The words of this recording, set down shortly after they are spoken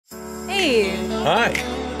Hi.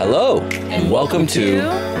 Hello. And welcome to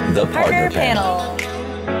the Partner Panel.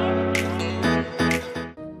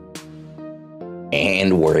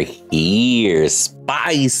 And we're here.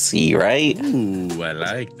 Spicy, right? Ooh, I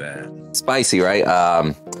like that. Spicy, right?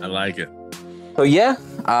 I like it. So yeah,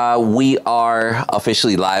 we are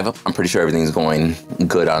officially live. I'm pretty sure everything's going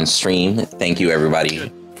good on stream. Thank you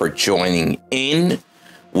everybody for joining in.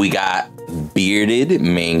 We got Bearded,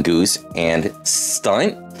 Mangoose, and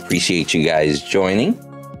Stunt. Appreciate you guys joining.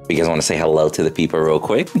 You guys want to say hello to the people real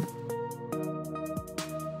quick?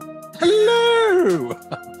 Hello.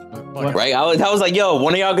 Right? I was like, yo,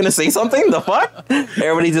 one of y'all gonna say something? The fuck?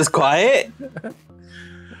 Everybody just quiet?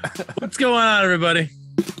 What's going on, everybody?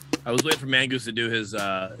 I was waiting for Mangoose to do his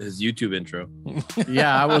YouTube intro.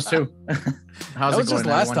 Yeah, I was too. How's it going, just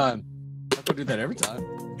last time? I have to do that every time.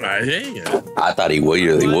 I thought he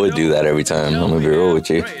really would do that every time. I'm gonna be real with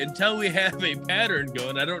you. Right, until we have a pattern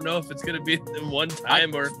going, I don't know if it's gonna be one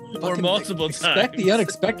time or multiple times. Expect the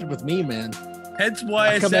unexpected with me, man. That's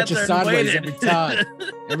why I come sat at you there sideways and every time.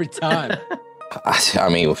 Every time. I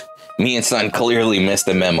mean, me and Son clearly missed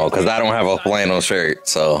the memo because I don't have a flannel shirt,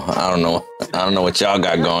 so I don't know. I don't know what y'all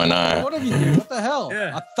got going on. What have you do? What the hell?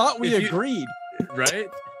 Yeah. I thought we agreed. Right?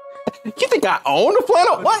 You think I own a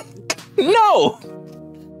flannel? What? No.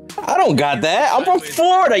 I don't got that. I'm from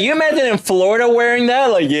Florida. You imagine in Florida wearing that?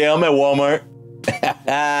 Like, yeah, I'm at Walmart.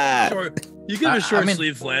 You get a short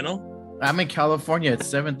sleeve flannel. I'm in California. It's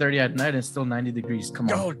 7:30 at night and still 90 degrees. Come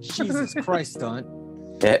on. Oh, Jesus Christ, Stunt.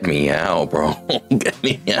 Get me out, bro. Get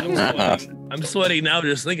me out. I'm sweating now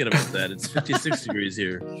just thinking about that. It's 56 degrees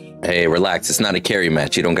here. Hey, relax. It's not a carry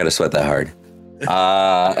match. You don't got to sweat that hard.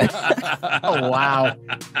 Oh, wow.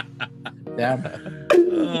 Damn.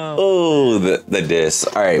 Oh, the diss.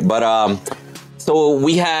 All right, but so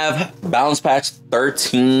we have balance patch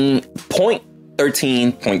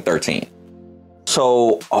 13.13.13.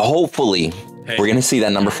 So hopefully we're gonna see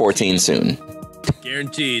that number 14 soon.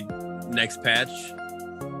 Guaranteed, next patch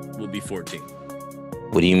will be 14.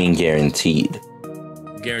 What do you mean guaranteed?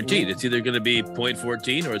 Guaranteed. It's either gonna be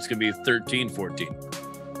 0.14 or it's gonna be 13.14.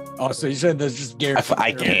 Oh, so you said there's just guaranteed.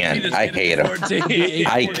 I can't. I hate him. 14.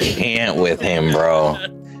 I can't with him, bro.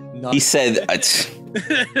 He said,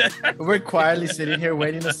 We're quietly sitting here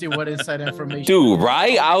waiting to see what inside information. dude,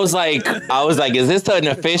 right? I was like, is this an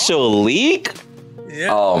official leak? Yeah.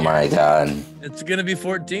 Oh my God. It's gonna be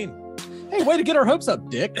 14. Hey, way to get our hopes up,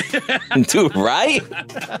 Dick. Dude, right?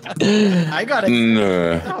 I got it.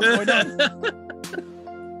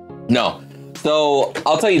 No. So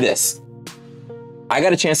I'll tell you this. I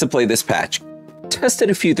got a chance to play this patch, tested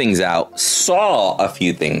a few things out, saw a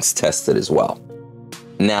few things tested as well.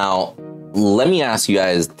 Now, let me ask you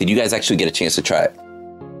guys, did you guys actually get a chance to try it?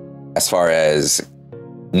 As far as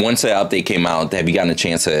once the update came out, have you gotten a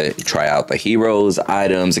chance to try out the heroes,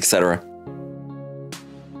 items, etc.?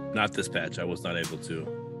 Not this patch. I was not able to.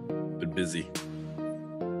 Been busy.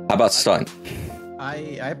 How about Stunt?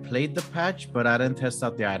 I played the patch, but I didn't test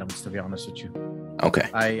out the items, to be honest with you. Okay.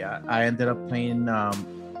 I ended up playing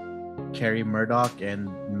carry Murdock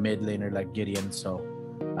and mid laner like Gideon, so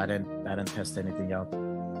I didn't test anything out.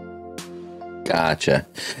 Gotcha.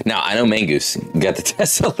 Now I know Mangoose got to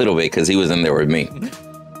test a little bit because he was in there with me.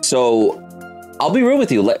 So I'll be real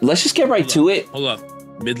with you. Let's just get right to it. Hold up.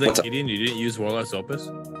 Mid lane Gideon, you didn't use Warlock's Opus?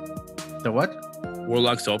 The what?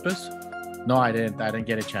 Warlock's Opus? No, I didn't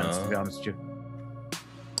get a chance, to be honest with you.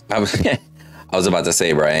 I was about to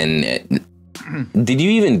say, Brian, did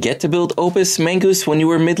you even get to build Opus, Mangoose, when you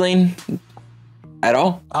were mid lane at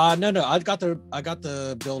all? No. I got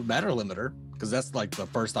the build matter limiter because that's like the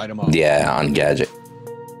first item on. Yeah, on gadget.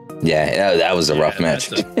 Yeah, that was a rough match.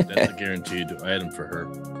 That's a guaranteed item for her.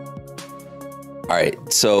 All right,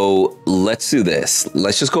 so let's do this.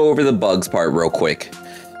 Let's just go over the bugs part real quick.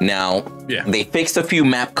 Now, they fixed a few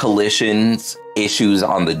map collisions issues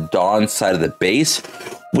on the Dawn side of the base.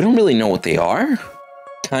 We don't really know what they are.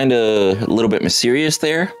 Kind of a little bit mysterious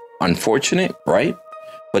there. Unfortunate, right?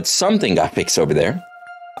 But something got fixed over there.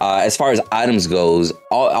 As far as items goes,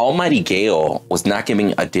 Almighty Gale was not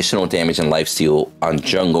giving additional damage and lifesteal on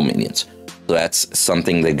jungle minions. So that's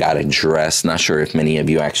something that got addressed. Not sure if many of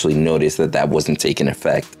you actually noticed that wasn't taking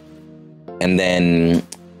effect. And then,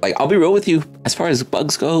 like, I'll be real with you. As far as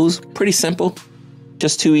bugs goes, pretty simple.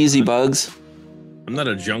 Just 2 easy bugs. I'm not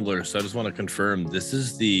a jungler, so I just want to confirm this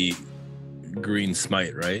is the green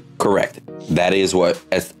smite, right? Correct. That is what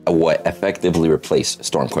effectively replaced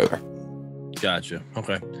Stormquaver. Gotcha.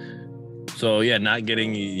 Okay. So yeah, not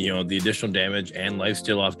getting the additional damage and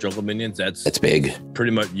lifesteal off jungle minions. That's big.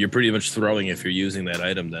 You're pretty much throwing if you're using that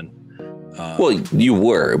item then. Well, you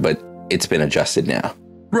were, but it's been adjusted now.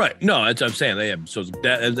 Right. No, that's what I'm saying. So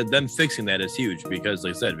them fixing that is huge because,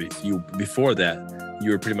 like I said, before that,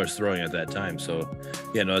 you were pretty much throwing at that time. So,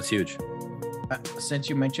 yeah, no, that's huge. Since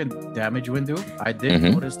you mentioned damage window, I did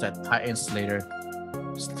notice that Titan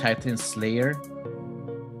Slayer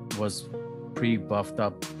was pretty buffed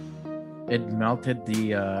up. It melted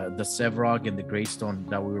the Sevrog and the Greystone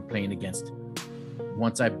that we were playing against.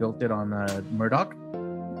 Once I built it on Murdock,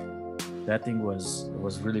 that thing was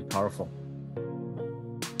really powerful.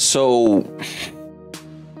 So,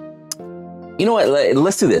 you know what?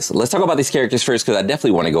 Let's do this. Let's talk about these characters first, because I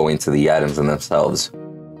definitely want to go into the items in themselves.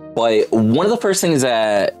 But one of the first things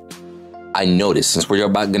that I noticed, since we're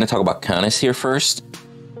going to talk about Countess here first,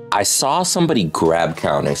 I saw somebody grab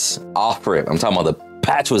Countess off rip. I'm talking about the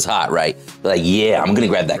patch was hot, right? Like, yeah, I'm going to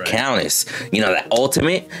grab that Countess. You know, that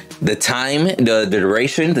ultimate, the time, the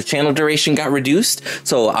duration, the channel duration got reduced.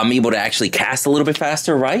 So I'm able to actually cast a little bit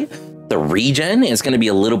faster, right? The regen is going to be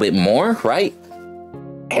a little bit more, right?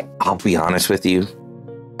 I'll be honest with you.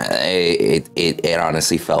 It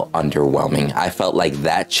honestly felt underwhelming. I felt like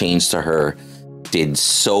that change to her did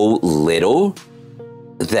so little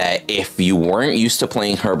that if you weren't used to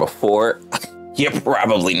playing her before, you're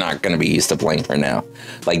probably not going to be used to playing her now.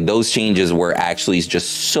 Like, those changes were actually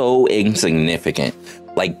just so insignificant.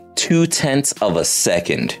 Like 0.2 of a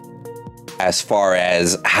second as far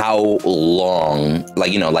as how long,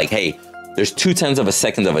 like, you know, like, hey, there's 0.2 of a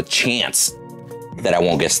second of a chance that I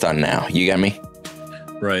won't get stunned now. You get me?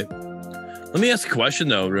 Right. Let me ask a question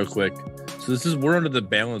though, real quick. So we're under the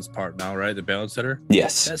balance part now, right? The balance setter?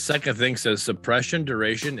 Yes. That second thing says suppression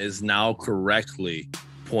duration is now correctly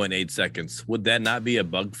 0.8 seconds. Would that not be a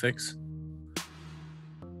bug fix?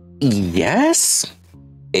 Yes,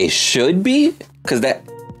 it should be, because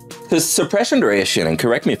suppression duration, and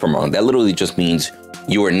correct me if I'm wrong, that literally just means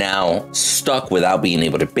you are now stuck without being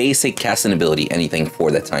able to basic cast an ability, anything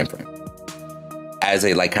for that time frame. As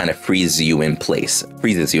it like kind of freezes you in place,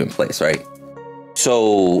 right?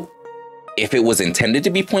 So if it was intended to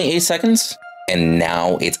be 0.8 seconds and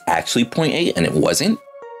now it's actually 0.8 and it wasn't,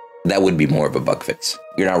 that would be more of a bug fix.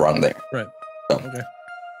 You're not wrong there. Right. So, okay.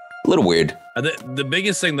 A little weird. The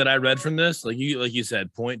biggest thing that I read from this, like you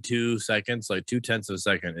said, 0.2 seconds, like 0.2 of a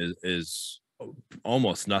second is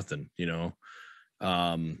almost nothing, you know.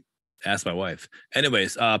 Ask my wife.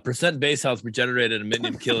 Anyways, percent base health regenerated a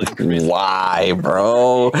minion kill increase. Why,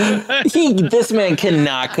 bro? This man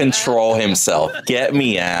cannot control himself. Get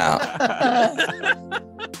me out.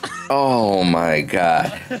 Oh my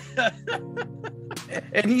god.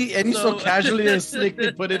 And he so casually and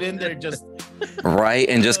slickly put it in there, just right,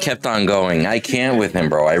 and just kept on going. I can't with him,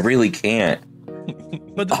 bro. I really can't.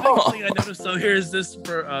 But the biggest thing I noticed though here is this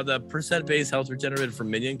for the percent base health regenerated from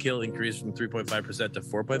minion kill increased from 3.5% to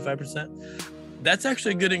 4.5%. That's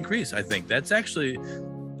actually a good increase, I think. That's actually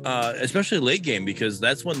especially late game, because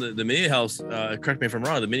that's when the minion health, correct me if I'm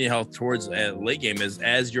wrong, the minion health towards late game is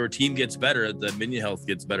as your team gets better, the minion health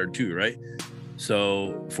gets better too, right?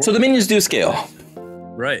 So the minions do scale.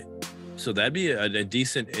 Right. So that'd be a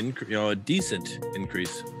decent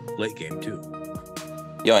increase late game too.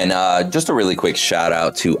 Yo, and just a really quick shout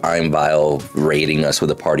out to I'm Vile rating us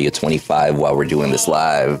with a party of 25 while we're doing this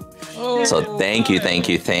live. Oh, so thank you.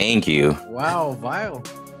 Wow, Vile.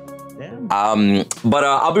 Damn. But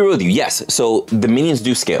I'll be real with you. Yes, so the minions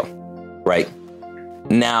do scale, right?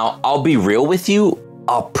 Now, I'll be real with you.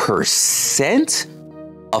 1%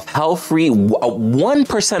 of health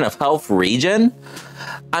 1% of health regen.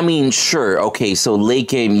 I mean, sure, okay, so late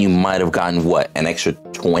game you might have gotten what, an extra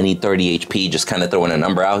 20, 30 HP, just kind of throwing a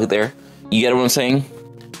number out there. You get what I'm saying?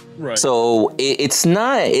 Right. So it's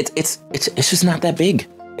just not that big.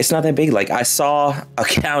 It's not that big. Like, I saw a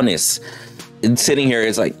Countess sitting here.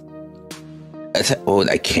 It's like,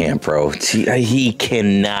 I can't, bro. He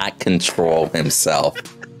cannot control himself.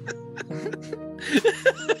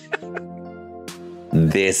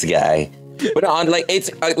 This guy. But on, like, it's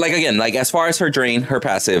like, again, like, as far as her drain, her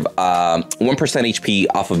passive, 1% HP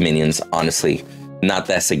off of minions, honestly, not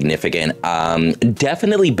that significant.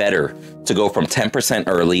 Definitely better to go from 10%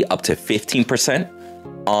 early up to 15%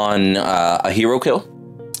 on a hero kill.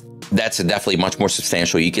 That's definitely much more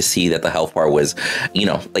substantial. You can see that the health bar was, you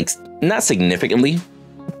know, like, not significantly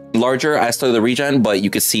larger as to the regen, but you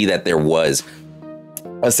could see that there was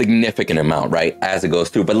a significant amount, right, as it goes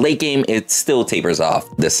through. But late game, it still tapers off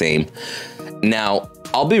the same. Now,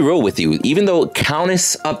 I'll be real with you. Even though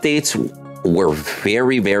Countess updates were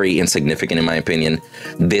very, very insignificant in my opinion,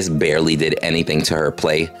 this barely did anything to her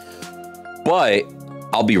play. But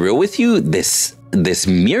I'll be real with you, this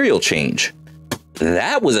Muriel change,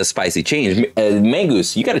 that was a spicy change.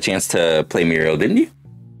 Mangoose, you got a chance to play Muriel, didn't you?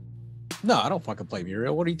 No, I don't fucking play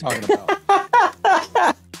Muriel. What are you talking about?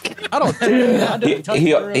 I don't touch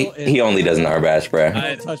Muriel. He only does Narbash, bro.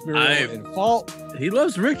 I don't touch Muriel in Fault. He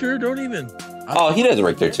loves Richter. Don't even. Oh, he does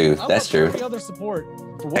Richter too. That's true. Every other support.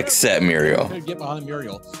 Except Muriel. Get behind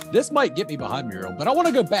Muriel. This might get me behind Muriel, but I want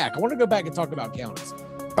to go back. I want to go back and talk about Countess.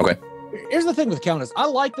 Okay. Here's the thing with Countess. I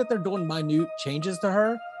like that they're doing minute changes to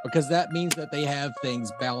her because that means that they have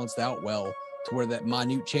things balanced out well to where that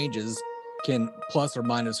minute changes can plus or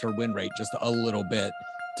minus her win rate just a little bit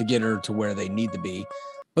to get her to where they need to be.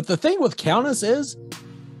 But the thing with Countess is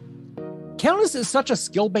such a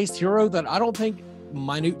skill-based hero that I don't think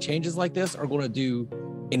minute changes like this are going to do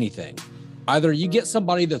anything. Either you get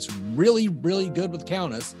somebody that's really, really good with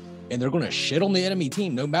Countess and they're going to shit on the enemy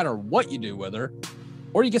team no matter what you do with her,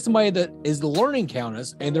 or you get somebody that is learning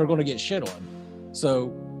Countess and they're going to get shit on.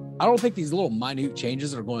 So I don't think these little minute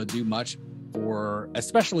changes are going to do much for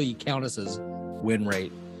especially Countess's win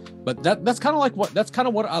rate. But that's kind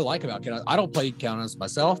of what I like about Countess. I don't play Countess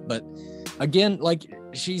myself, but again, like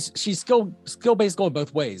she's skill based going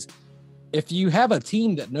both ways. If you have a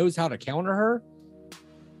team that knows how to counter her,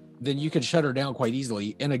 then you can shut her down quite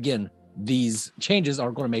easily. And again, these changes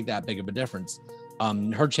aren't going to make that big of a difference.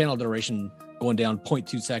 Her channel duration going down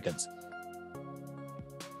 0.2 seconds.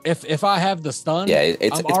 If I have the stun,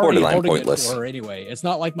 it's borderline pointless for her anyway. It's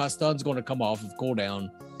not like my stun's going to come off of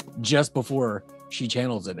cooldown just before she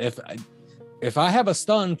channels it. If I have a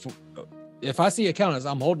stun, if I see a Countess,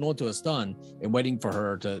 I'm holding on to a stun and waiting for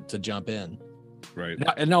her to jump in. Right.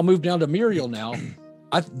 Now, and I'll move down to Muriel now.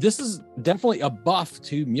 This is definitely a buff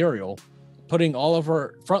to Muriel, front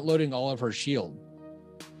loading all of her shield.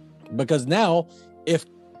 Because now, if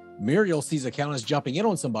Muriel sees a Countess jumping in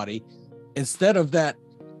on somebody, instead of that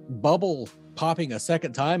bubble popping a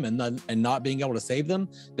second time and not being able to save them,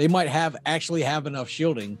 they might actually have enough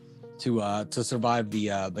shielding to survive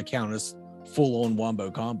the Countess full on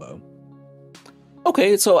wombo combo.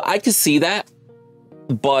 Okay, so I can see that,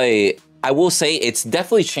 but I will say it's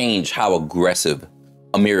definitely changed how aggressive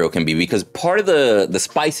a Muriel can be, because part of the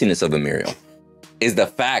spiciness of a Muriel is the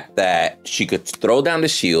fact that she could throw down the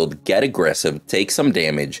shield, get aggressive, take some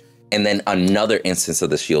damage, and then another instance of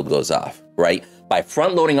the shield goes off, right? By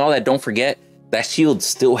front loading all that, don't forget that shield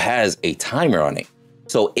still has a timer on it.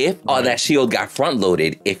 So if that shield got front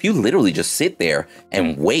loaded, if you literally just sit there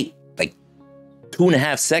and wait like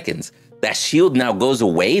 2.5 seconds, that shield now goes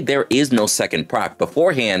away. There is no second proc.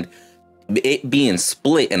 Beforehand, it being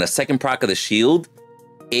split in a second proc of the shield,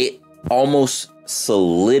 it almost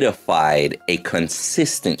solidified a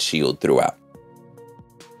consistent shield throughout.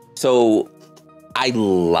 So I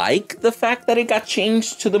like the fact that it got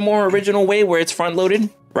changed to the more original way where it's front loaded,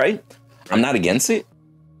 right? I'm not against it,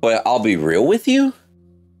 but I'll be real with you.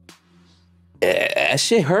 That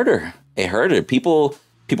shit hurt her. It hurt her. People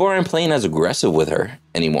aren't playing as aggressive with her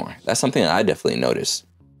anymore. That's something that I definitely noticed.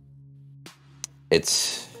 I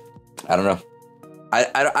don't know.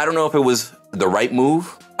 I don't know if it was the right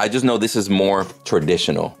move. I just know this is more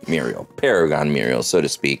traditional Muriel, Paragon Muriel, so to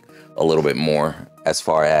speak, a little bit more as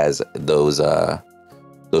far as those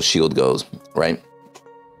shield goes, right?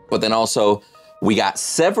 But then also we got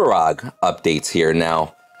Sevarog updates here.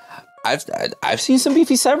 Now, I've seen some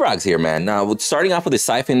beefy Sevarogs here, man. Now, starting off with the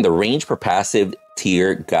Siphon, the range per passive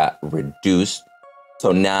tier got reduced.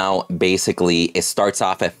 So now basically it starts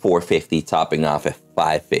off at 450, topping off at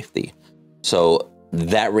 550. So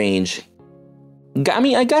that range,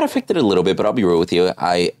 I got affected a little bit, but I'll be real with you.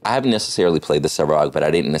 I haven't necessarily played the Sevarog, but I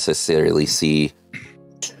didn't necessarily see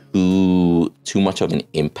too much of an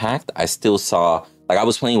impact. I still saw, like I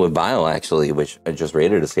was playing with Vile actually, which I just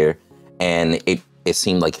rated us here, and it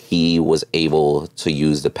seemed like he was able to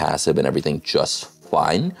use the passive and everything just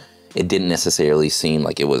fine. It didn't necessarily seem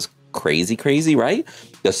like it was crazy, right?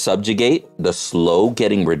 The Subjugate, the slow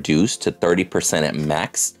getting reduced to 30% at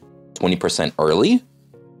max, 20% early.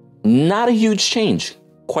 Not a huge change,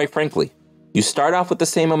 quite frankly. You start off with the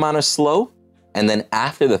same amount of slow, and then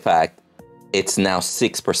after the fact, it's now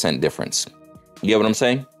 6% difference. You get what I'm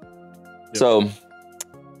saying? Yep. So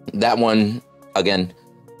that one, again,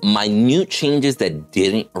 minute changes that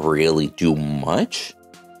didn't really do much.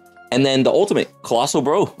 And then the ultimate Colossal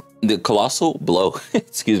Blow,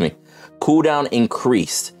 excuse me, cooldown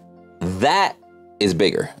increased. That is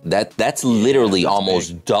bigger. That's literally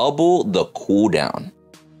almost big. Double the cooldown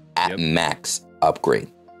at max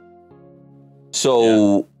upgrade.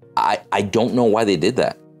 So I don't know why they did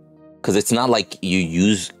that. Because it's not like you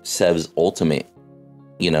use Sev's ultimate,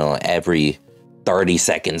 every 30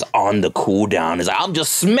 seconds on the cooldown. It's like, I'm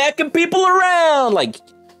just smacking people around. Like,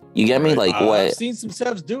 you get me? Like, what? I've seen some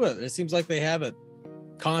Sevs do it. It seems like they have it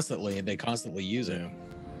constantly and they constantly use it.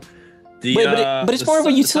 But it's more of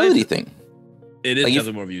a utility thing. It is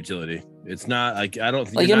definitely more of a utility. It's not like I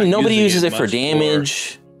don't. Like I mean, nobody uses it for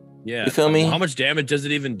damage. Yeah, you feel me? How much damage does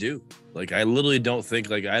it even do? Like I literally don't think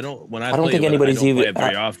like I don't think anybody's even play it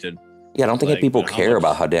very often. Yeah, I don't think people care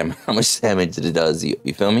about how much damage it does.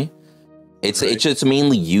 You feel me? It's just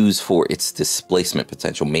mainly used for its displacement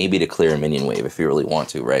potential, maybe to clear a minion wave if you really want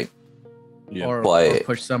to, right? Yeah. Or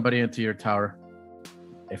push somebody into your tower.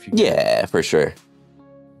 If you can. For sure.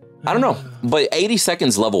 I don't know, but 80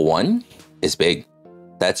 seconds level 1 is big.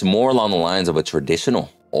 That's more along the lines of a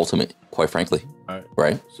traditional ultimate, quite frankly. All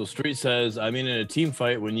right. So Street says, I mean, in a team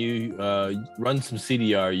fight, when you run some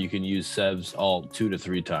CDR, you can use Sev's ult 2 to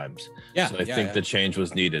 3 times. Yeah. So I think the change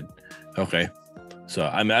was needed. Okay. So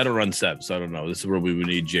I don't run Sev, so I don't know. This is where we would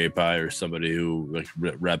need J-Pie or somebody who like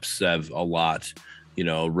reps Sev a lot. You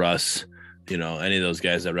know, Russ. You know, any of those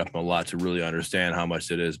guys that rep him a lot to really understand how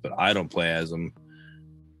much it is. But I don't play as them.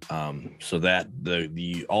 So that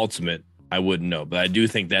the ultimate I wouldn't know, but I do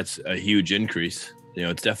think that's a huge increase. You know,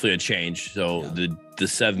 it's definitely a change. So the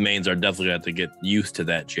Sev mains are definitely going to have to get used to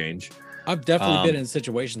that change. I've definitely been in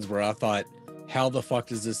situations where I thought, how the fuck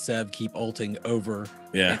does this Sev keep ulting over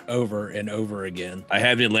and over and over again? I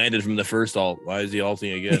haven't landed from the first ult. Why is he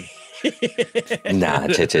ulting again? Nah,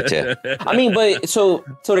 I mean, but so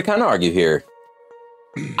to kind of argue here,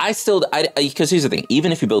 because here's the thing,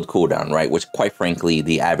 even if you build cooldown, right, which quite frankly,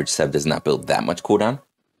 the average Sev does not build that much cooldown,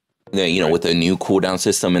 you know, with the new cooldown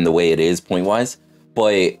system and the way it is point wise,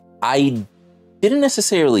 but I didn't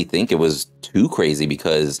necessarily think it was too crazy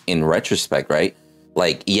because in retrospect, right,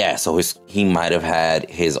 like, yeah, so he might have had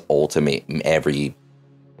his ultimate every,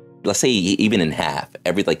 let's say even in half,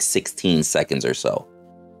 every like 16 seconds or so.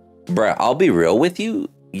 Bruh, I'll be real with you.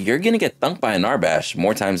 You're going to get thunked by a Narbash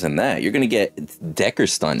more times than that. You're going to get Decker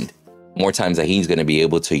stunned more times that he's going to be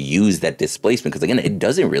able to use that displacement. Because again, it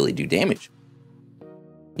doesn't really do damage.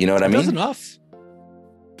 You know what I mean? It does enough.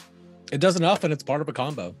 It does enough, and it's part of a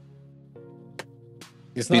combo.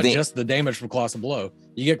 It's not just the damage from Colossal Blow.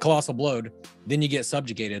 You get Colossal Blowed, then you get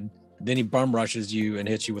subjugated, then he bum rushes you and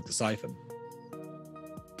hits you with the Siphon.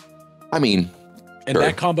 I mean... And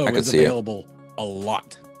that combo is available a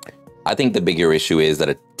lot. I think the bigger issue is that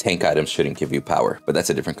a tank item shouldn't give you power, but that's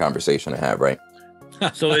a different conversation to have, right?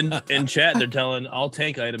 So in chat, they're telling all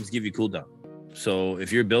tank items give you cooldown. So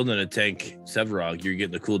if you're building a tank Sevarog, you're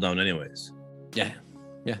getting the cooldown anyways. Yeah,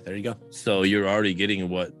 there you go. So you're already getting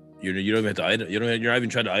what you don't even have to item. You're not even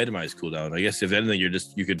trying to itemize cooldown. I guess if anything,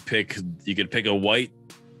 you could pick a white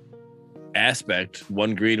aspect,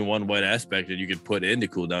 one green and one white aspect, and you could put into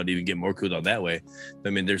cooldown to even get more cooldown that way. I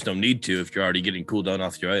mean, there's no need to if you're already getting cooldown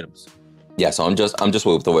off your items. Yeah, so I'm just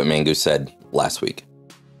with what Mangu said last week.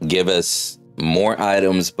 Give us more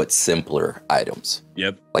items, but simpler items.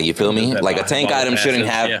 Yep. Like, you feel me? Like a tank item shouldn't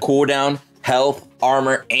have cooldown, health,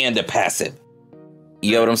 armor, and a passive.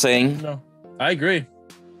 You know what I'm saying? No, I agree.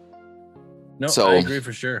 No, I agree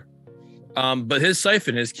for sure. But his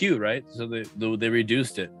Siphon is cute, right? So they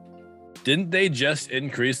reduced it. Didn't they just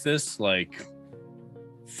increase this like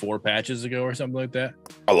 4 patches ago or something like that?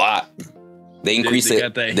 A lot. They increased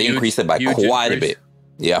it. They increased it by quite a bit.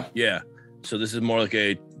 Yeah. Yeah. So this is more like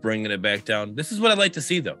a bringing it back down. This is what I like to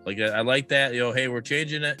see, though. Like I like that. You know, hey, we're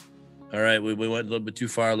changing it. All right, we went a little bit too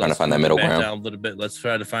far. Let's find that middle ground down a little bit. Let's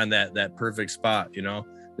try to find that perfect spot. You know,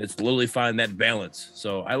 it's literally find that balance.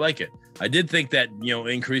 So I like it. I did think that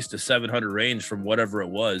increase to 700 range from whatever it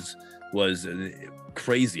was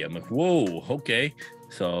crazy. I'm like, whoa, okay.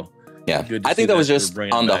 So yeah, I think that was just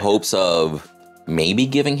on the hopes of maybe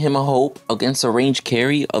giving him a hope against a range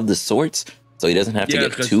carry of the sorts, so he doesn't have to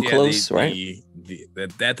get too close, right?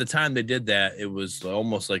 At the time they did that, it was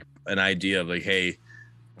almost like an idea of like, hey,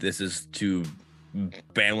 this is to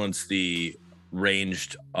balance the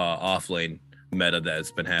ranged off lane meta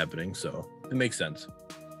that's been happening. So it makes sense.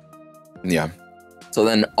 Yeah. So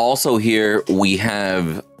then also here we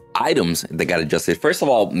have items that got adjusted. First of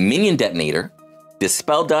all, Minion Detonator,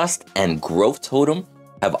 Dispel Dust, and Growth Totem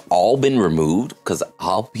have all been removed because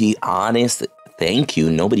I'll be honest, thank you,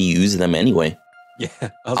 nobody used them anyway. Yeah.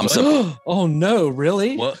 Oh no,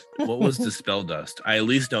 really? What was Dispel Dust? I at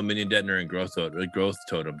least know Minion Detonator and Growth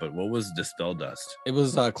Totem, but what was Dispel Dust? It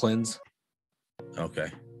was Cleanse.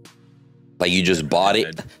 Okay. Like you just bought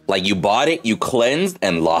it. Like you bought it, you cleansed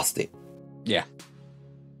and lost it. Yeah.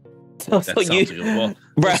 That sounds like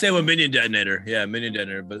well, same with Minion Detonator. Yeah, Minion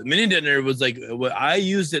Detonator. But Minion Detonator was like, I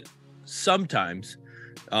used it sometimes,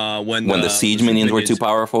 When the siege minions were too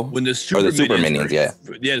powerful. When the super minions,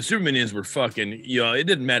 the super minions were fucking. It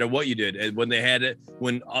didn't matter what you did. And when they had it,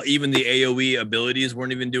 when even the AOE abilities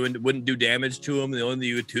wouldn't do damage to them. The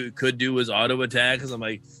only thing you could do was auto attack. Because I'm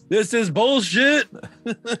like, this is bullshit.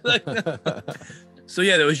 So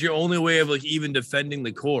yeah, that was your only way of like even defending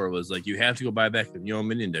the core was like you have to go buy back the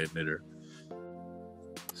minion detonator.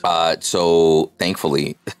 So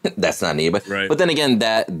thankfully that's not needed. Right. But then again,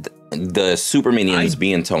 that the super minions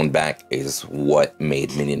being toned back is what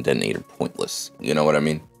made minion detonator pointless. You know what I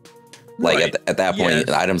mean? Like right. at that point,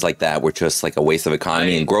 items like that were just like a waste of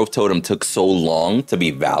economy. And growth totem took so long to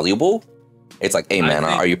be valuable. It's like, hey man,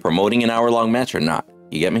 are you promoting an hour-long match or not?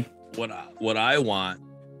 You get me? What I want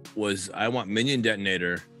minion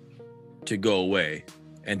detonator to go away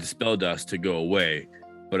and dispel dust to go away,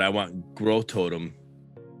 but I want growth totem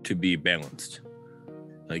to be balanced.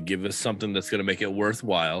 Like, give us something that's going to make it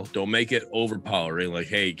worthwhile. Don't make it overpowering. Like,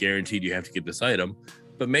 hey, guaranteed you have to get this item,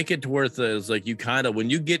 but make it worth it. It's like you kind of when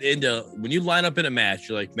you line up in a match,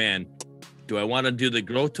 you're like, man, do I want to do the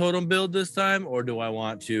growth totem build this time, or do I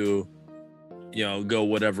want to, go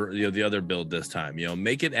whatever the other build this time?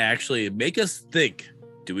 Make us think.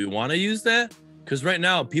 Do we want to use that? Because right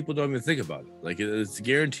now people don't even think about it. Like it's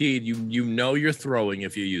guaranteed. You're throwing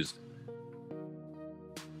if you use it.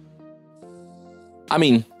 I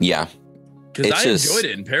mean, yeah. Because I enjoyed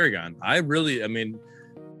it in Paragon. Or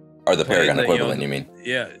the Paragon equivalent, you mean?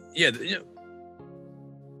 Yeah,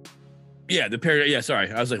 the Paragon. Yeah, sorry.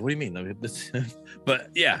 I was like, what do you mean? But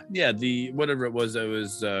yeah, the whatever it was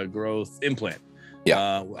growth implant.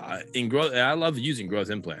 Yeah. In growth, I love using growth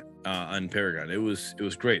implant on Paragon. It was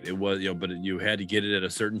great. It was but you had to get it at a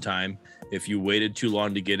certain time. If you waited too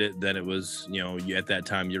long to get it, then it was at that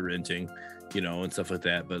time you're renting. And stuff like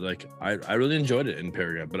that. But like, I really enjoyed it in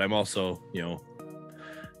Paragon. But I'm also,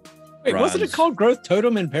 Wait, wasn't it called Growth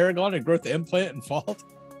Totem in Paragon and Growth Implant in Fault?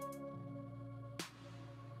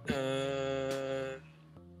 I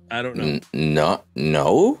don't know.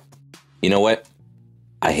 No. You know what?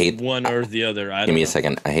 I hate one or the other. Give me a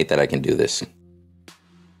second. I hate that I can do this.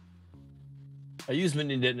 I use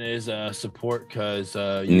minion detonator as a support because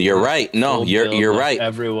you're right. No, you're right.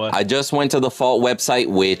 Everyone. I just went to the Fault website,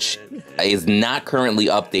 which is not currently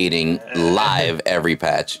updating live every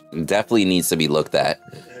patch. Definitely needs to be looked at.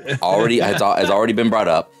 Has already been brought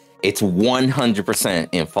up. It's 100%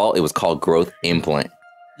 in Fault. It was called Growth Implant.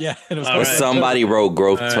 Yeah, it was. But somebody wrote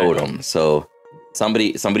Growth Totem, so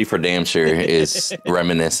somebody for damn sure is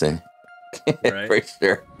reminiscing. For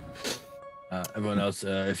sure. Everyone else,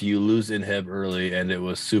 if you lose inhib early and it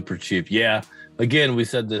was super cheap, again, we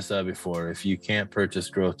said this before. If you can't purchase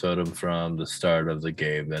growth totem from the start of the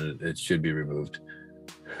game, then it should be removed.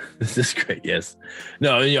 This is great. Yes,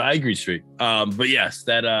 no, I agree, Street. But yes,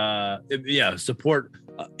 that support.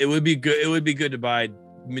 It would be good. It would be good to buy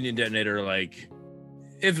minion detonator like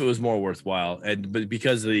if it was more worthwhile, but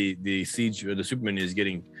because the siege or the super minion is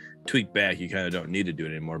getting tweaked back, you kind of don't need to do it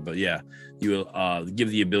anymore. But yeah, you will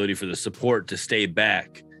give the ability for the support to stay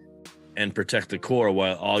back and protect the core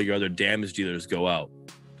while all your other damage dealers go out.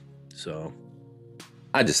 So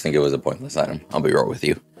I just think it was a pointless item. I'll be real with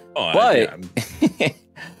you.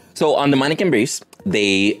 So on Demonic Embrace,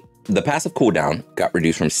 the passive cooldown got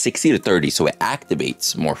reduced from 60 to 30, so it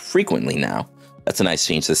activates more frequently now. That's a nice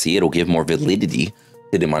change to see. It'll give more validity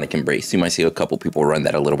to Demonic Embrace. You might see a couple people run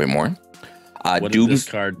that a little bit more. What does this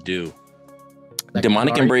card do?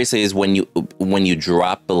 Demonic Embrace is when you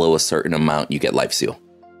drop below a certain amount, you get Life Seal.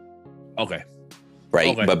 Okay. Right?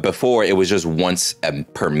 Okay. But before, it was just once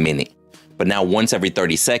per minute. But now once every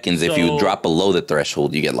 30 seconds, if you drop below the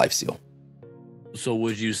threshold, you get Life Seal. So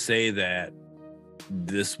would you say that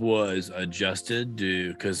this was adjusted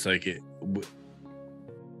because do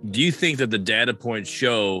you think that the data points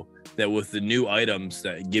show that with the new items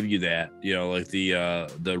that give you that, like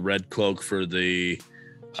the red cloak for the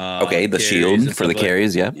the shield for the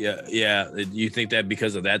carries, yeah. You think that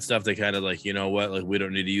because of that stuff, they kind of like, we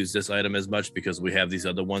don't need to use this item as much because we have these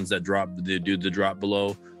other ones that do the drop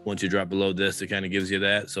below. Once you drop below this, it kind of gives you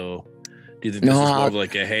that. So do you think this is more of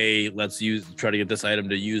like a hey, let's try to get this item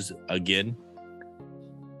to use again?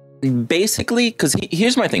 Basically, because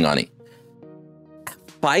here's my thing on it.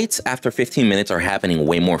 Fights after 15 minutes are happening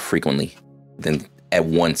way more frequently than at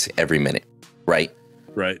once every minute, right?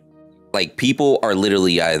 Right. Like people are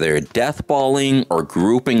literally either death balling or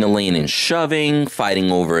grouping a lane and shoving, fighting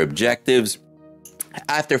over objectives.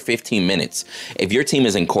 After 15 minutes, if your team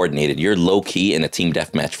isn't coordinated, you're low key in a team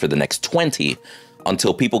deathmatch for the next 20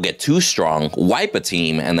 until people get too strong, wipe a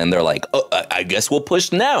team, and then they're like, oh, I guess we'll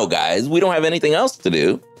push now, guys. We don't have anything else to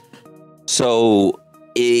do. So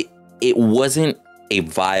it wasn't a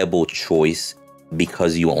viable choice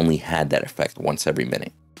because you only had that effect once every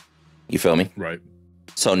minute. You feel me? Right.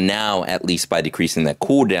 So now, at least by decreasing that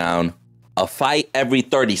cooldown, a fight every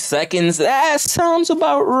 30 seconds, that sounds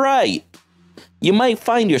about right. You might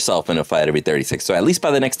find yourself in a fight every 30 seconds. So at least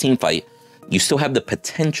by the next team fight, you still have the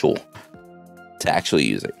potential to actually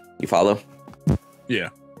use it. You follow? Yeah,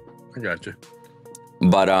 I got you.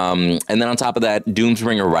 But and then on top of that,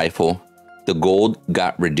 Doomsbringer rifle, the gold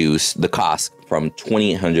got reduced, the cost from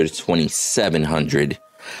 2,800 to 2,700.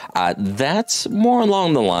 That's more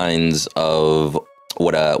along the lines of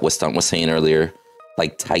what Stunt was saying earlier.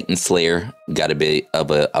 Like Titan Slayer got a bit of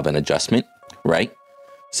an adjustment, right?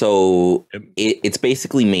 So it's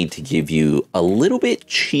basically made to give you a little bit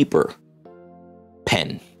cheaper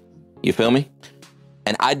pen. You feel me?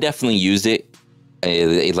 And I definitely used it.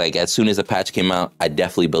 Like as soon as the patch came out, I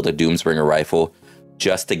definitely built a Doomsbringer rifle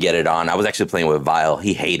just to get it on. I was actually playing with Vile.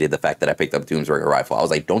 He hated the fact that I picked up Doomsbringer rifle. I was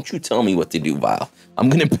like, don't you tell me what to do, Vile. I'm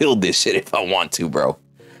going to build this shit if I want to, bro.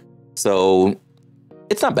 So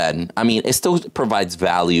it's not bad. I mean, it still provides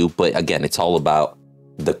value, but again, it's all about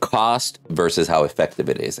the cost versus how effective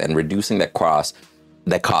it is. And reducing that cost,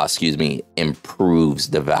 improves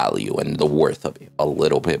the value and the worth of it a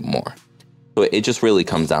little bit more. So it just really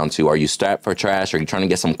comes down to, are you strapped for trash? Are you trying to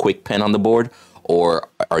get some quick pen on the board? Or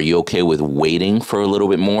are you okay with waiting for a little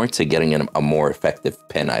bit more to getting a more effective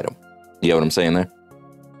pen item? You know what I'm saying there?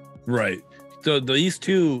 Right. So these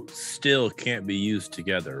two still can't be used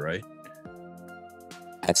together, right?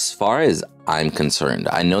 As far as I'm concerned,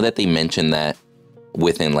 I know that they mentioned that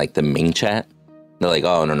within like the main chat. They're like,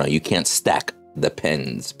 oh, no, you can't stack the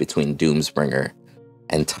pens between Doomsbringer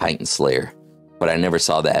and Titan Slayer. But I never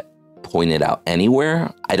saw that pointed out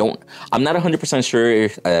anywhere. I'm not 100% sure.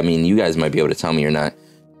 I mean, you guys might be able to tell me or not.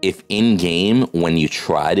 If in game, when you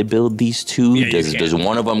try to build these two, does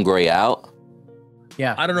one of them gray out?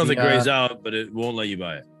 Yeah. I don't know if it grays out, but it won't let you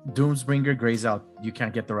buy it. Doomsbringer grays out. You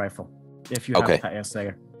can't get the rifle if you have Titan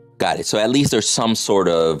Slayer. Got it. So at least there's some sort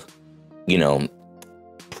of,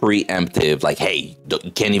 preemptive, like, hey,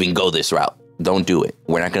 you can't even go this route. Don't do it.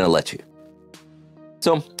 We're not going to let you.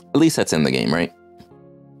 So at least that's in the game, right?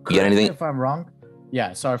 You got anything? If I'm wrong.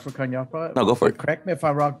 Yeah, sorry for cutting you off. No, go for it. Correct me if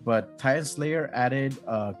I'm wrong, but Titan Slayer added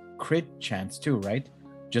a crit chance too, right?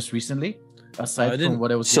 Just recently, aside from what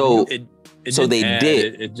it was. So they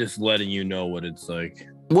did. It just letting you know what it's like.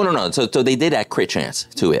 Well, no. So they did add crit chance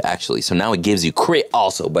to it actually. So now it gives you crit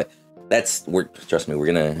also, but trust me, we're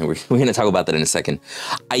gonna talk about that in a second.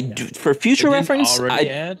 For future reference.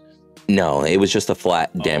 No, it was just a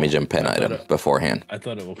flat damage and pen item beforehand. I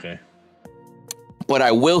thought it okay. But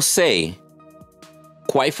I will say,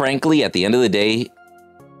 quite frankly, at the end of the day,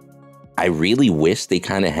 I really wish they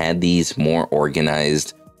kind of had these more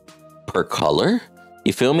organized per color.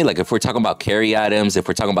 You feel me? Like if we're talking about carry items, if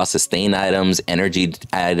we're talking about sustain items, energy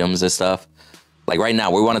items and stuff. Like right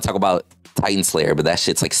now, we want to talk about Titan Slayer, but that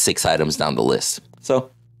shit's like 6 items down the list.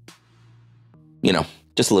 So,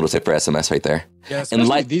 just a little tip for SMS right there. Yeah, especially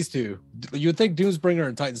like these two. You would think Doomsbringer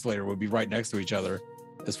and Titan Slayer would be right next to each other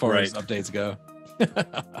as far as updates go.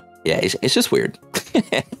 Yeah, it's just weird.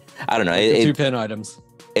 I don't know. Two pen items.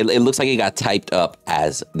 It looks like it got typed up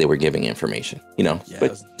as they were giving information,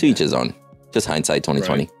 but to each his own. Just hindsight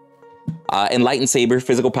 2020. Right. Enlightened Saber,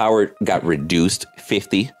 physical power got reduced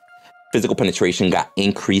 50. Physical penetration got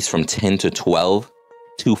increased from 10 to 12.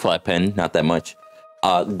 2 flat pen, not that much.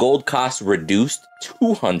 Gold cost reduced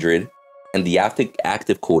 200, and the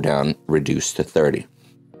active cooldown reduced to 30.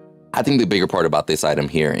 I think the bigger part about this item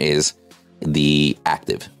here is the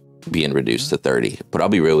active being reduced to 30. But I'll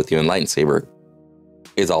be real with you, Enlightened Saber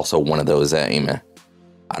is also one of those that,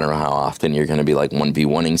 I don't know how often you're going to be like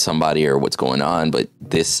 1v1ing somebody or what's going on, but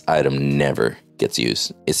this item never gets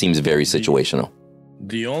used. It seems very situational.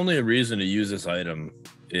 The only reason to use this item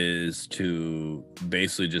is to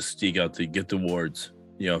basically just sneak out to get the wards,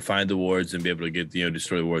 find the wards and be able to get,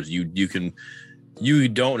 destroy the wards. You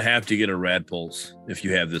don't have to get a rad pulse if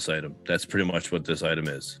you have this item. That's pretty much what this item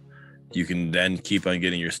is. You can then keep on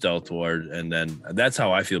getting your stealth ward, and then that's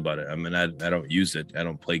how I feel about it. I mean, I don't use it. I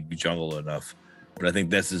don't play jungle enough, but I think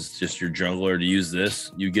this is just your jungler to use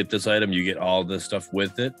this. You get this item, you get all this stuff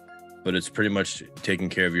with it, but it's pretty much taking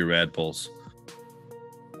care of your rad pulse.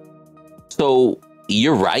 So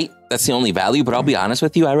you're right. That's the only value, but I'll be honest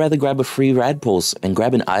with you. I'd rather grab a free rad pulse and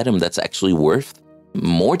grab an item that's actually worth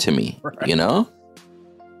more to me,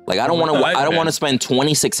 Like I don't want to spend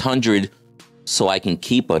 2,600 so I can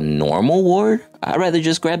keep a normal ward. I'd rather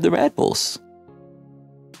just grab the rad pulse.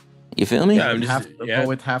 You feel me? Yeah, but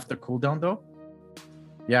with half the cooldown though.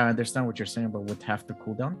 Yeah, I understand what you're saying, but with half the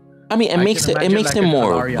cooldown. I mean, it makes it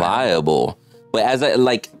more viable. But as I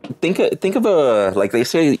like think of a, like they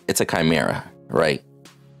say it's a chimera, right?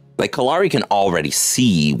 Like Kalari can already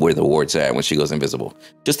see where the wards are at when she goes invisible.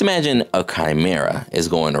 Just imagine a chimera is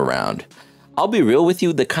going around. I'll be real with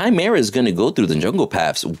you, the chimera is going to go through the jungle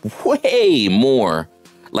paths way more.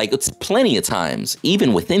 Like it's plenty of times,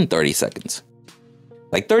 even within 30 seconds.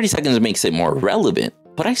 Like 30 seconds makes it more relevant,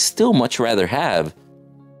 but I still much rather have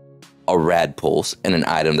a rad pulse and an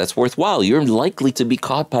item that's worthwhile. You're likely to be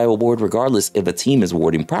caught by a ward regardless if a team is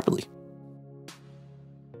warding properly.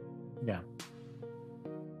 Yeah.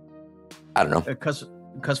 I don't know.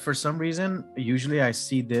 Because for some reason, usually I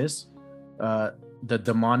see this, the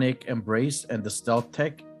demonic embrace and the stealth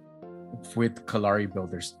tech with Kalari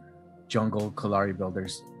builders, jungle Kalari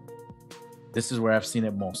builders. This is where I've seen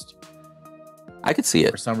it most. I could see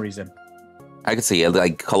it. For some reason. I could see it.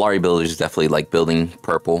 Like Kalari builders definitely like building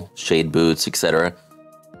purple, shade boots, etc.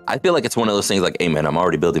 I feel like it's one of those things like, hey man, I'm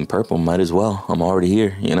already building purple. Might as well. I'm already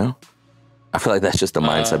here, you know? I feel like that's just the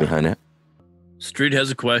mindset behind it. Street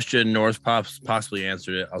has a question. North possibly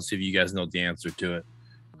answered it. I'll see if you guys know the answer to it.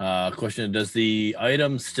 Question: does the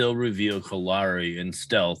item still reveal Kalari in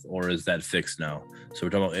stealth, or is that fixed now? So we're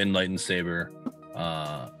talking about Enlightened Saber.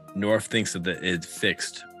 North thinks that it's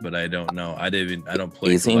fixed, but I don't know. I don't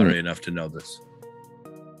play Kalari enough to know this.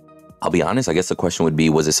 I'll be honest. I guess the question would be: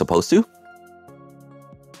 was it supposed to?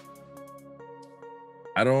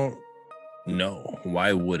 I don't know.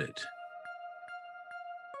 Why would it?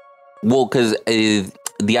 Well, because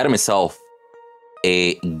the item itself,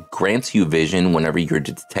 it grants you vision whenever you're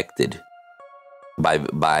detected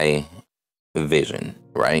by vision,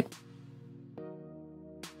 right?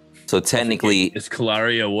 So technically, is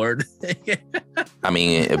Kalari a word? I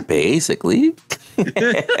mean, basically,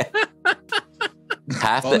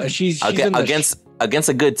 half she's against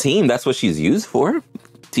a good team. That's what she's used for.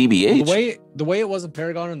 TBH. The way it was in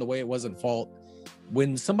Paragon and the way it was in Fault.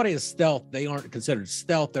 When somebody is stealth, they aren't considered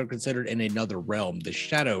stealth. They're considered in another realm, the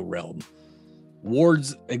Shadow Realm.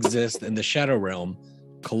 Wards exist in the Shadow Realm.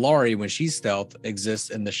 Kalari, when she's stealth, exists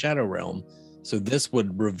in the Shadow Realm. So this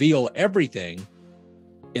would reveal everything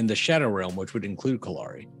in the Shadow Realm, which would include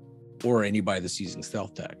Kalari or anybody that's using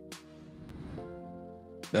stealth tech.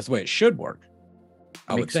 That's the way it should work.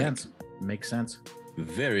 Makes sense. Makes sense.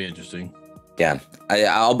 Very interesting. Yeah,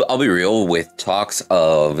 I'll be real with talks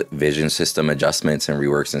of vision system adjustments and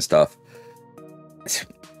reworks and stuff.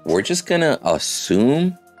 We're just gonna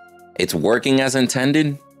assume it's working as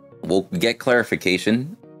intended. We'll get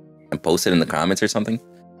clarification and post it in the comments or something.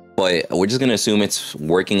 But we're just gonna assume it's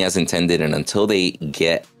working as intended, and until they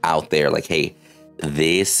get out there like, hey,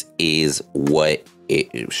 this is what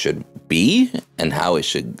it should be and how it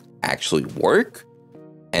should actually work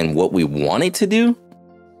and what we want it to do,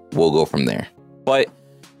 we'll go from there. But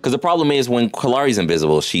because the problem is when Kalari's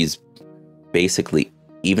invisible, she's basically,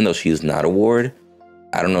 even though she's not a ward,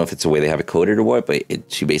 I don't know if it's the way they have it coded or what, but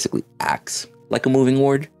she basically acts like a moving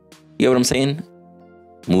ward. You know what I'm saying?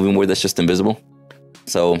 Moving ward that's just invisible.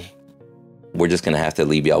 So we're just going to have to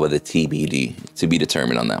leave y'all with a TBD to be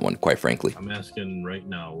determined on that one, quite frankly. I'm asking right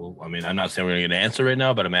now. Well, I mean, I'm not saying we're going to get an answer right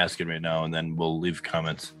now, but I'm asking right now, and then we'll leave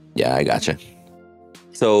comments. Yeah, I gotcha.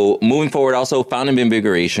 So moving forward, also Fountain of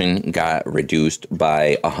Invigoration got reduced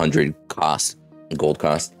by 100 gold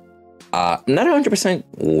cost. Not 100%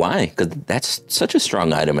 why, because that's such a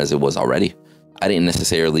strong item as it was already. I didn't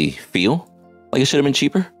necessarily feel like it should have been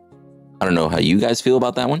cheaper. I don't know how you guys feel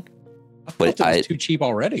about that one. But it was too cheap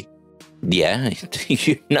already. Yeah,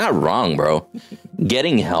 you're not wrong, bro.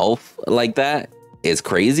 Getting health like that is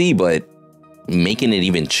crazy, but making it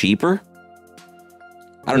even cheaper.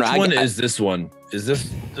 I don't know. Which one is this one? Is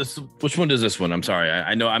this which one is this one? I'm sorry.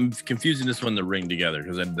 I know I'm confusing this one and the ring together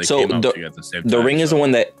because they came out together at the same time. The ring is the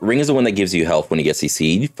one that gives you health when you get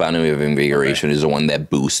CC'd. Fountain of Invigoration is the one that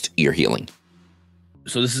boosts your healing.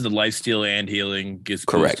 So this is the lifesteal and healing gets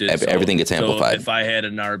correct. Boosted. Everything gets amplified. So if I had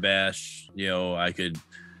a Narbash, I could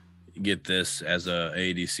get this as a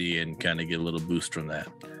ADC and kind of get a little boost from that.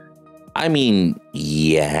 I mean,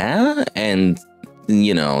 yeah, and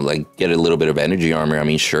like get a little bit of energy armor. I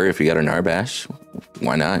mean, sure, if you got a Narbash,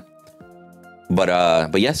 why not?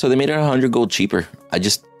 But yeah, so they made it 100 gold cheaper.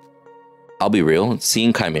 I'll be real,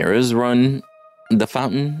 seeing chimeras run the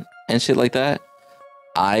fountain and shit like that,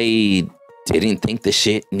 I didn't think the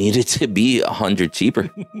shit needed to be 100 cheaper.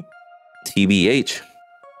 TBH.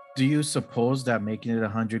 Do you suppose that making it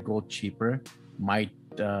 100 gold cheaper might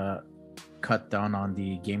cut down on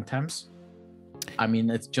the game times? I mean,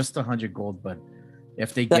 it's just 100 gold, but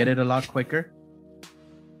if they get it a lot quicker.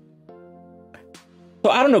 So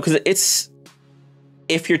I don't know, because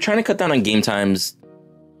if you're trying to cut down on game times,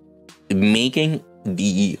 making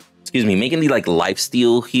the excuse me, making the like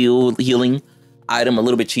lifesteal healing item a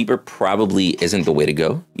little bit cheaper probably isn't the way to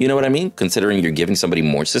go. You know what I mean? Considering you're giving somebody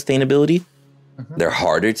more sustainability, they're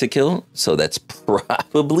harder to kill. So that's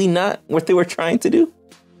probably not what they were trying to do.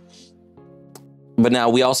 But now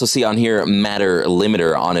we also see on here matter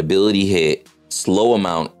limiter on ability hit. Slow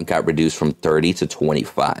amount got reduced from 30 to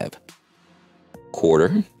 25.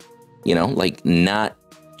 Quarter, you know, like not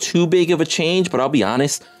too big of a change, but I'll be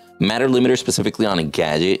honest, matter limiter specifically on a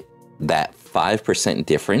gadget, that 5%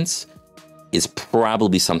 difference is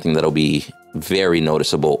probably something that'll be very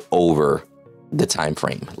noticeable over the time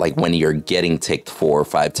frame. Like when you're getting ticked 4 or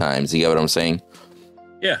 5 times, you get what I'm saying?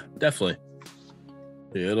 Yeah, definitely.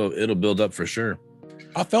 Yeah, it'll build up for sure.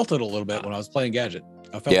 I felt it a little bit when I was playing gadget.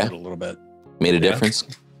 I felt it a little bit. Made a difference,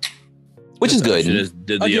 which is good.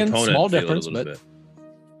 Did the Again, opponent small feel difference, it a little but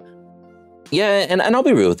bit? Yeah, and I'll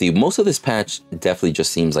be real with you. Most of this patch definitely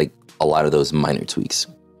just seems like a lot of those minor tweaks.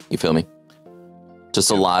 You feel me?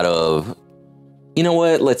 Just a lot of, you know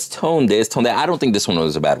what? Let's tone this, tone that. I don't think this one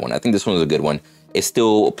was a bad one. I think this one was a good one. It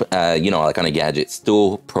still, you know, like on a gadget,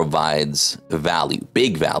 still provides value,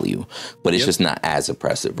 big value, but it's just not as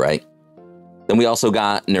impressive, right? Then we also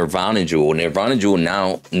got Nirvana Jewel. Nirvana Jewel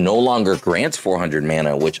now no longer grants 400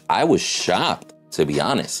 mana, which I was shocked, to be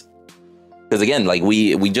honest. Because again, like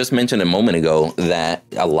we just mentioned a moment ago that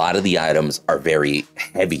a lot of the items are very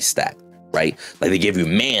heavy stacked, right? Like they give you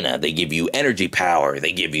mana, they give you energy power,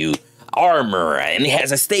 they give you armor, and it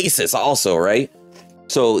has a stasis also, right?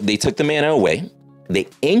 So they took the mana away. They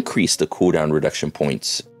increased the cooldown reduction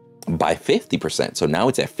points by 50%. So now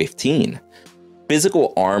it's at 15.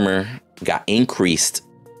 Physical armor got increased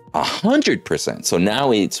 100%. So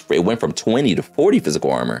now it went from 20 to 40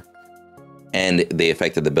 physical armor. And they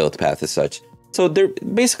affected the build path as such. So they're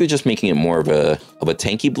basically just making it more of a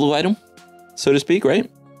tanky blue item, so to speak, right?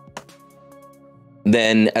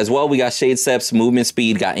 Then as well, we got Shade Steps. Movement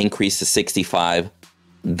speed got increased to 65.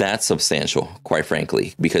 That's substantial, quite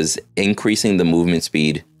frankly, because increasing the movement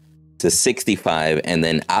speed to 65 and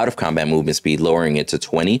then out of combat movement speed, lowering it to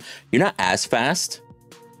 20, you're not as fast,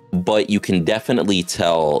 but you can definitely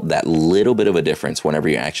tell that little bit of a difference whenever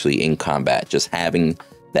you're actually in combat. Just having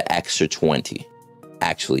the extra 20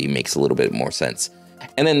 actually makes a little bit more sense.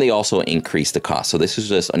 And then they also increased the cost. So this is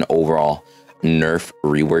just an overall nerf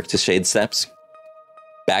rework to Shade Steps.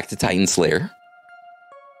 Back to Titan Slayer.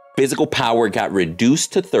 Physical power got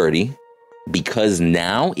reduced to 30 because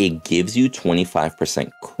now it gives you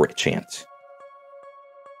 25% crit chance.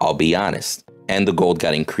 I'll be honest. And the gold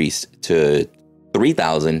got increased to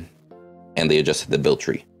 3,000 and they adjusted the build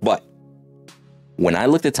tree. But when I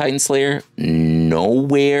looked at Titan Slayer,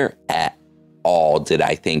 nowhere at all did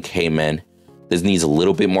I think, hey man, this needs a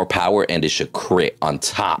little bit more power and it should crit on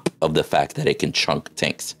top of the fact that it can chunk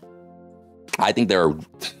tanks. I think there are,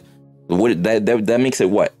 that makes it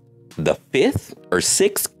what? The 5th or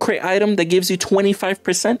 6th crit item that gives you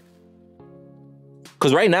 25%?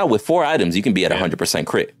 Because right now with 4 items, you can be at 100%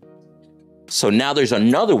 crit. So now there's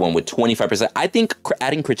another one with 25%. I think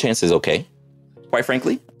adding crit chance is okay. Quite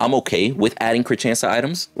frankly, I'm okay with adding crit chance to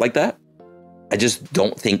items like that. I just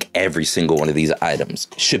don't think every single one of these items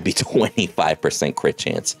should be 25% crit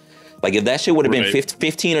chance. Like if that shit would have been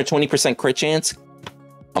 15 or 20% crit chance,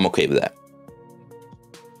 I'm okay with that.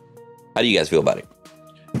 How do you guys feel about it?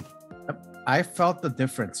 I felt the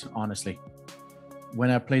difference, honestly. When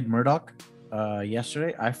I played Murdock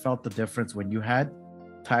yesterday, I felt the difference when you had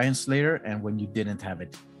Titan Slayer and when you didn't have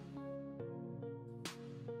it.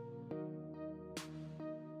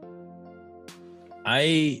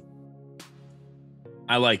 I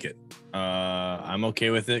like it. I'm okay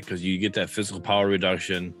with it because you get that physical power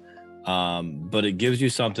reduction, but it gives you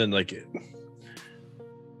something like,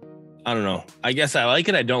 I don't know. I guess I like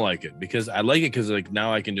it. I don't like it because I like it because like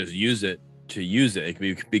now I can just use it to use it. It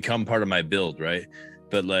can become part of my build, right?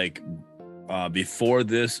 But like before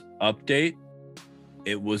this update,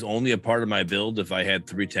 it was only a part of my build if I had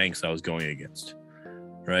 3 tanks I was going against,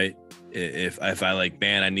 right? If I like,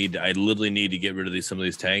 man, I literally need to get rid of some of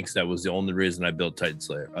these tanks. That was the only reason I built Titan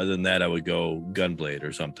Slayer. Other than that, I would go Gunblade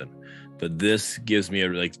or something. But this gives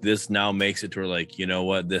me this now makes it to where like, you know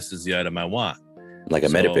what, this is the item I want. Like a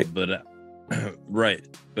meta pick. But right.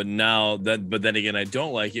 But now but then again, I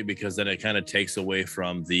don't like it because then it kind of takes away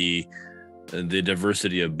from the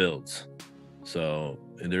diversity of builds. So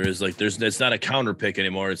there is it's not a counter pick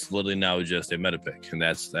anymore. It's literally now just a meta pick, and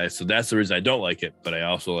that's the reason I don't like it. But I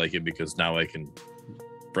also like it because now I can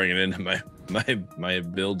bring it into my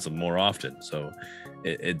builds more often. So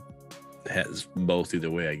it has both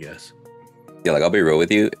either way, I guess. Yeah, like I'll be real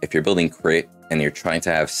with you. If you're building crit and you're trying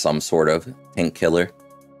to have some sort of tank killer,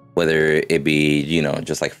 whether it be, you know,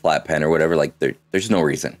 just like flat pen or whatever, like there's no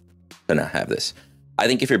reason to not have this. I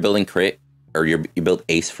think if you're building crit or you build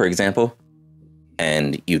ace, for example,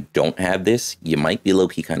 and you don't have this, you might be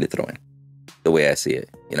low-key kind of throwing, the way I see it,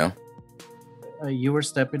 you know? You were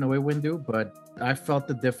stepping away, Windu, but I felt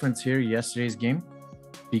the difference here yesterday's game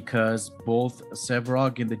because both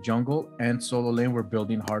Sevrog in the jungle and solo lane were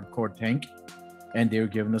building hardcore tank, and they were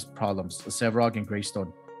giving us problems, Sevrog and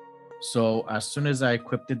Greystone. So as soon as I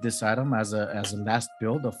equipped this item as a last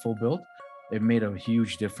build, a full build, it made a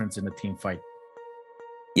huge difference in the team fight.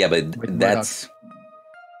 Yeah, but that's...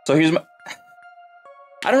 So here's my...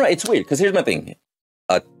 I don't know, it's weird, because here's my thing.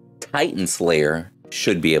 A Titan Slayer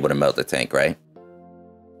should be able to melt the tank, right?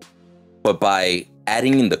 But by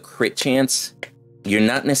adding in the crit chance, you're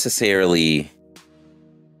not necessarily...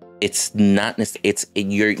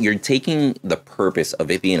 You're taking the purpose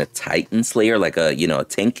of it being a Titan Slayer, like a, you know, a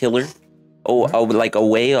tank killer, like a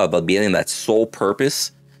way of being that sole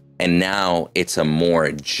purpose, and now it's a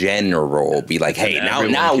more general, be like, hey,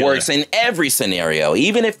 now it works in every scenario,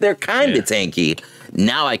 even if they're kind of tanky.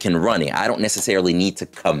 Now I can run it. I don't necessarily need to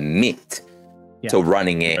commit to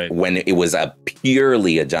running it when it was a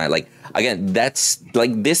purely a giant. Like, again, that's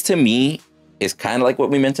like, this to me is kind of like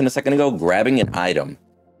what we mentioned a second ago, grabbing an item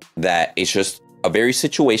that is just a very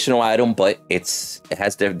situational item, but there's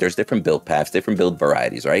different build paths, different build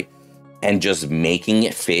varieties, right? And just making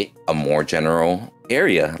it fit a more general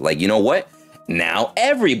area. Like, you know what? Now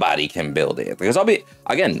everybody can build it. Because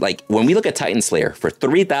again, like when we look at Titan Slayer for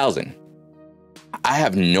 3,000, I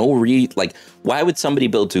have no like, why would somebody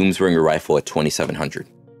build Doomsbringer rifle at 2,700?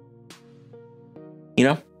 You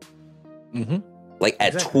know? Mm-hmm. Like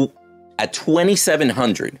at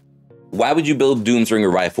 2,700, why would you build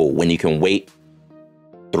Doomsbringer rifle when you can wait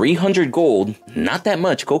 300 gold, not that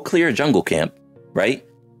much, go clear a jungle camp, right?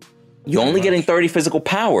 You're only getting 30 physical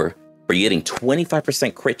power, but you're getting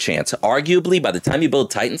 25% crit chance. Arguably, by the time you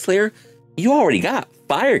build Titan Slayer, you already got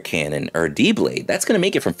Fire Cannon or D-Blade. That's going to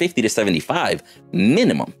make it from 50 to 75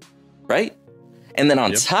 minimum, right? And then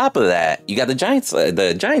on top of that, you got the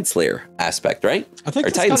Giant Slayer aspect, right? I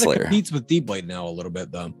think Titan Slayer competes with D-Blade now a little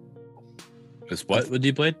bit, though. It's what with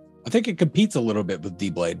D-Blade? I think it competes a little bit with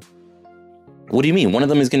D-Blade. What do you mean? One of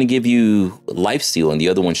them is going to give you lifesteal and the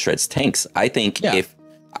other one shreds tanks. I think if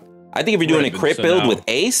you're doing a crit build with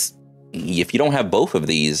Ace, if you don't have both of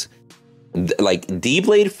these, like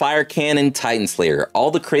D-Blade, Fire Cannon, Titan Slayer,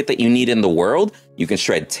 all the crit that you need in the world, you can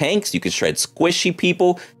shred tanks, you can shred squishy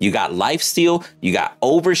people, you got lifesteal, you got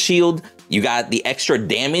overshield, you got the extra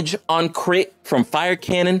damage on crit from Fire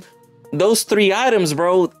Cannon. Those 3 items,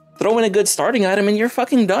 bro, throw in a good starting item and you're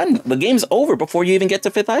fucking done. The game's over before you even get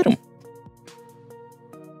to 5th item.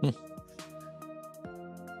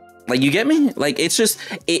 Like, you get me? Like, it's just,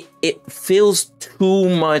 it feels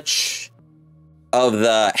too much of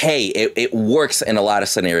the, hey, it works in a lot of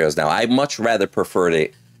scenarios now. I much rather preferred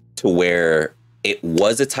it to where it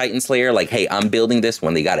was a Titan Slayer. Like, hey, I'm building this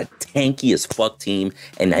when they got a tanky as fuck team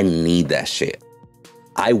and I need that shit.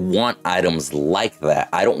 I want items like that.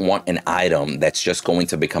 I don't want an item that's just going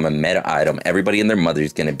to become a meta item. Everybody and their mother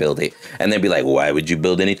is going to build it. And they'd be like, why would you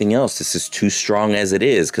build anything else? This is too strong as it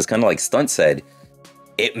is. Because kind of like Stunt said,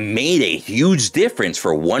 it made a huge difference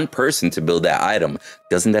for one person to build that item.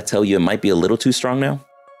 Doesn't that tell you it might be a little too strong now?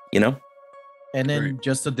 You know? And then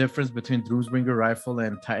just the difference between Doomsbringer rifle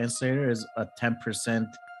and Titan Slayer is a 10%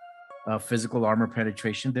 physical armor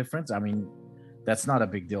penetration difference. I mean, that's not a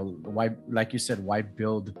big deal. Why, like you said, why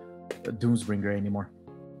build Doomsbringer anymore?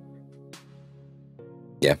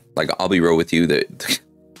 Yeah, like I'll be real with you, that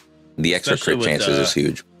the extra crit chances is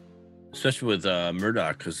huge. Especially with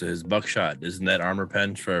Murdock, because his buckshot, isn't that armor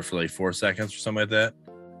pen for like 4 seconds or something like that?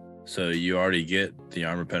 So you already get the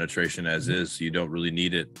armor penetration as is, so you don't really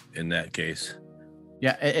need it in that case.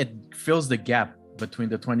 Yeah, it fills the gap between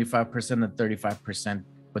the 25% and 35%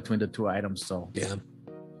 between the 2 items. So yeah.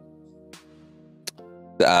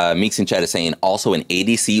 Meeks in chat is saying also an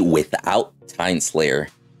ADC without Titan Slayer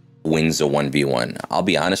wins a 1v1. I'll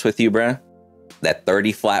be honest with you, bruh. That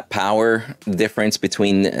 30 flat power difference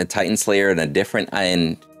between a Titan Slayer and a different,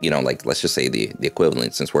 and you know, like let's just say the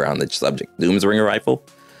equivalent, since we're on the subject, Doomsbringer rifle,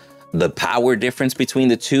 the power difference between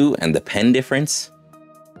the two and the pen difference,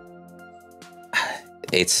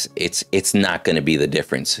 it's not going to be the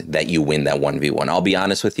difference that you win that 1v1. I'll be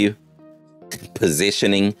honest with you.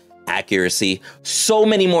 Positioning, accuracy, so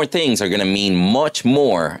many more things are going to mean much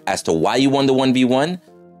more as to why you won the 1v1.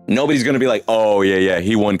 Nobody's going to be like, oh, yeah,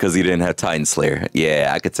 he won because he didn't have Titan Slayer.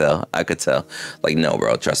 Yeah, I could tell. Like, no,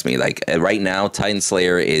 bro, trust me. Like, right now, Titan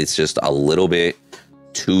Slayer is just a little bit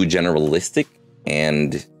too generalistic.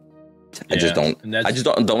 And I just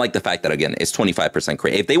don't like the fact that, again, it's 25%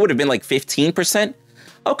 crit. If they would have been like 15%,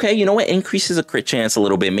 okay, you know what? Increases a crit chance a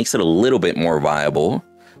little bit, makes it a little bit more viable,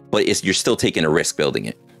 but you're still taking a risk building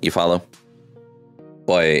it. You follow?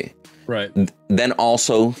 But right. Then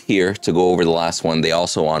also here, to go over the last one, they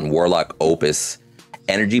also on Warlock Opus,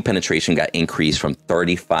 energy penetration got increased from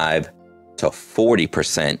 35 to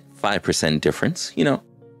 40%, 5% difference, you know.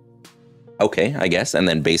 Okay, I guess. And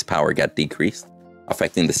then base power got decreased,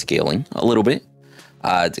 affecting the scaling a little bit.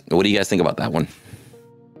 What do you guys think about that one?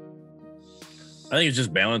 I think it's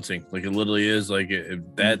just balancing. Like, it literally is like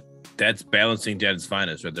that's balancing at its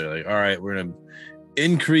finest right there. Like, all right, we're going to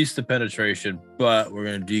increase the penetration, but we're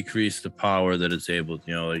going to decrease the power that it's able to,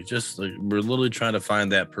 you know, like, just like we're literally trying to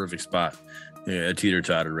find that perfect spot. Yeah, a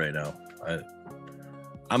teeter-totter right now.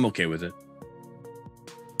 I'm okay with it.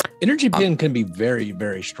 Energy pin can be very,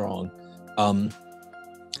 very strong.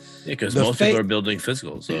 Because most people are building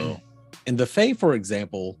physical. So, in the Fae, for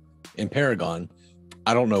example, in Paragon,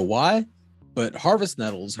 I don't know why, but Harvest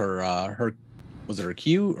Nettles, her was it her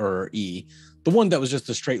Q or E, the one that was just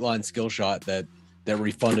a straight line skill shot that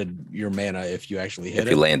refunded your mana if you actually hit it.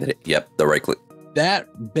 If you landed it, yep, the right click. That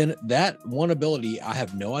one ability, I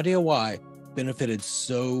have no idea why, benefited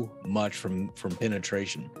so much from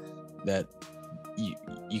penetration that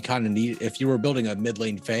you kind of need. If you were building a mid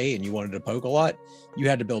lane Fae and you wanted to poke a lot, you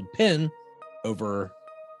had to build pin over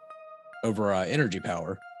energy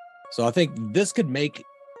power. So I think this could make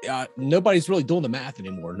nobody's really doing the math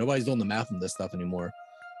anymore. Nobody's doing the math on this stuff anymore.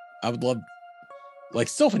 I would love, like,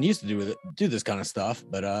 Sylphan used to do this kind of stuff,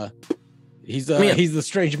 but he's the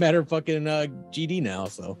strange matter fucking GD now.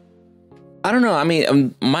 So I don't know. I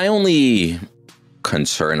mean, my only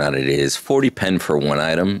concern on it is 40 pen for one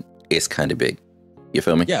item is kind of big. You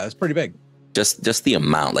feel me? Yeah, it's pretty big. Just the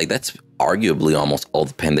amount, like, that's arguably almost all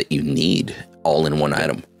the pen that you need all in one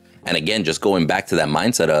item. And again, just going back to that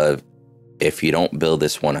mindset of, if you don't build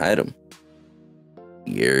this one item,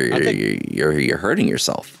 you're hurting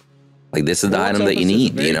yourself. Like, this is the item that you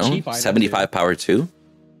need, you know? 75 power too.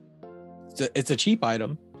 It's a cheap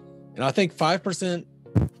item, and I think 5%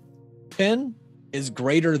 pin is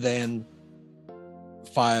greater than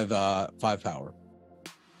 5 power.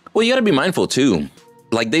 Well, you got to be mindful too.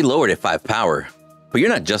 Like, they lowered it 5 power, but you're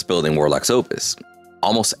not just building Warlock's Opus.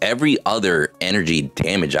 Almost every other energy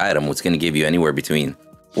damage item was going to give you anywhere between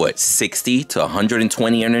 60 to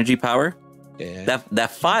 120 energy power. Yeah.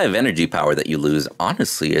 That 5 energy power that you lose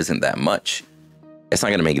honestly isn't that much. It's not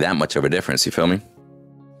going to make that much of a difference. You feel me?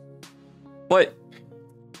 But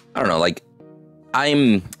I don't know. Like,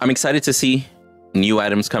 I'm excited to see new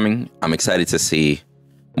items coming. I'm excited to see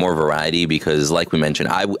more variety because, like we mentioned,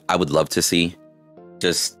 I would love to see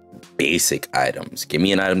just basic items. Give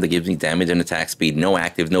me an item that gives me damage and attack speed, no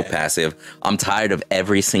active, no passive. I'm tired of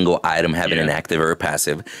every single item having an active or a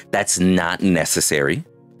passive. That's not necessary.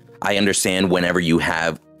 I understand whenever you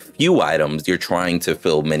have few items, you're trying to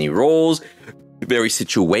fill many roles, varying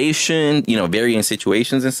situations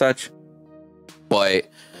and such. But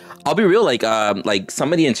I'll be real, like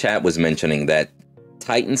somebody in chat was mentioning that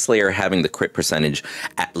Titan Slayer having the crit percentage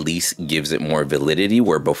at least gives it more validity,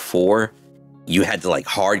 where before you had to like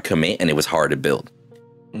hard commit and it was hard to build.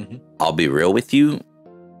 Mm-hmm. I'll be real with you.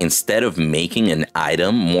 Instead of making an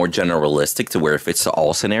item more generalistic to where it fits to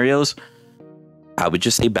all scenarios, I would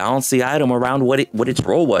just say balance the item around what its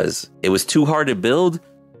role was. It was too hard to build,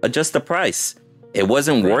 adjust the price. It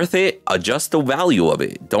wasn't worth it, adjust the value of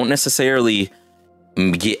it. Don't necessarily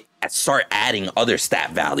start adding other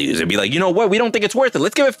stat values and be like, you know what, we don't think it's worth it.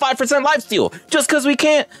 Let's give it 5% lifesteal just because we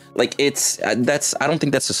can't. Like, I don't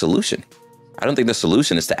think that's the solution. I don't think the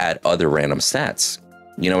solution is to add other random stats.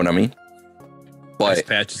 You know what I mean? But this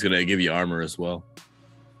patch is gonna give you armor as well.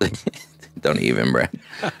 Don't even, bro.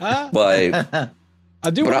 But I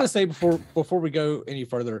do want to say before we go any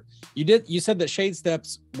further, you said that Shade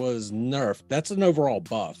Steps was nerfed. That's an overall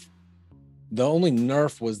buff. The only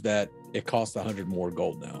nerf was that it costs 100 more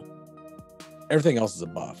gold now. Everything else is a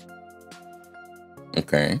buff.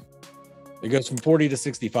 Okay. It goes from 40 to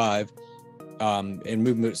 65, and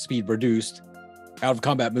movement speed reduced. Out of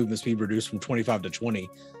combat movement speed reduced from 25 to 20.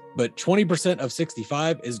 But 20% of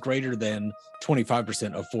 65 is greater than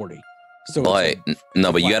 25% of 40. So but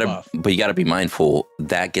you gotta be mindful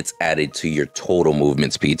that gets added to your total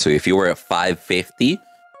movement speed. So if you were at 550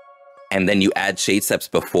 and then you add Shade Steps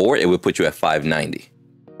before, it would put you at 590,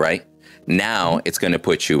 right? Now it's going to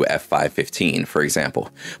put you at 515, for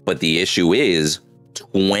example. But the issue is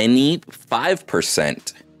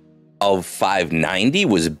 25% of 590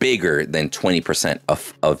 was bigger than 20%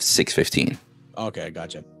 of 615. Okay,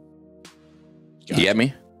 gotcha. You get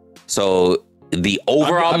me? So The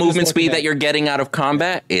overall I'm movement just speed looking that you're getting out of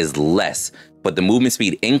combat is less, but the movement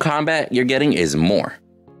speed in combat you're getting is more.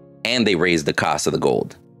 And they raised the cost of the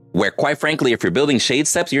gold. Where, quite frankly, if you're building shade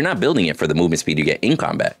steps, you're not building it for the movement speed you get in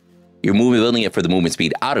combat. You're building it for the movement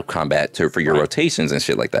speed out of combat for your rotations and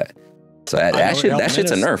shit like that. So that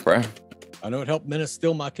shit's a nerf, bro. I know it helped Menace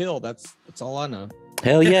steal my kill. That's all I know.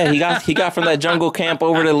 Hell yeah, he got from that jungle camp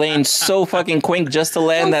over the lane so fucking quick just to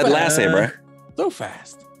land that last hit, bro. So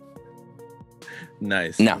fast.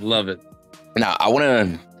 Nice. Now, love it. Now I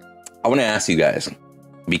wanna ask you guys,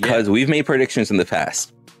 because we've made predictions in the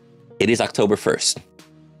past. It is October 1st.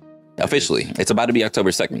 Officially. It's about to be October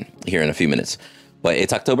 2nd here in a few minutes. But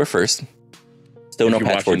it's October 1st. Still no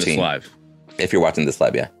patch 14. If you're watching this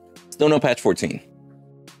live, yeah. Still no patch 14.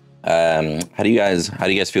 How do you guys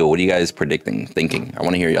feel? What are you guys thinking? I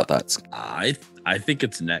want to hear your thoughts. I think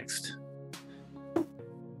it's next.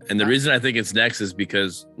 And the reason I think it's next is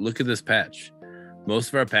because look at this patch. Most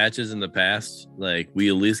of our patches in the past, like we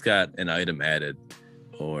at least got an item added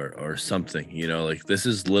or something, you know, like this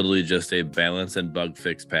is literally just a balance and bug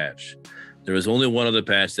fix patch. There was only one other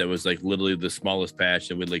patch that was like literally the smallest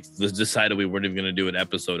patch, and we like decided we weren't even going to do an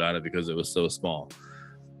episode on it because it was so small.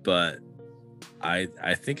 But I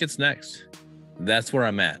think it's next. That's where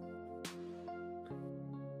I'm at.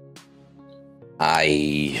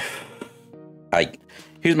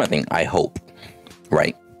 Here's my thing. I hope,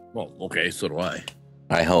 right? Well, okay, so do I.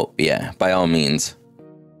 I hope, yeah, by all means.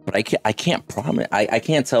 But I can't promise. I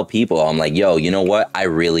can't tell people. I'm like, yo, you know what? I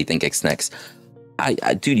really think it's next.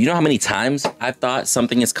 Dude, you know how many times I've thought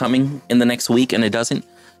something is coming in the next week and it doesn't?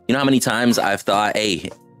 You know how many times I've thought, hey,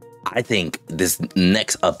 I think this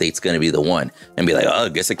next update's going to be the one, and be like, oh, I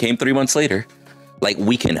guess it came 3 months later. Like,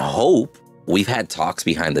 we can hope. We've had talks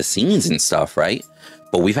behind the scenes and stuff, right?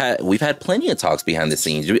 But we've had plenty of talks behind the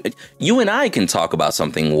scenes. You and I can talk about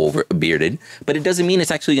something bearded, but it doesn't mean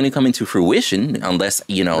it's actually going to come into fruition unless,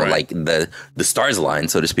 you know, like the stars align,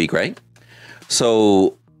 so to speak, right?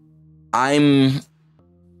 So I'm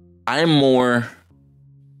more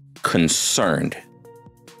concerned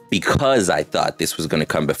because I thought this was going to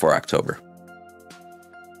come before October.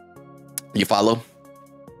 You follow?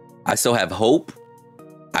 I still have hope.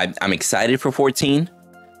 I'm excited for 14.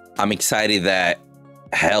 I'm excited that,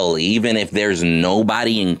 hell, even if there's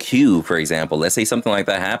nobody in queue, for example, let's say something like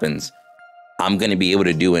that happens, I'm going to be able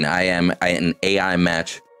to do an AI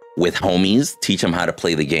match with homies, teach them how to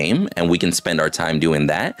play the game, and we can spend our time doing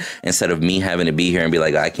that instead of me having to be here and be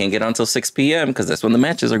like, I can't get on until 6 p.m. because that's when the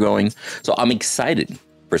matches are going. So I'm excited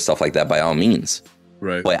for stuff like that by all means.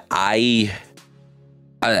 Right. But I'm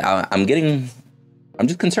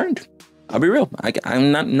just concerned. I'll be real.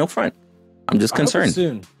 I'm not, no front. I'm just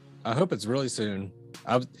concerned. I hope it's really soon.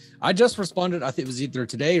 I just responded, I think it was either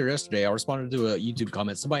today or yesterday. I responded to a YouTube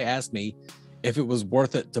comment. Somebody asked me if it was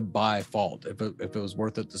worth it to buy Fault, if it was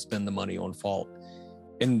worth it to spend the money on Fault.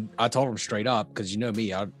 And I told them straight up, because you know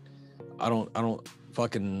me, I don't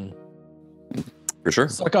fucking for sure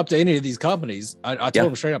suck up to any of these companies. I told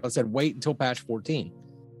them straight up, I said, wait until patch 14.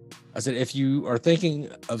 I said, if you are thinking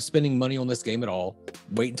of spending money on this game at all,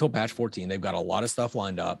 wait until patch 14. They've got a lot of stuff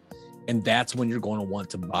lined up. And that's when you're going to want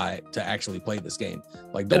to actually play this game.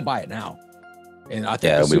 Like, don't buy it now. And I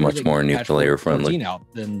think it'll be much more new player friendly. Out,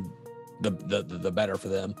 then the better for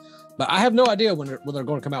them. But I have no idea when they're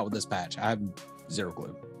going to come out with this patch. I have zero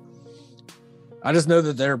clue. I just know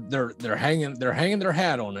that they're hanging their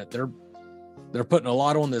hat on it. They're putting a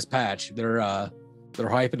lot on this patch. They're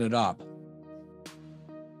hyping it up.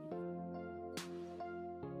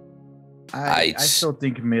 I still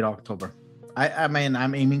think mid-October. I mean,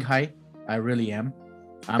 I'm aiming high. I really am.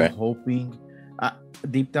 I'm hoping,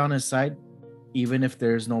 deep down inside, even if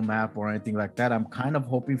there's no map or anything like that, I'm kind of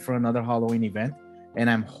hoping for another Halloween event. And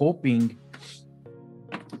I'm hoping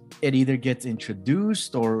it either gets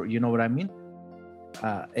introduced or, you know what I mean?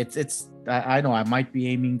 I know I might be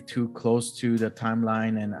aiming too close to the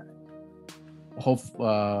timeline and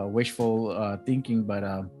wishful thinking, but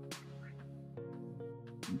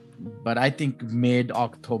I think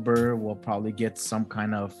mid-October we'll probably get some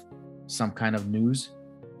kind of news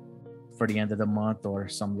for the end of the month or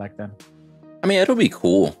something like that. I mean, it'll be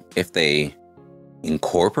cool if they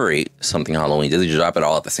incorporate something Halloween. Does they drop it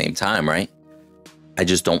all at the same time, right? I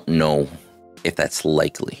just don't know if that's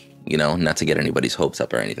likely, you know, not to get anybody's hopes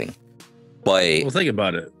up or anything. But well, think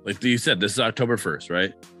about it. Like you said, this is October 1st,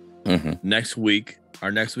 right? Mm-hmm.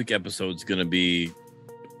 Our next week episode is going to be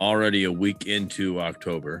already a week into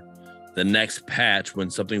October. The next patch,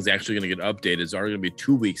 when something's actually going to get updated, is already going to be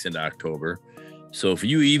 2 weeks into October. So if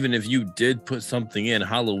you did put something in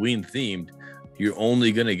Halloween themed, you're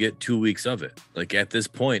only gonna get 2 weeks of it. Like at this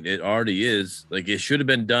point, it already is. Like it should have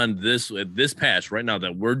been done this patch right now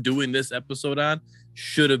that we're doing this episode on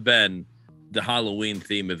should have been the Halloween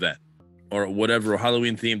theme event or whatever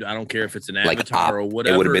Halloween themed. I don't care if it's an avatar or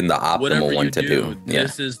whatever. It would have been the optimal one to do. Yeah.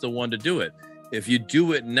 This is the one to do it. If you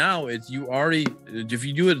do it now, if you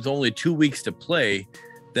do it, it's only 2 weeks to play,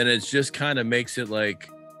 then it just kind of makes it like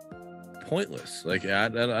pointless. Like I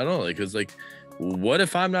don't know, like because like. What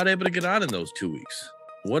if I'm not able to get on in those 2 weeks?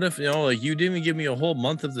 What if, like you didn't even give me a whole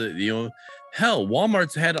month of the, hell,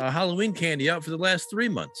 Walmart's had a Halloween candy out for the last 3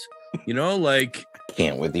 months. Like. I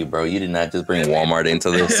can't with you, bro. You did not just bring Walmart into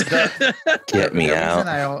this. Get me out.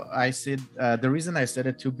 The reason I said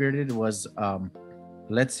it too, Bearded, was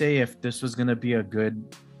let's say if this was going to be a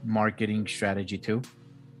good marketing strategy too,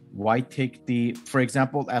 why take for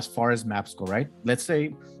example, as far as maps go, right? Let's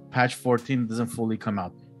say patch 14 doesn't fully come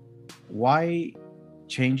out. Why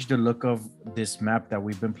change the look of this map that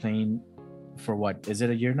we've been playing for what? Is it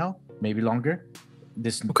a year now? Maybe longer?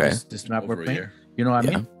 This map we're playing? You know what I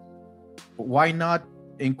mean? Why not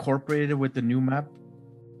incorporate it with the new map?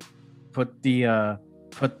 Put the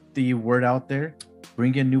word out there,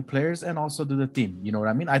 bring in new players, and also do the theme. You know what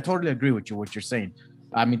I mean? I totally agree with you, what you're saying.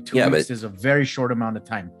 I mean, 2 weeks is a very short amount of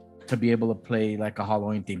time to be able to play like a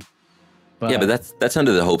Halloween theme. But that's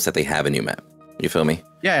under the hopes that they have a new map. You feel me?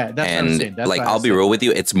 Yeah, that's what I'm saying. That's I'll be real with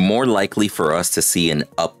you. It's more likely for us to see an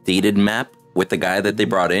updated map with the guy that they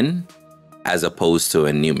brought in, as opposed to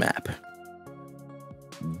a new map.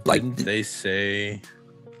 Didn't they say?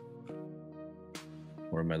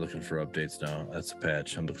 Where am I looking for updates now? That's a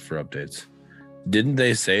patch. I'm looking for updates. Didn't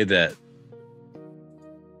they say that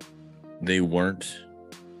they weren't?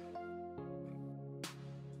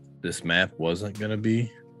 This map wasn't gonna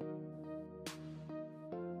be.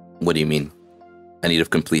 What do you mean? I need a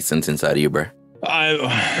complete sentence out of you, bro.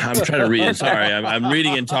 I'm trying to read it. Sorry, I'm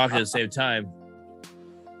reading and talking at the same time.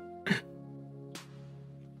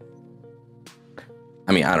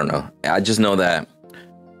 I mean, I don't know. I just know that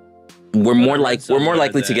we're more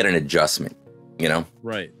likely to get an adjustment.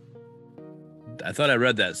 Right. I thought I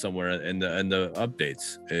read that somewhere in the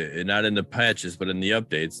updates, not in the patches, but in the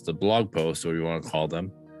updates, the blog posts, or you want to call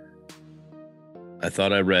them. I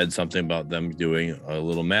thought I read something about them doing a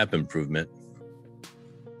little map improvement.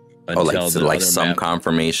 Some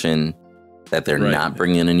confirmation that they're not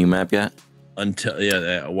bringing a new map yet.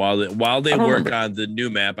 While they work on the new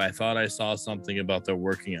map, I thought I saw something about they're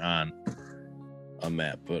working on a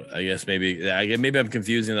map, but I guess maybe I'm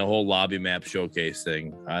confusing the whole lobby map showcase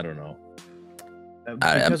thing. I don't know.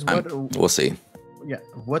 We'll see. Yeah,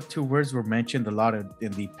 what 2 words were mentioned a lot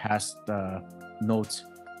in the past notes?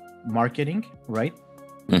 Marketing, right?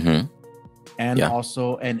 Mm-hmm. And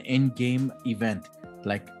also an in-game event,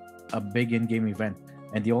 like a big in-game event.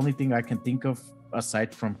 And the only thing I can think of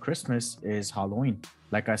aside from Christmas is Halloween.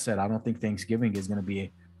 Like I said, I don't think Thanksgiving is going to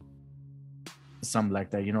be something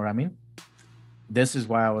like that. You know what I mean? This is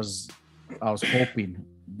why I was hoping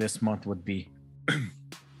this month would be.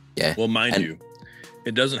 Yeah. Well, mind you,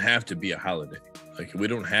 it doesn't have to be a holiday. Like we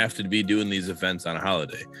don't have to be doing these events on a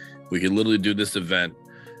holiday. We could literally do this event.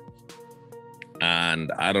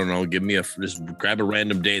 And I don't know, just grab a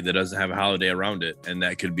random date that doesn't have a holiday around it, and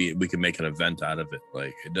we can make an event out of it.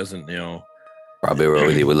 Like it doesn't, Probably where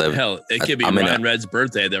we live. Hell, it could be Ryan Red's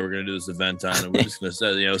birthday that we're gonna do this event on, and we're just gonna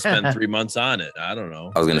say, spend 3 months on it. I don't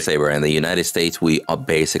know. I was gonna say, bro, in the United States, we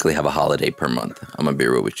basically have a holiday per month. I'm gonna be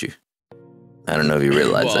real with you. I don't know if you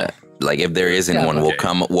realize that. Like, if there isn't one,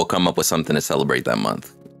 we'll come up with something to celebrate that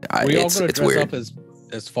month. We all gonna dress up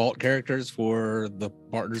as fault characters for the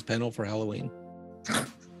partners panel for Halloween.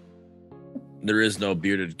 There is no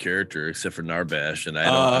bearded character except for Narbash, and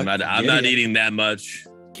I'm not eating that much.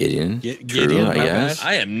 Gideon, Gideon, I guess.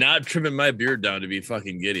 I am not trimming my beard down to be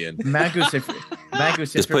fucking Gideon. Magus,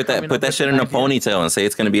 just put that shit in a ponytail and say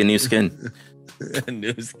it's gonna be a new skin.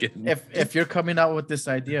 New skin. If you're coming out with this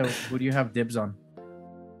idea, who do you have dibs on?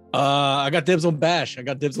 I got dibs on Bash. I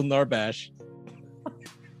got dibs on Narbash.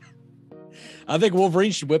 I think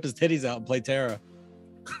Wolverine should whip his titties out and play Terra.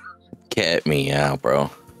 Get me out,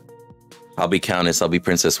 bro. I'll be Countess. I'll be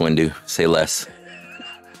Princess Windu. Say less.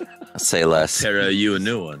 Say less. Terra, you a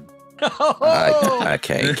new one.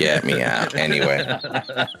 Okay, get me out. Anyway.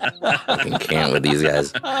 Fucking can't with these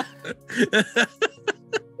guys.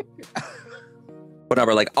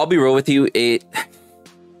 Whatever, like, I'll be real with you.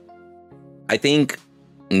 I think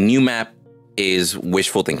new map is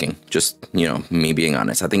wishful thinking. Just, me being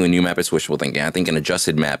honest. I think a new map is wishful thinking. I think an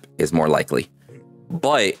adjusted map is more likely.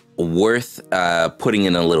 But worth putting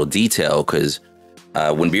in a little detail, because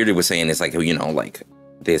when Bearded was saying, it's like,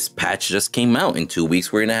 this patch just came out. In 2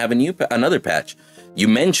 weeks, we're going to have another patch. You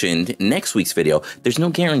mentioned next week's video. There's no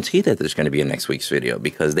guarantee that there's going to be a next week's video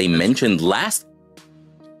because they mentioned last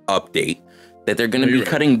update that they're going to be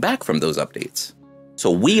cutting back from those updates. So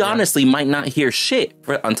we honestly might not hear shit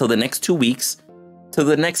until the next 2 weeks to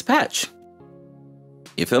the next patch.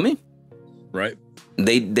 You feel me? Right.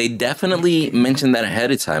 They definitely mentioned that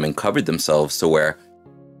ahead of time and covered themselves to where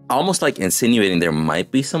almost like insinuating there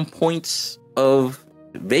might be some points of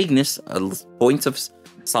vagueness, points of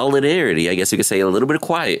solidarity. I guess you could say a little bit of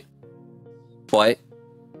quiet, but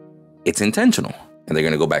it's intentional. And they're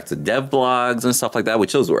going to go back to dev blogs and stuff like that,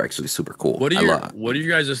 which those were actually super cool. What are your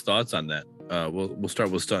guys' thoughts on that? We'll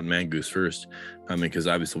start with Stunt Mangoose first. I mean, because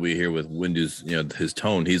obviously we hear with Windu's, his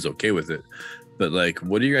tone, he's okay with it. But like,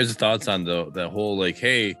 what are your guys' thoughts on that whole like,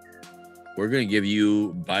 hey, we're gonna give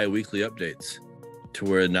you bi-weekly updates, to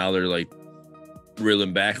where now they're like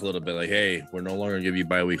reeling back a little bit, like, hey, we're no longer gonna give you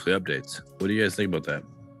bi-weekly updates. What do you guys think about that?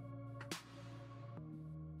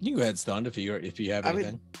 You can go ahead, Stunt, if you have anything. I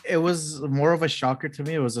mean, it was more of a shocker to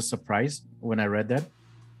me. It was a surprise when I read that.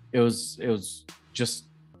 It was just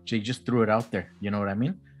they just threw it out there. You know what I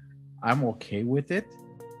mean? I'm okay with it.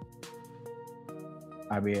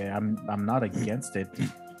 I mean, I'm not against it.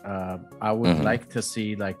 I would like to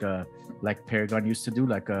see like Paragon used to do,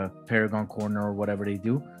 like a Paragon Corner or whatever they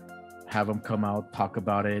do. Have them come out, talk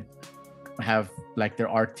about it. Have like their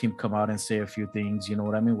art team come out and say a few things. You know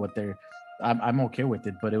what I mean? I'm okay with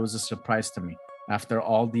it, but it was a surprise to me after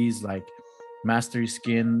all these like Mastery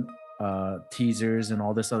Skin teasers and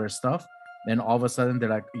all this other stuff. Then all of a sudden they're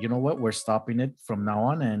like, you know what? We're stopping it from now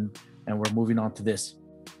on, and we're moving on to this.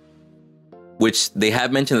 Which they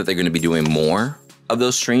have mentioned that they're going to be doing more of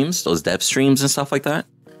those streams, those dev streams and stuff like that.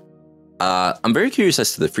 I'm very curious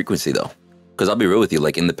as to the frequency though, because I'll be real with you.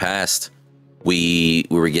 Like in the past, we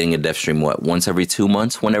were getting a dev stream once every 2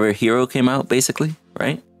 months, whenever a hero came out, basically,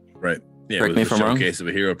 right? Right. Yeah. Correct me if I'm wrong. Showcase of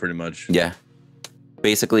a hero, pretty much. Yeah.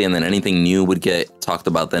 Basically, and then anything new would get talked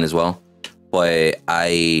about then as well. But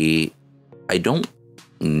I don't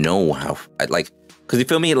know how because you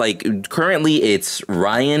feel me, like currently it's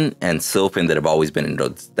Ryan and Sylphin that have always been in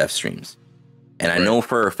those dev streams, and I know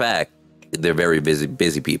for a fact they're very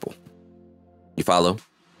busy people. You follow?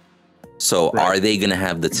 So are they gonna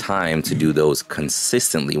have the time to do those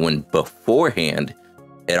consistently when beforehand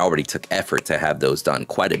it already took effort to have those done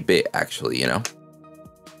quite a bit, actually,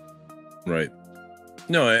 Right.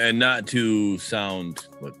 No, and not to sound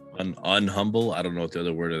unhumble. I don't know what the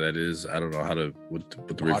other word of that is. I don't know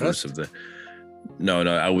what the reverse of the. No,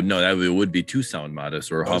 I would know that it would be to sound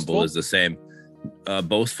modest, or boastful? Humble is the same.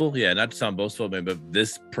 Boastful, yeah, not to sound boastful, but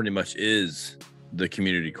this pretty much is the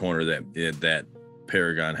community corner that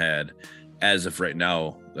Paragon had as of right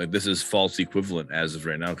now. Like this is false equivalent as of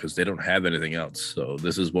right now because they don't have anything else. So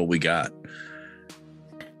this is what we got.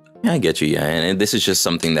 Yeah, I get you. Yeah, and this is just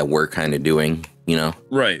something that we're kind of doing,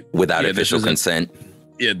 right, without official consent.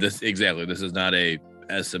 Yeah, this is not a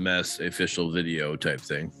SMS official video type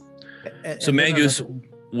thing. So Mangoose,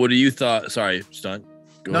 what do you thought? Sorry, Stunt.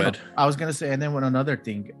 Go ahead. No, I was gonna say, and then with another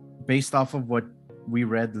thing, based off of what we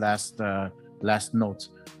read last notes,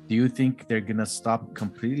 do you think they're gonna stop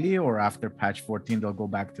completely, or after patch 14 they'll go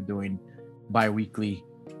back to doing bi-weekly?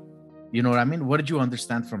 You know what I mean? What did you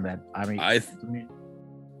understand from that? I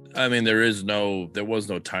mean, there was no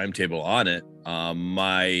timetable on it.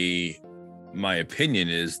 My opinion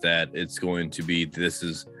is that it's going to be, this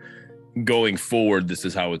is going forward, this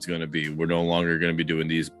is how it's going to be. We're no longer going to be doing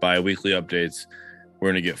these bi-weekly updates.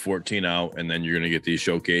 We're going to get 14 out, and then you're going to get these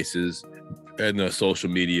showcases and the social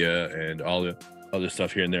media and all the other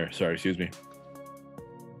stuff here and there. Sorry, excuse me.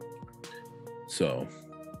 So,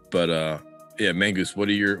 but yeah, Mangoose, what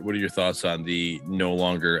are your thoughts on the no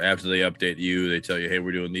longer, after they update you, they tell you, hey,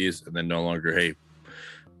 we're doing these, and then no longer, hey,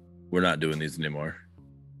 we're not doing these anymore?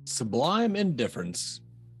 Sublime indifference.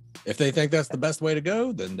 If they think that's the best way to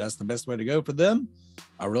go, then that's the best way to go for them.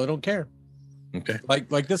 I really don't care. Okay.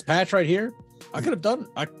 Like this patch right here, I could have done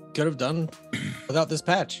without this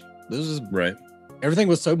patch. This is right. Everything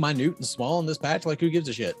was so minute and small in this patch. Like, who gives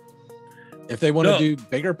a shit? If they want to do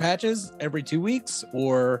bigger patches every 2 weeks,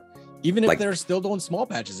 or even if they're still doing small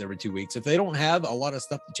patches every 2 weeks, if they don't have a lot of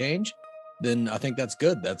stuff to change, then I think that's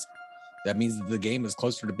good. That means that the game is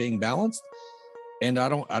closer to being balanced. And I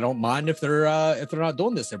don't mind if they're not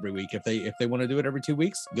doing this every week. If they want to do it every 2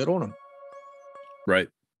 weeks, good on them. Right.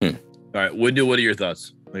 All right, Windu, what are your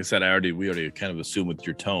thoughts? Like I said, we already kind of assume with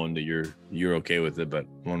your tone that you're okay with it, but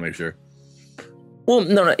I want to make sure. Well,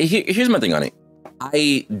 no. Here's my thing on it.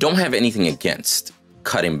 I don't have anything against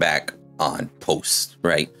cutting back on posts,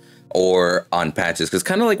 right, or on patches, because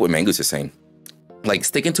kind of like what Mangoose is saying, like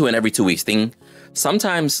sticking to an every 2 weeks thing.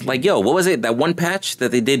 Sometimes, like, yo, what was it? That one patch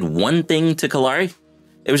that they did one thing to Kalari?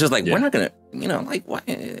 It was just like, we're not gonna, you know, like, what?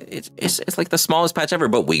 It's like the smallest patch ever,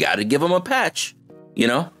 but we got to give them a patch, you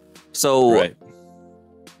know? So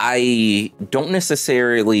I don't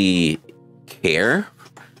necessarily care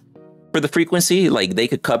for the frequency. Like, they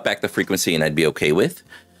could cut back the frequency and I'd be okay with.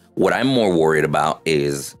 What I'm more worried about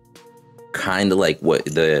is kind of like what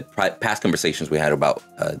the past conversations we had about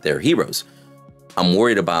their heroes. I'm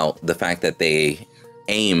worried about the fact that they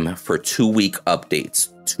aim for 2-week updates,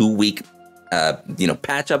 2-week,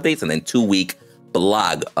 patch updates, and then 2-week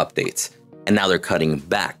blog updates. And now they're cutting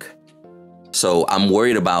back. So I'm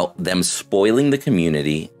worried about them spoiling the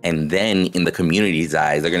community. And then in the community's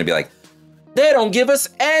eyes, they're going to be like, they don't give us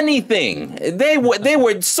anything. They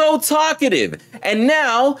were so talkative. And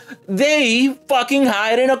now they fucking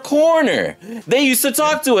hide in a corner. They used to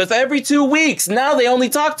talk to us every 2 weeks. Now they only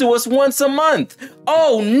talk to us once a month.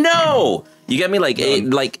 Oh, no. You get me? Like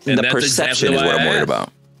the perception is what I'm worried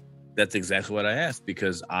about. That's exactly what I asked,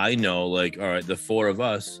 because I know, like, all right, the four of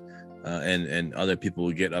us and other people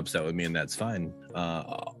will get upset with me, and that's fine.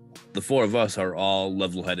 The four of us are all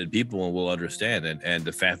level-headed people and will understand. And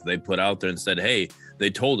the fact that they put out there and said, hey, they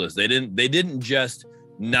told us, they didn't just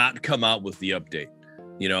not come out with the update.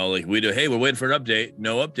 You know, like we do, hey, we're waiting for an update.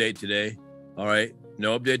 No update today. All right,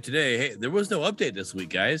 no update today. Hey, there was no update this week,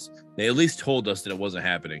 guys. They at least told us that it wasn't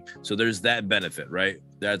happening. So there's that benefit, right?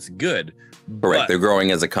 That's good. Correct. They're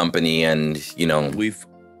growing as a company, and, you know, we've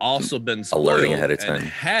also been alerting ahead of time. And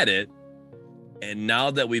had it. And now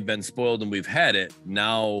that we've been spoiled and we've had it,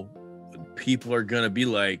 now people are going to be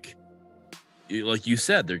like you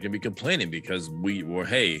said, they're going to be complaining because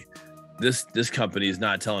hey, this company is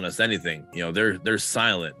not telling us anything. You know, they're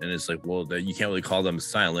silent. And it's like, well, you can't really call them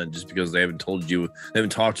silent just because they haven't talked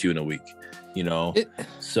to you in a week, you know?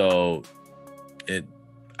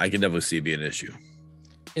 I can definitely see it being an issue.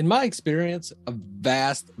 In my experience, a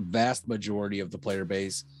vast majority of the player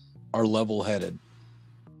base are level-headed.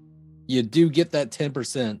 You do get that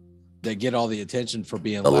 10% that get all the attention for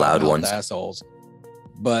being the loud ones, assholes.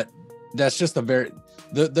 But that's just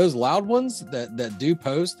those loud ones that do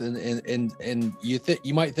post, and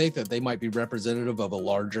you might think that they might be representative of a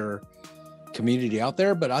larger community out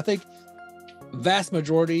there. But I think vast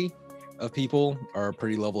majority of people are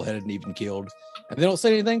pretty level-headed and even keeled, and they don't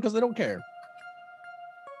say anything because they don't care.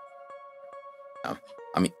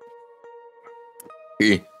 I mean,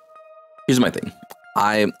 here's my thing.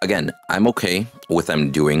 I'm okay with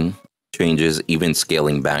them doing changes, even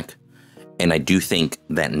scaling back. And I do think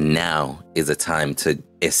that now is a time to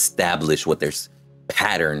establish what their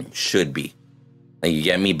pattern should be. Like, you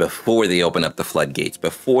get me? Before they open up the floodgates,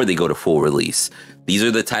 before they go to full release. These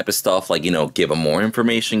are the type of stuff, like, you know, give them more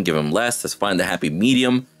information, give them less. Let's find the happy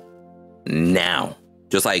medium now.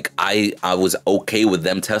 Just like I was okay with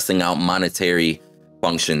them testing out monetary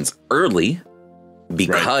functions early,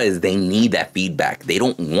 because they need that feedback. They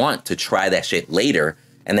don't want to try that shit later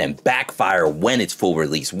and then backfire when it's full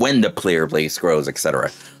release, when the player base grows, etc.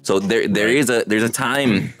 So there's a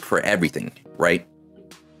time for everything, right?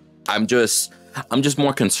 I'm just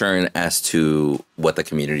more concerned as to what the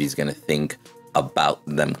community is going to think about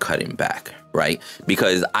them cutting back, right?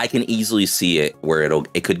 Because I can easily see it where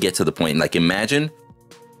it could get to the point, like, imagine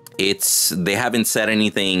they haven't said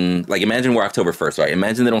anything. Like, imagine we're October 1st, right?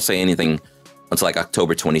 Imagine they don't say anything until like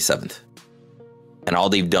October 27th. And all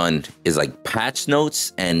they've done is like patch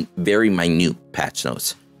notes and very minute patch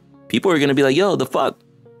notes. People are going to be like, yo, the fuck?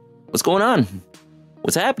 What's going on?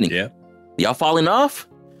 What's happening? Yeah. Y'all falling off?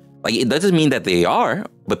 Like, it doesn't mean that they are,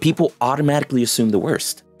 but people automatically assume the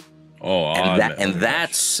worst. Oh, and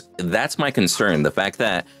that's my concern. The fact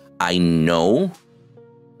that I know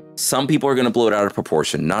some people are going to blow it out of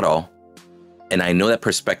proportion, not all. And I know that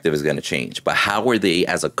perspective is going to change. But how are they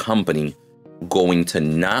as a company going to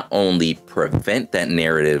not only prevent that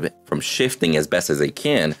narrative from shifting as best as they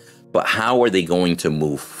can, but how are they going to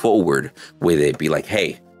move forward with it? Be like,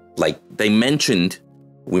 hey, like they mentioned,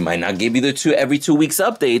 we might not give you the every 2 weeks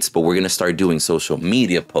updates, but we're going to start doing social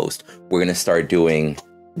media posts. We're going to start doing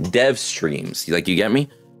dev streams. Like, you get me?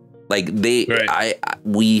 Like,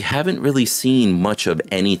 we haven't really seen much of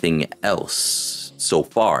anything else so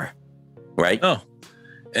far, right? Oh,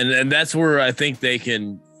 and that's where I think they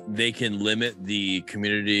can limit the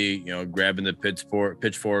community, you know, grabbing the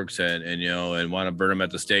pitchforks and want to burn them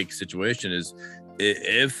at the stake situation is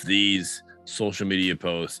if these social media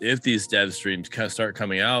posts, if these dev streams start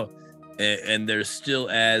coming out and they're still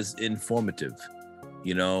as informative,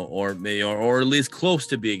 you know, or at least close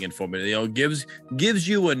to being informative, you know, gives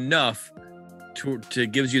you enough to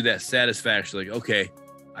gives you that satisfaction, like, okay,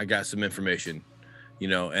 I got some information. you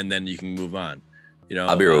know, and then you can move on. You know,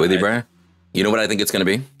 I'll be real with you, Brian. You know what I think it's going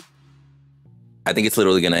to be? I think it's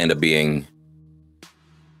literally going to end up being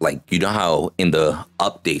like, you know how in the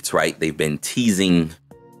updates, right? They've been teasing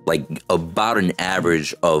like about an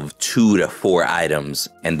average of 2 to 4 items,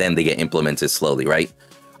 and then they get implemented slowly, right?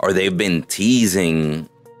 Or they've been teasing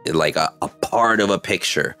like a part of a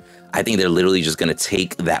picture. I think they're literally just going to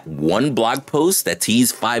take that one blog post that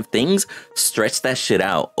teased 5 things, stretch that shit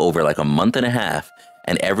out over like a month and a half,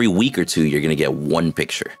 and every week or 2, you're going to get one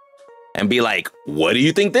picture and be like, what do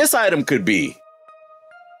you think this item could be?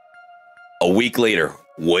 A week later,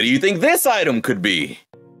 what do you think this item could be?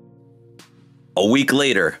 A week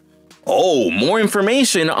later, oh, more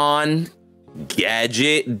information on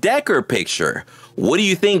gadget Decker picture. What do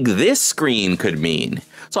you think this screen could mean?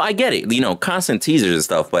 So I get it, you know, constant teasers and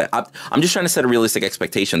stuff, but I'm just trying to set a realistic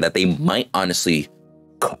expectation that they might honestly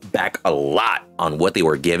cut back a lot on what they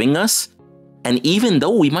were giving us. And even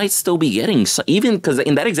though we might still be getting, even because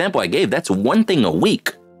in that example I gave, that's one thing a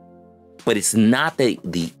week, but it's not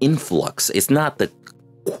the influx. It's not the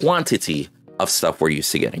quantity of stuff we're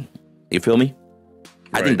used to getting. You feel me?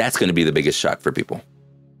 Right. I think that's going to be the biggest shock for people.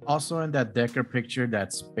 Also in that Decker picture,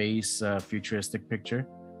 that space futuristic picture,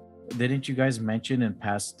 didn't you guys mention in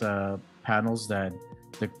past panels that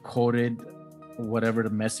the coded, whatever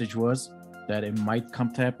the message was, that it might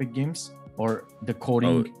come to Epic Games? Or the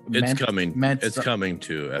coding it's coming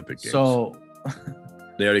to Epic Games. So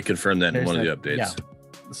they already confirmed that in one of the updates. Yeah.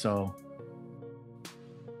 So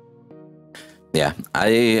yeah,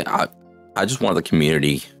 I just want the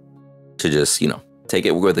community to just, you know, take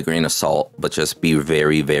it with a grain of salt, but just be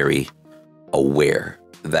very, very aware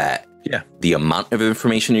that the amount of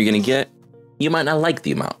information you're going to get, you might not like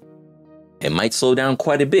the amount. It might slow down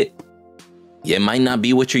quite a bit. It might not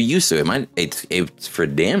be what you're used to. It for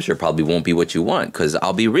damn sure probably won't be what you want, because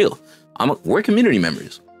I'll be real. We're community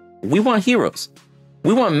members. We want heroes.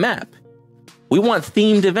 We want map. We want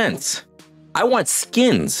themed events. I want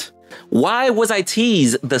skins. Why was I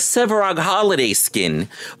teased the Sevarog holiday skin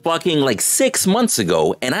fucking like 6 months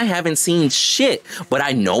ago and I haven't seen shit? But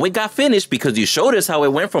I know it got finished because you showed us how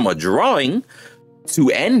it went from a drawing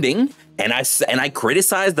to ending. And I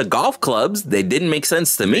criticized the golf clubs. They didn't make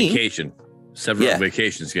sense to me. Sevarog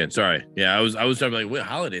vacation skin. Sorry. Yeah, I was talking like, what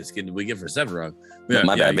holiday skin did we get for Sevarog? Yeah,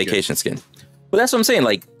 my bad. Vacation skin. But that's what I'm saying.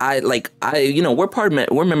 Like I, you know,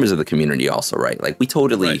 we're members of the community also, right? Like we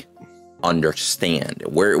totally understand.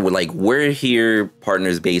 We're here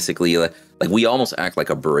partners basically. Like we almost act like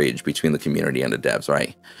a bridge between the community and the devs,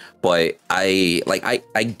 right? But I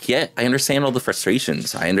understand all the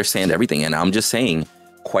frustrations. I understand everything, and I'm just saying,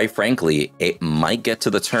 quite frankly, it might get to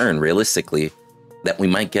the turn realistically that we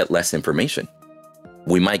might get less information.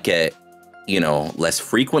 We might get, you know, less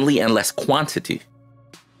frequently and less quantity.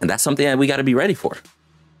 And that's something that we got to be ready for.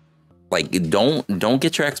 Like, don't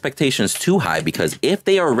get your expectations too high, because if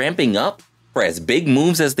they are ramping up for as big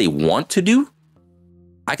moves as they want to do,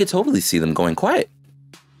 I could totally see them going quiet.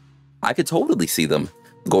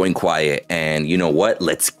 And you know what?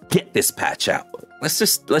 Let's get this patch out.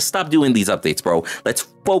 Let's stop doing these updates, bro. Let's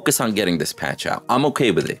focus on getting this patch out. I'm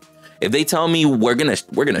okay with it. If they tell me we're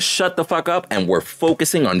gonna shut the fuck up and we're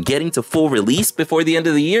focusing on getting to full release before the end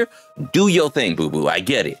of the year, do your thing, boo-boo. I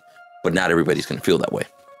get it. But not everybody's gonna feel that way.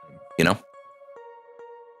 You know?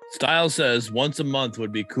 Style says once a month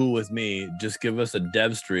would be cool with me. Just give us a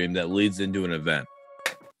dev stream that leads into an event.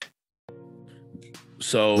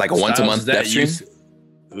 So like a once a month dev stream?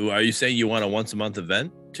 Are you saying you want a once a month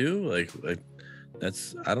event too? Like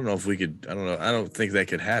that's, I don't know if we could, I don't know. I don't think that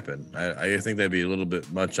could happen. I think that'd be a little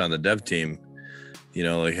bit much on the dev team, you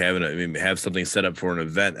know, like have something set up for an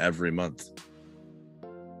event every month.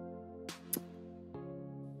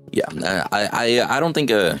 Yeah, I don't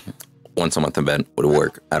think a once a month event would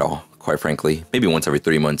work at all, quite frankly. Maybe once every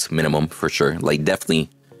 3 months minimum for sure. Like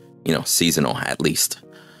definitely, you know, seasonal at least.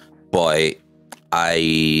 But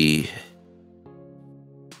because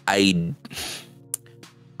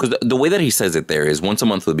the way that he says it there is once a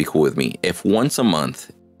month would be cool with me. If once a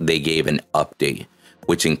month they gave an update,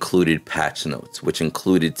 which included patch notes, which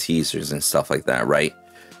included teasers and stuff like that, right?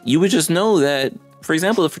 You would just know that, for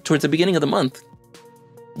example, if towards the beginning of the month,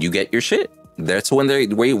 you get your shit. That's when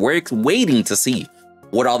we're waiting to see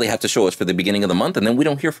what all they have to show us for the beginning of the month, and then we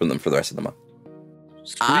don't hear from them for the rest of the month.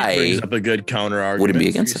 Sweet brings up a good counter argument. Wouldn't be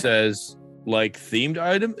against it. He says, like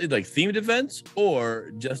themed events,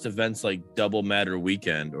 or just events like Double Matter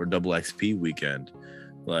Weekend or Double XP Weekend.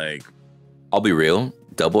 Like, I'll be real,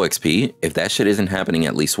 Double XP, if that shit isn't happening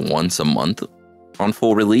at least once a month on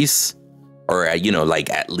full release, or you know, like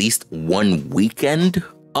at least one weekend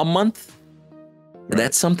a month,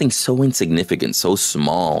 That's something so insignificant, so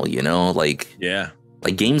small, you know, like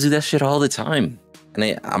games do that shit all the time.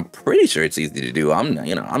 And I'm pretty sure it's easy to do.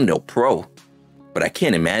 I'm no pro, but I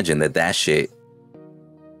can't imagine that shit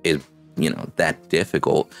is, that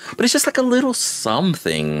difficult. But it's just like a little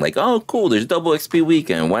something like, oh, cool, there's double XP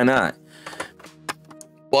weekend. Why not?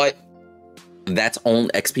 But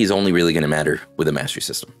XP is only really going to matter with a mastery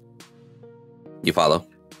system. You follow?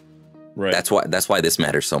 Right. That's why this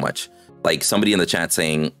matters so much. Like somebody in the chat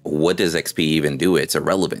saying, what does XP even do? It's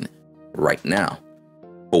irrelevant right now.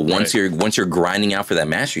 But once you're grinding out for that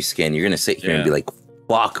mastery skin, you're gonna sit here and be like,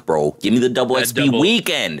 fuck, bro, give me the double XP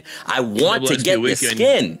weekend. I want to get the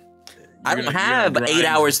skin. I don't have 8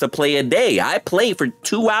 hours to play a day. I play for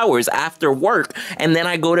 2 hours after work, and then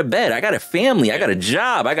I go to bed. I got a family. I got a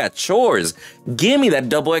job. I got chores. Give me that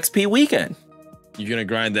double XP weekend. You're gonna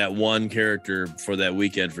grind that one character for that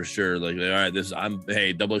weekend for sure. Like all right,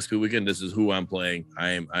 double XP weekend. This is who I'm playing.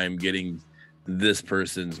 I'm getting this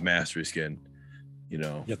person's mastery skin.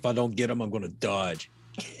 If I don't get them, I'm gonna dodge.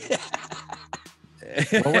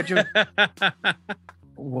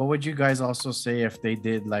 What would you guys also say if they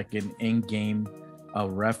did like an in-game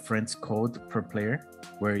reference code per player,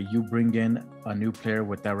 where you bring in a new player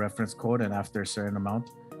with that reference code, and after a certain amount,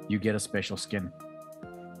 you get a special skin?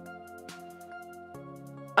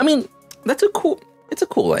 I mean, it's a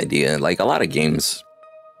cool idea. Like a lot of games,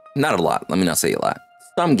 not a lot. Let me not say a lot.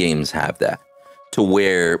 Some games have that, to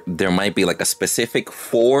where there might be like a specific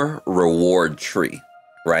 4 reward tree,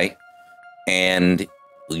 right? And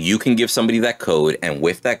you can give somebody that code, and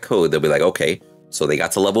with that code, they'll be like, okay, so they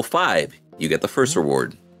got to level 5. You get the first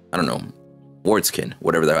reward. I don't know, ward skin,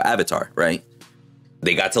 whatever their avatar, right?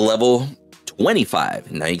 They got to level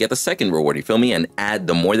 25. Now you get the second reward, you feel me? And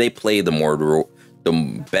the more they play, the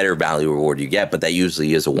better value reward you get. But that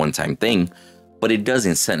usually is a one-time thing, but it does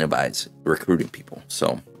incentivize recruiting people.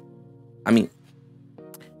 So, I mean,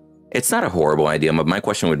 it's not a horrible idea, but my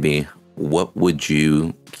question would be, what would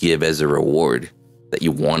you give as a reward that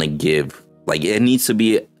you want to give? Like, it needs to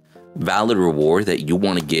be a valid reward that you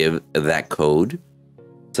want to give that code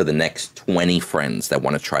to the next 20 friends that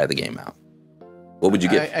want to try the game out. What would you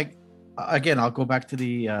give? Again, I'll go back to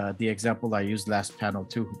the example I used last panel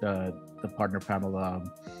too, the partner panel,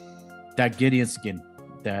 that Gideon skin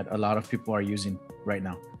that a lot of people are using right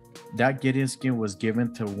now. That Gideon skin was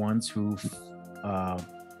given to ones who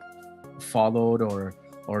followed or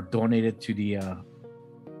donated to the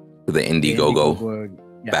Indiegogo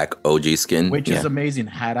back OG skin, which is amazing.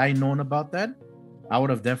 Had I known about that, I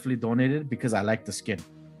would have definitely donated because I like the skin.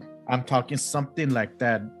 I'm talking something like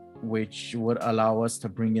that, which would allow us to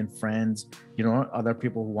bring in friends, other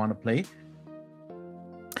people who want to play.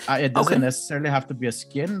 It doesn't necessarily have to be a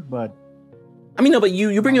skin, but I mean, no, but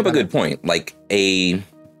you bring up a good point, like a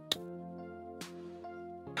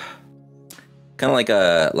kind of like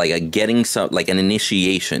a getting some, like an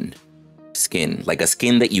initiation skin, like a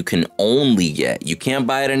skin that you can only get. You can't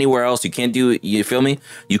buy it anywhere else. You can't do it. You feel me?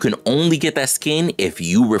 You can only get that skin if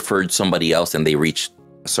you referred somebody else and they reached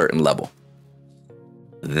a certain level.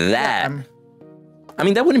 That, I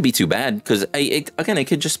mean, that wouldn't be too bad, because again, it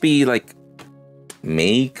could just be like,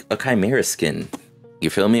 make a Chimera skin,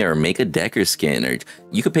 you feel me? Or make a Decker skin, or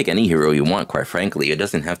you could pick any hero you want, quite frankly. It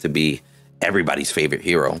doesn't have to be everybody's favorite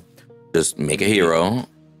hero. Just make a hero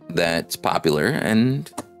that's popular,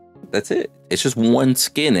 and that's it. It's just one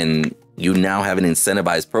skin, and you now have an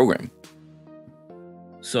incentivized program.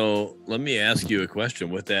 So let me ask you a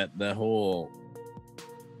question with that whole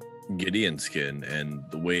Gideon skin and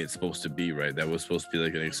the way it's supposed to be, right? That was supposed to be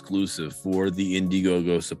like an exclusive for the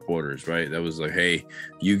Indiegogo supporters, right? That was like, hey,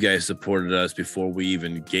 you guys supported us before we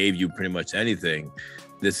even gave you pretty much anything.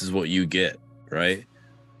 This is what you get, right?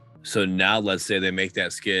 So now let's say they make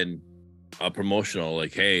that skin a promotional,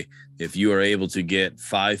 like, hey, if you are able to get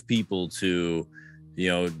 5 people to,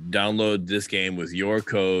 download this game with your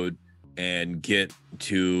code and get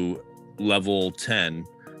to level 10,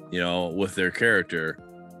 with their character,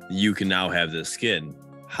 you can now have this skin.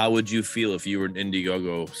 How would you feel if you were an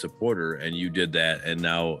Indiegogo supporter and you did that, and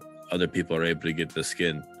now other people are able to get the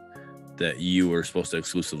skin that you were supposed to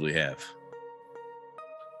exclusively have?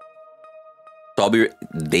 So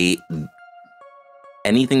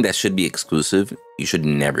anything that should be exclusive, you should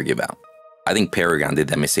never give out. I think Paragon did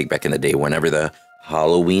that mistake back in the day. Whenever the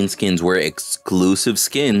Halloween skins were exclusive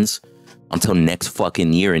skins until next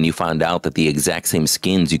fucking year, and you found out that the exact same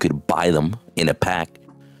skins, you could buy them in a pack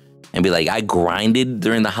and be like, I grinded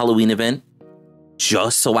during the Halloween event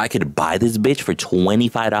just so I could buy this bitch for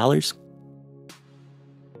 $25.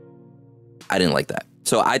 I didn't like that.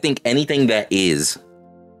 So I think anything that is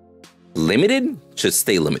limited should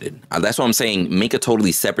stay limited. That's what I'm saying. Make a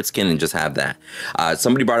totally separate skin and just have that.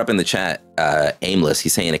 Somebody brought up in the chat, Aimless.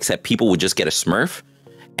 He's saying, except people would just get a Smurf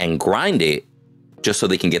and grind it just so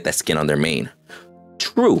they can get that skin on their main.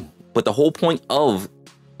 True, but the whole point of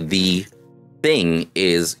the thing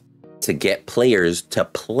is to get players to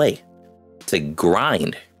play, to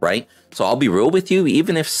grind, right? So I'll be real with you,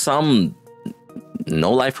 even if some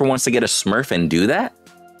no-lifer wants to get a Smurf and do that,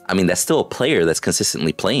 I mean, that's still a player that's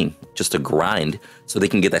consistently playing just to grind so they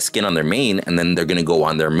can get that skin on their main, and then they're going to go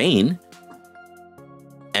on their main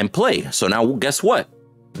and play. So now guess what?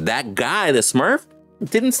 That guy, the Smurf,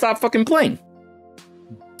 didn't stop fucking playing.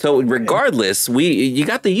 So regardless, you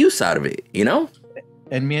got the use out of it, you know?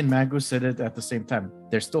 And me and Mango said it at the same time.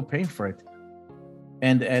 They're still paying for it.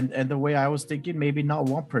 And the way I was thinking, maybe not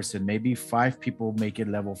one person, maybe 5 people make it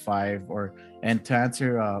level 5. And to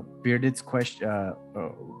answer Bearded's question,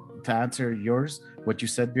 to answer yours, what you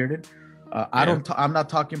said, Bearded, I'm not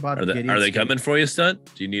talking about. Are they coming for you, Stunt?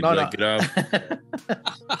 Do you need to get off?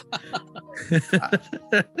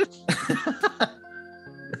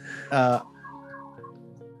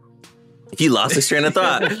 He lost his train of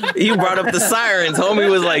thought. You brought up the sirens. Homie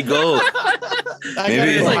was like, go.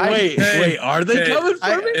 Maybe wait, are they coming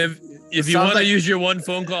for me? If you want to use your one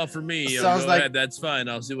phone call for me, go ahead. That's fine.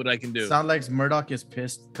 I'll see what I can do. Sounds like Murdock is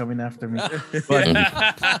pissed coming after me.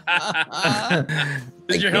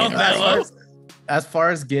 Did your health that low? As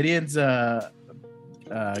far as Gideon's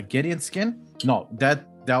Gideon skin, no, that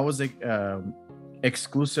was a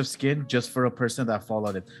exclusive skin just for a person that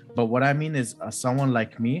followed it. But what I mean is someone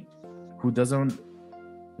like me who doesn't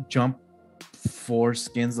jump for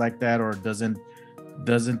skins like that or doesn't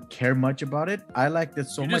care much about it. I liked it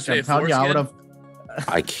so much. I'm telling you,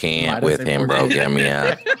 I can't with him, bro. Get me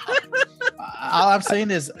out. All I'm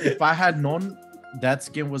saying is, if I had known that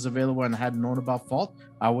skin was available and had known about Fault,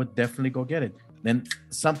 I would definitely go get it. Then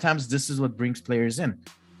sometimes this is what brings players in.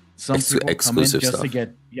 Some people come in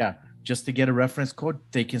just to get a reference code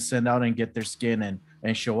they can send out and get their skin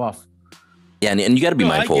and show off. Yeah, and you got to be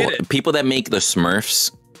mindful. People that make the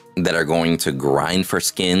Smurfs that are going to grind for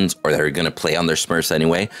skins or that are going to play on their Smurfs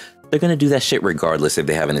anyway, they're going to do that shit regardless if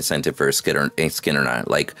they have an incentive for a skin or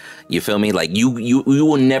not. Like, you feel me? Like, you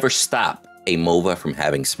will never stop a MOBA from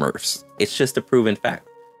having Smurfs. It's just a proven fact.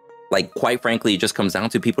 Like, quite frankly, it just comes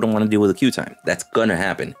down to people don't want to deal with a queue time. That's going to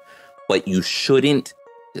happen. But you shouldn't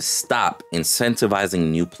stop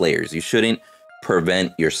incentivizing new players. You shouldn't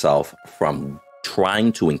prevent yourself from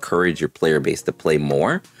trying to encourage your player base to play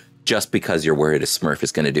more just because you're worried a Smurf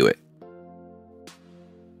is going to do it.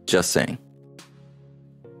 Just saying.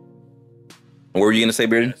 What were you going to say,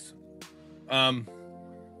 Bearden? I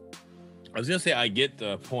was going to say I get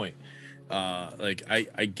the point. Like,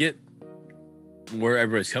 I get where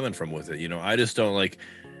everybody's coming from with it. You know, I just don't like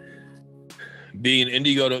being an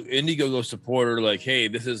Indiegogo supporter. Like, hey,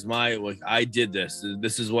 this is I did this.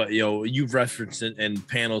 This is what, you know, you've referenced in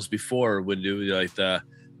panels before when do like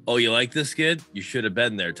oh, you like this kid? You should have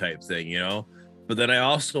been there type thing, you know? But then I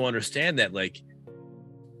also understand that, like,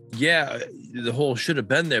 yeah, the whole should have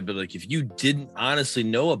been there, but like, if you didn't honestly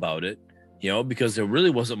know about it, you know, because there really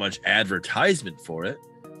wasn't much advertisement for it.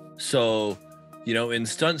 So, you know, in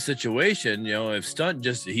Stunt's situation, you know, if Stunt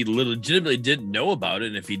he legitimately didn't know about it,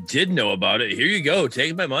 and if he did know about it, here you go,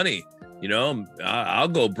 take my money. You know, I'll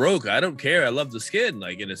go broke. I don't care. I love the skin.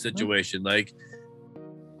 Like, in a situation, like,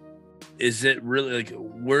 is it really, like,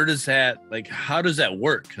 where does that, like, how does that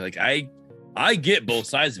work? Like, I get both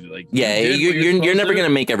sides of it. Like, yeah, you're never gonna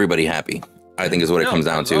make everybody happy, I think is what it comes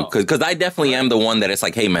down to. Because I definitely am the one that it's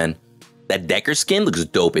like, hey man, that Decker skin looks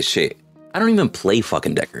dope as shit. I don't even play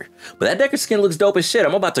fucking Decker, but that Decker skin looks dope as shit.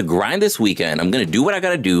 I'm about to grind this weekend. I'm gonna do what I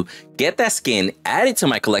gotta do, get that skin, add it to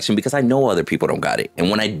my collection because I know other people don't got it.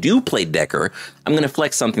 And when I do play Decker, I'm gonna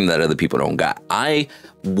flex something that other people don't got. I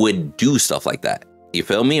would do stuff like that. You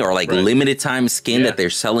feel me? Or like limited time skin that they're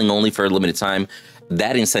selling only for a limited time.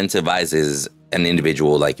 That incentivizes an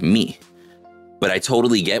individual like me. But I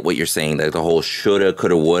totally get what you're saying, that the whole shoulda,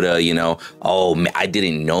 coulda, woulda, you know, oh, I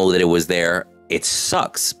didn't know that it was there. It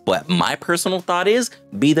sucks. But my personal thought is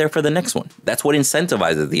be there for the next one. That's what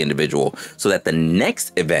incentivizes the individual, so that the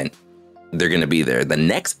next event, they're going to be there. The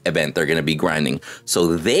next event, they're going to be grinding.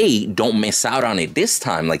 So they don't miss out on it this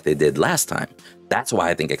time like they did last time. That's why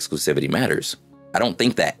I think exclusivity matters. I don't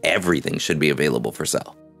think that everything should be available for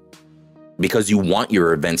sale, because you want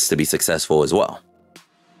your events to be successful as well.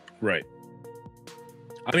 Right.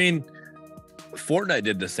 I mean, Fortnite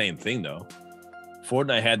did the same thing though.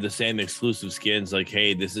 Fortnite had the same exclusive skins. Like,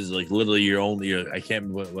 hey, this is like literally your only, I can't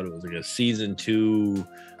remember what it was, like a season 2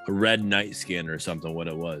 Red Knight skin or something, what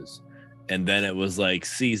it was. and then it was like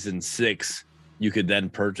season 6, you could then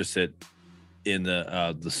purchase it in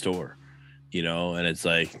the store, you know. And it's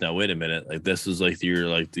like, now wait a minute, like this was like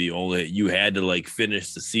the only, you had to like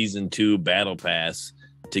finish the season 2 battle pass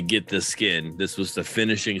to get the skin. This was the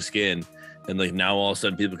finishing skin, and like now all of a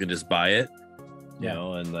sudden people can just buy it, you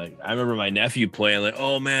know. And like I remember my nephew playing, like,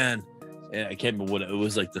 oh man, and I can't remember what it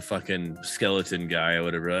was, like the fucking skeleton guy or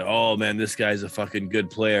whatever. Like, oh man, this guy's a fucking good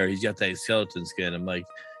player. He's got that skeleton skin. I'm like,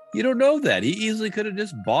 you don't know that. He easily could have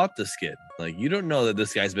just bought the skin. Like, you don't know that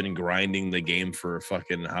this guy's been grinding the game for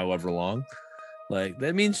fucking however long. Like,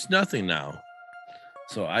 that means nothing now.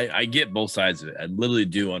 So I get both sides of it. I literally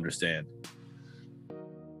do understand.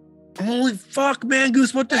 Holy fuck, man,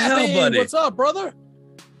 Goose, what the hell, buddy? What's up, brother?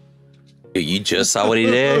 Dude, you just saw what he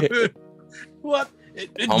did? What?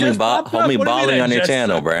 Homie balling on your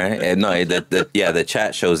channel, bro. And no, the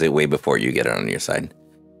chat shows it way before you get it on your side.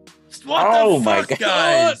 What the fuck,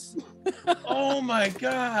 guys? Oh my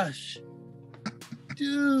gosh.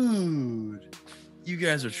 Dude. You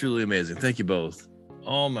guys are truly amazing. Thank you both.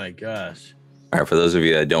 Oh my gosh. All right, for those of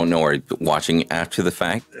you that don't know or watching after the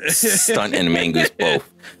fact, Stunt and Mangoose both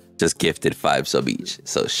just gifted 5 sub each.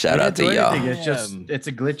 So shout out to y'all. It's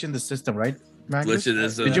a glitch in the system, right? Glitch in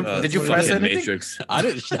this, did you press anything? Matrix? I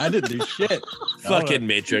didn't do shit. Fucking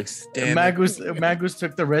Matrix. Damn Magus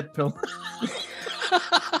took the red pill.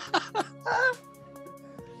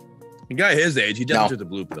 The guy his age, he definitely took the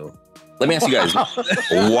blue pill. Let me ask you guys. Wow.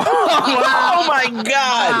 Oh my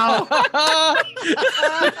God.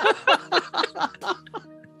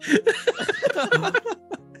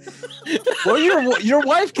 Well, your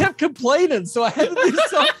wife kept complaining, so I had to do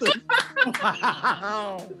something.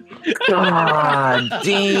 Wow. God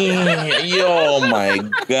damn. Yo, my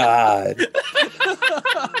God.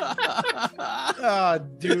 Oh,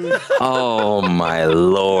 dude. Oh my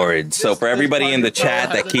Lord. So for everybody in the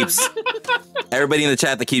chat that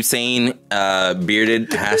keeps saying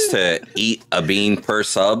Bearded has to eat a bean per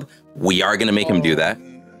sub, we are gonna make him do that.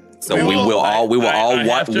 So we will all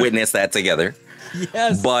witness that together.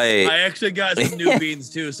 Yes. But I actually got some new beans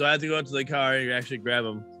too, so I have to go into the car and actually grab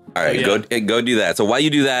them. All right, go do that. So while you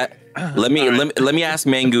do that, let me ask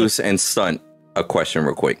Mangoose and Stunt a question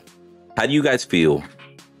real quick. How do you guys feel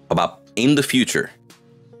about in the future,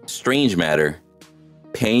 Strange Matter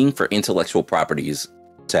paying for intellectual properties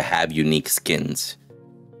to have unique skins,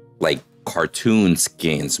 like cartoon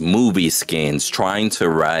skins, movie skins, trying to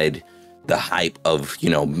ride the hype of, you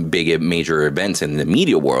know, big major events in the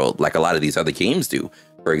media world, like a lot of these other games do.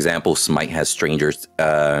 For example, Smite has Stranger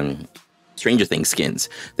Things skins.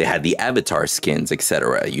 They had the Avatar skins,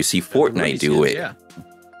 etc. You see Fortnite do it. Yeah.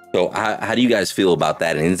 So how do you guys feel about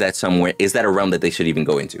that? And is that a realm that they should even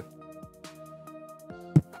go into?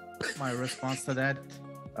 My response to that,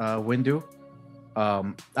 Windu,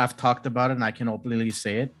 I've talked about it and I can openly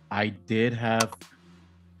say it. I did have,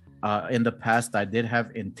 in the past, I did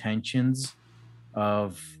have intentions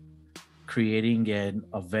of creating an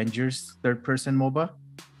Avengers third-person MOBA.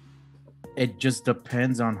 It just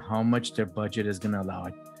depends on how much their budget is going to allow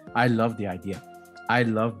it. I love the idea. I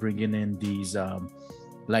love bringing in these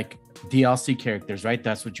like DLC characters, right?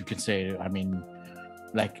 That's what you can say. I mean,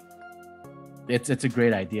 like, it's a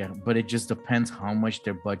great idea, but it just depends how much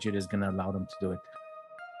their budget is going to allow them to do it.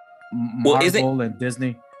 Marvel and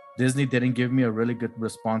Disney didn't give me a really good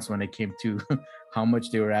response when it came to how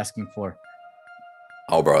much they were asking for.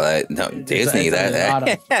 Oh, bro, Disney,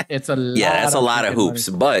 it's a lot. Yeah, that's a lot of hoops,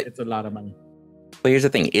 but it's a lot of money. But here's the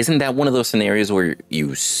thing: isn't that one of those scenarios where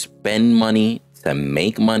you spend money to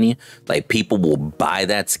make money? Like, people will buy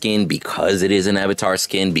that skin because it is an Avatar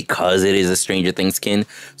skin, because it is a Stranger Things skin.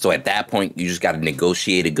 So at that point, you just got to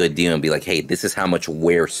negotiate a good deal and be like, hey, this is how much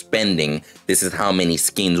we're spending. This is how many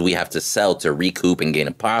skins we have to sell to recoup and gain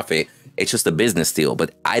a profit. It's just a business deal.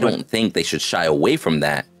 But I don't think they should shy away from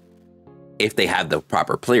that if they have the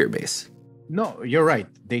proper player base. No, you're right.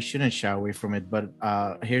 They shouldn't shy away from it. But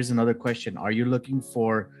here's another question. Are you looking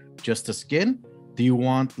for just a skin? Do you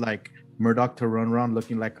want like Murdock to run around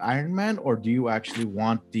looking like Iron Man, or do you actually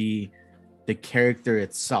want the character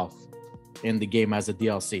itself in the game as a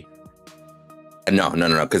DLC? No,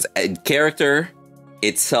 because character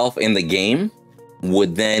itself in the game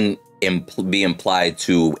would then be implied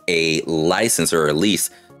to a license or a lease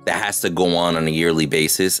that has to go on a yearly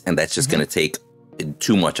basis, and that's just going to take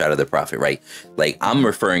too much out of the profit, right? Like, I'm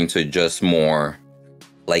referring to just more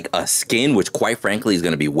like a skin, which quite frankly is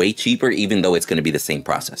going to be way cheaper, even though it's going to be the same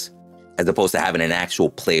process, as opposed to having an actual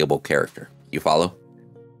playable character. You follow?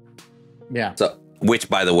 Yeah. So, which,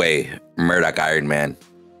 by the way, Murdock Iron Man,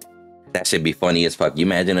 that should be funny as fuck. You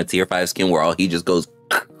imagine a tier 5 skin where all he just goes,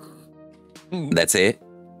 that's it?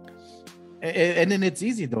 And then it's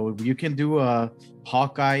easy though. You can do a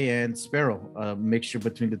Hawkeye and Sparrow, a mixture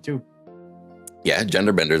between the two. Yeah,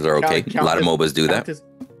 gender benders are okay. A lot of MOBAs do that.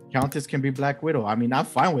 Countess can be Black Widow. I mean, I'm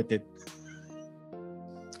fine with it.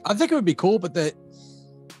 I think it would be cool, but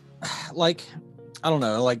like, I don't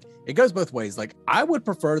know, like it goes both ways. Like I would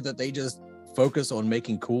prefer that they just focus on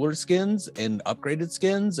making cooler skins and upgraded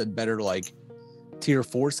skins and better like tier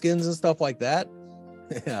 4 skins and stuff like that.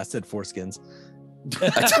 I said 4 skins.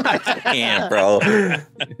 I can't, bro.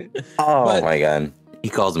 Oh my god, he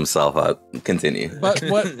calls himself up. Continue. But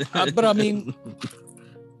I mean,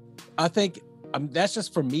 I think that's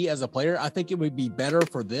just for me as a player. I think it would be better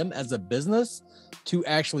for them as a business to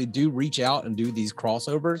actually reach out and do these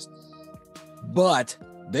crossovers, but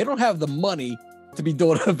they don't have the money to be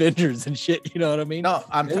doing Avengers and shit. You know what I mean? No,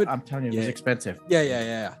 I'm telling you, it's expensive.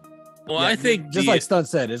 Yeah. Well, I think just like Stunt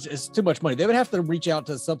said, it's too much money. They would have to reach out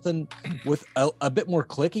to something with a bit more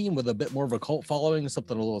clicky and with a bit more of a cult following,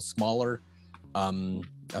 something a little smaller. I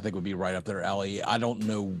think would be right up their alley. I don't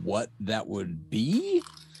know what that would be.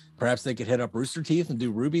 Perhaps they could hit up Rooster Teeth and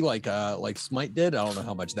do Ruby like Smite did. I don't know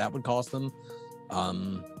how much that would cost them.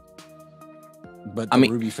 But the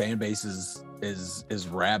Ruby fan base is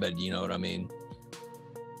rabid. You know what I mean?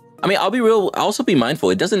 I mean, I'll be real. I'll also be mindful.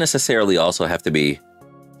 It doesn't necessarily also have to be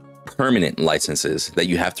permanent licenses that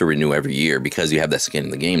you have to renew every year because you have that skin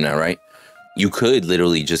in the game now, right? You could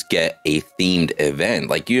literally just get a themed event.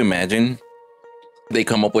 Like, you imagine they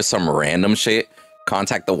come up with some random shit,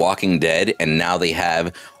 contact The Walking Dead, and now they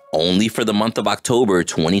have only for the month of October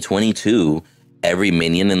 2022, every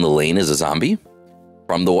minion in the lane is a zombie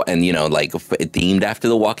and you know, like themed after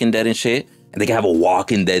The Walking Dead and shit. And they can have a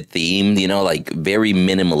Walking Dead theme, you know, like very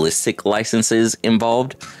minimalistic licenses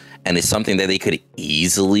involved. And it's something that they could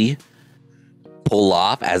easily pull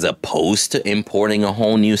off as opposed to importing a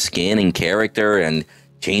whole new skin and character and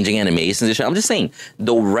changing animations and shit. I'm just saying,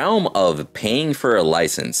 the realm of paying for a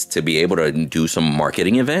license to be able to do some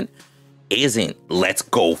marketing event isn't let's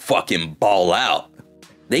go fucking ball out.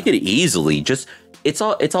 They could easily just, it's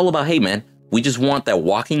all about, hey man, we just want that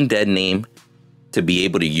Walking Dead name to be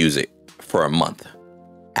able to use it for a month.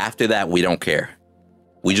 After that, we don't care.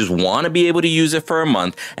 We just want to be able to use it for a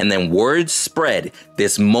month, and then word spread.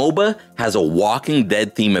 This MOBA has a Walking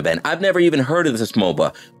Dead theme event. I've never even heard of this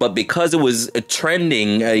MOBA, but because it was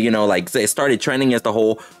trending, you know, like it started trending as the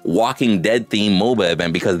whole Walking Dead theme MOBA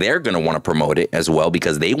event because they're going to want to promote it as well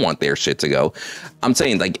because they want their shit to go. I'm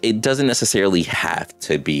saying, like, it doesn't necessarily have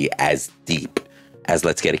to be as deep as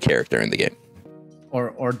let's get a character in the game.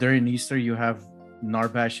 Or during Easter, you have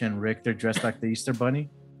Narbash and Rick, they're dressed like the Easter Bunny.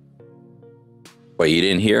 Wait, you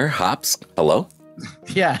didn't hear Hops? Hello?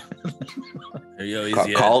 Yeah.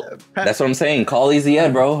 Call, that's what I'm saying. Call Easy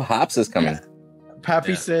Ed, bro. Hops is coming.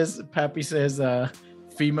 Pappy says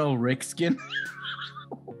female Rick skin.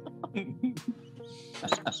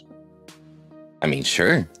 I mean,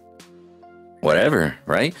 sure. Whatever,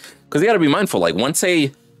 right? Because you got to be mindful. Like, once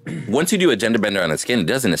you do a gender bender on a skin, it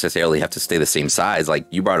doesn't necessarily have to stay the same size. Like,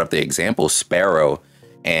 you brought up the example, Sparrow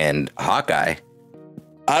and Hawkeye.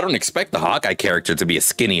 I don't expect the Hawkeye character to be as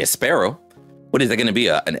skinny as Sparrow. What is that going to be?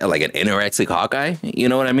 Like an anorexic Hawkeye? You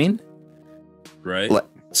know what I mean? Right.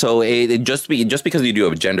 So just because you do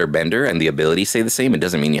a gender bender and the abilities stay the same, it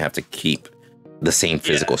doesn't mean you have to keep the same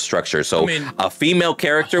physical structure. So I mean, a female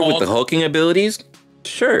character with the hooking abilities,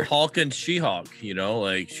 sure. Hulk and She-Hulk, you know,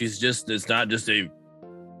 like it's not just a,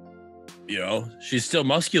 you know, she's still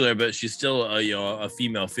muscular, but she's still a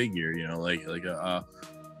female figure, you know, like a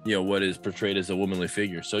you know, what is portrayed as a womanly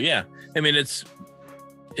figure. So yeah, I mean,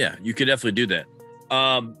 you could definitely do that.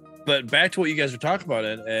 But back to what you guys were talking about,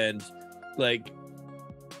 and like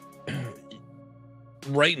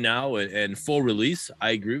right now and full release,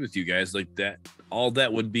 I agree with you guys. Like that, all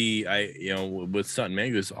that would be, with Stunt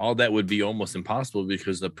Mangoes, all that would be almost impossible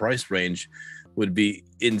because the price range would be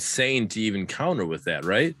insane to even counter with that,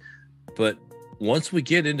 right? But once we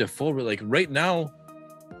get into full, like right now,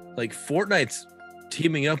 like Fortnite's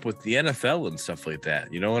teaming up with the NFL and stuff like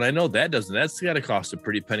that, you know, and I know that's got to cost a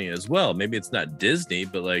pretty penny as well. Maybe it's not Disney,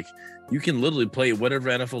 but like you can literally play whatever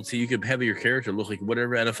NFL team, you could have your character look like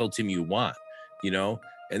whatever NFL team you want, you know,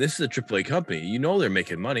 and this is a AAA company, you know, they're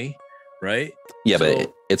making money, right? Yeah,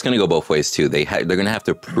 but it's going to go both ways too. They're going to have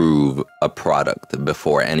to prove a product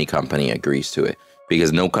before any company agrees to it,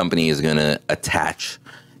 because no company is going to attach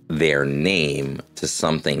their name to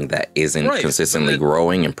something that isn't consistently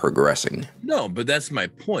growing and progressing. No, but that's my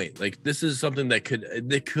point. Like, this is something that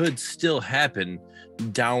could still happen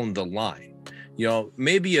down the line. You know,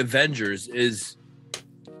 maybe Avengers is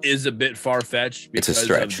a bit far-fetched because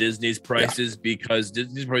of Disney's prices, because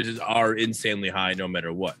Disney's prices are insanely high no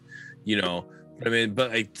matter what. you know. I mean, but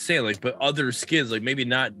like saying like, but other skins, like maybe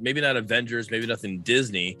not Avengers, maybe nothing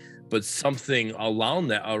Disney, but something around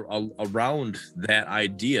that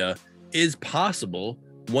idea is possible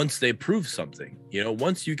once they prove something. You know,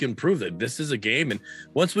 once you can prove that this is a game, and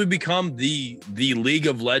once we become the League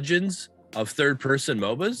of Legends of third-person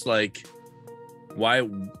MOBAs, like why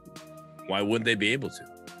wouldn't they be able to?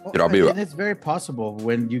 Well, and it's very possible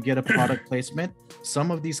when you get a product placement, some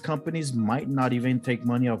of these companies might not even take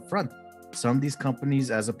money up front. Some of these companies,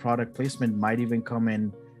 as a product placement, might even come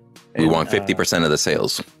in. We want 50% of the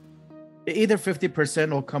sales. Either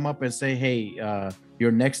 50% will come up and say, hey,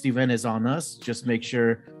 your next event is on us. Just make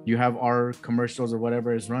sure you have our commercials or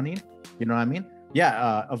whatever is running. You know what I mean?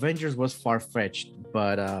 Yeah, Avengers was far-fetched,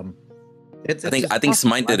 but I think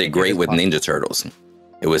Smite did it great with Ninja Turtles.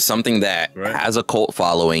 It was something that has a cult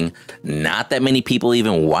following. Not that many people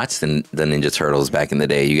even watched the Ninja Turtles back in the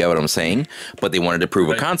day. You get what I'm saying? But they wanted to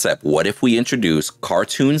prove a concept. What if we introduce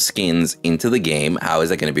cartoon skins into the game? How is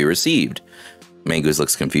that going to be received? Mangoose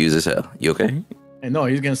looks confused as hell. You okay? And no,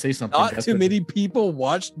 he's going to say something. Not too many people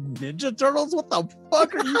watch Ninja Turtles? What the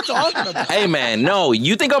fuck are you talking about? Hey, man, no.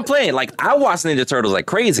 You think I'm playing? Like, I watch Ninja Turtles like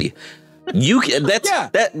crazy. That's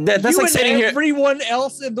like sitting here. Everyone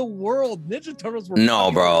else in the world, Ninja Turtles were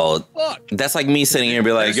bro. That's like me sitting here and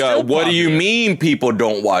be like, yo, what do you mean people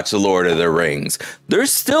don't watch The Lord of the Rings?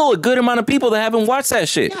 There's still a good amount of people that haven't watched that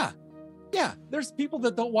shit. Yeah. There's people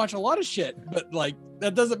that don't watch a lot of shit, but like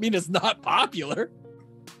that doesn't mean it's not popular.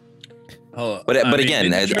 But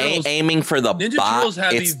again, aiming for the Ninja Turtles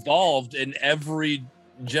have evolved in every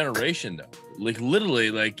generation, though. Like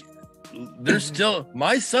literally, like. There's still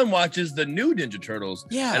my son watches the new Ninja Turtles,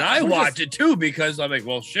 and I watch it too because I'm like,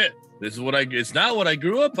 well, shit, this is what it's not what I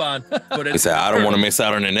grew up on, but it's I don't want to miss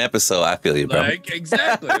out on an episode. I feel you, bro. Like,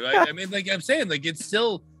 exactly, right? I mean, like I'm saying, like it's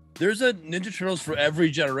still there's a Ninja Turtles for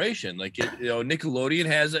every generation. Like Nickelodeon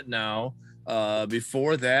has it now.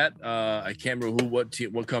 Before that, I can't remember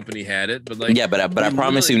what company had it, but like but I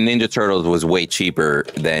promise you, Ninja Turtles was way cheaper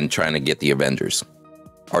than trying to get the Avengers.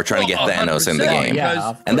 Or trying to get Thanos in the game,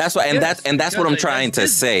 and that's what I'm trying to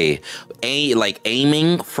say.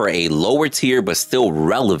 Aiming for a lower tier, but still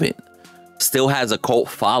relevant, still has a cult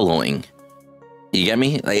following. You get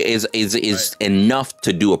me? Like, is enough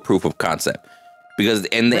to do a proof of concept. Because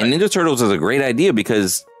and Ninja Turtles is a great idea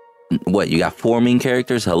because what you got 4 main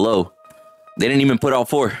characters. Hello, they didn't even put all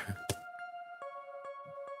 4.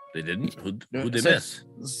 They didn't. Who did they miss?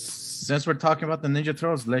 Since we're talking about the Ninja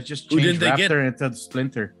Turtles, let's just change Raptor into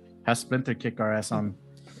Splinter. Have Splinter kick our ass in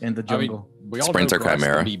the jungle. I mean, we all Splinter know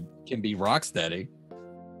Chimera can be Rocksteady.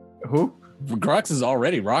 Who? Grox is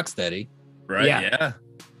already Rocksteady. Right? Yeah.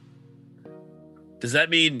 Does that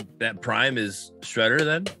mean that Prime is Shredder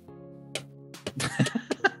then?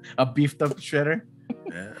 A beefed up Shredder?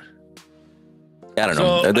 Yeah. I don't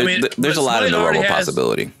know. There's a lot in the realm of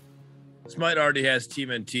possibility. Smite already has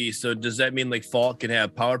TMNT, so does that mean like Fault can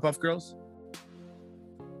have Powerpuff Girls?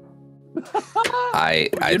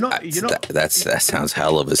 That sounds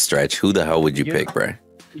hell of a stretch. Who the hell would you pick, bro?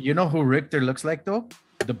 You know who Richter looks like though?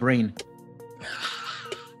 The Brain.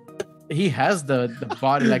 He has the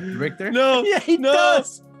body like Richter. No, yeah, he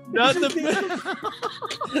does. Not the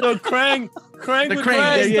no Krang. Krang the would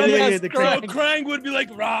Krang. Krang. The Krang. Krang would be like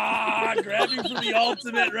rah, grabbing for the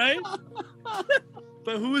ultimate, right?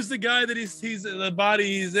 But who is the guy that he's the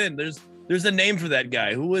body he's in? There's a name for that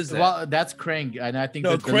guy. Who is that? Well, that's Krang, and I think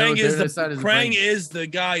Krang is the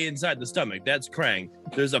guy inside the stomach. That's Krang.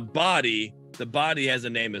 There's a body. The body has a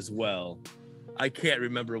name as well. I can't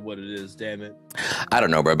remember what it is. Damn it. I don't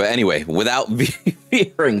know, bro. But anyway, without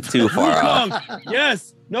veering too far off.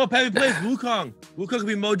 Yes. No, Pappy plays Wukong. Wukong could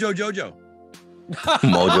be Mojo Jojo.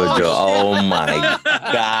 Mojo Jojo. Oh my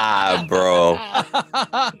god, bro.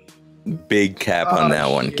 Big cap on that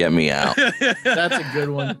one. Get me out. That's a good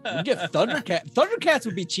one. You get Thundercat. Thundercats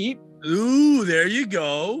would be cheap. Ooh, there you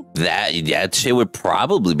go. That shit would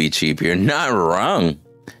probably be cheap. You're not wrong.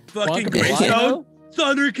 Fucking Greystone.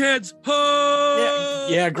 Thundercats. Oh!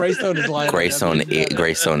 Yeah, Greystone is lying. Greystone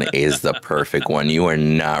is the perfect one. You are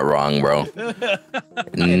not wrong, bro.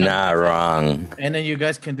 Not wrong. And then you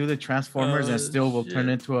guys can do the Transformers and still will turn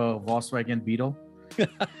into a Volkswagen Beetle.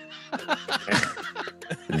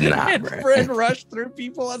 Nah, bro. Fred rush through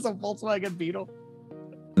people as a Volkswagen Beetle.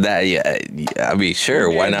 I mean, sure,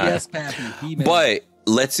 why not? Yes, Pappy. But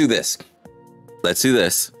let's do this. Let's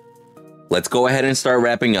go ahead and start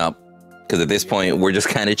wrapping up. Because at this point, we're just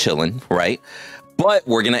kind of chilling, right? But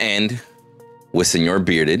we're going to end with Senor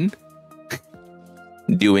Bearded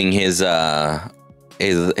doing his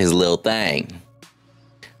little thing.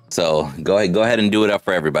 So go ahead and do it up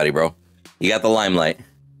for everybody, bro. You got the limelight.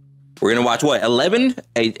 We're gonna watch what? 11?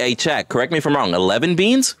 Hey, chat. Correct me if I'm wrong. 11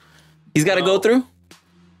 beans. He's got to go through.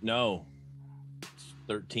 No, it's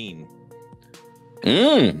 13.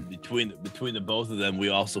 Between the both of them, we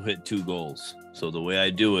also hit 2 goals. So the way I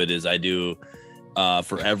do it is I do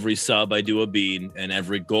for every sub I do a bean, and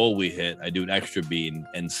every goal we hit I do an extra bean.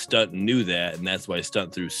 And Stunt knew that, and that's why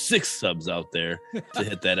Stunt threw 6 subs out there to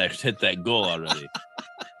hit that goal already.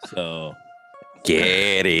 So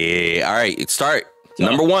get it. All right, start. So,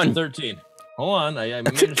 number 1. 13. Hold on, I'm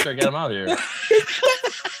making sure I got him out here.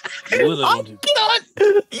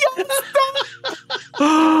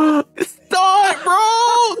 Start,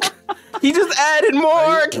 bro. He just added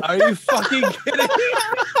more. Are you fucking kidding me?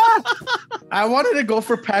 I wanted to go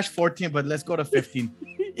for patch 14, but let's go to 15.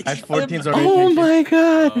 Patch 14's already. Oh my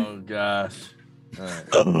god. Oh gosh. All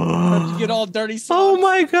right. You get all dirty socks. Oh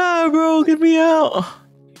my god, bro. Get me out.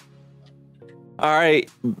 All right.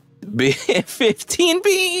 15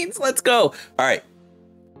 beans. Let's go. All right.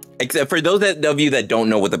 Except for those of you that don't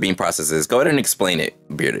know what the bean process is, go ahead and explain it,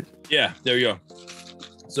 Bearded. Yeah, there you go.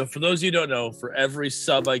 So for those of you who don't know, for every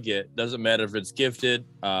sub I get, doesn't matter if it's gifted,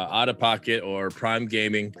 out of pocket, or Prime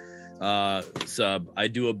Gaming sub, I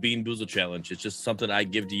do a Bean Boozle challenge. It's just something I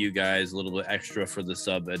give to you guys, a little bit extra for the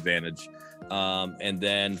sub advantage. And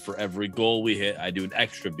then for every goal we hit, I do an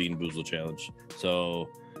extra Bean Boozle challenge. So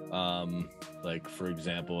like for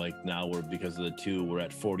example, like now because of the 2, we're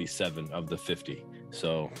at 47 of the 50.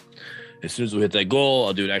 So as soon as we hit that goal,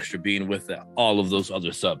 I'll do an extra bean with all of those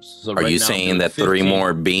other subs. So are you saying that 3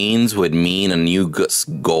 more beans would mean a new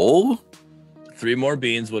goal? 3 more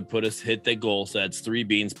beans would put us hit that goal. So that's 3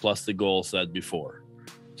 beans plus the goal set before.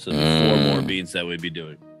 So there's 4 more beans that we'd be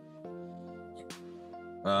doing.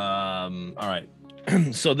 All right.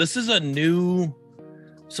 So this is a new.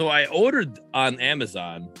 So I ordered on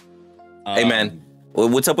Amazon. Hey man,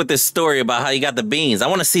 what's up with this story about how you got the beans? I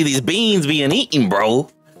want to see these beans being eaten, bro.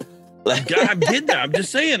 I'm getting that. I'm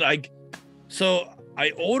just saying, like, so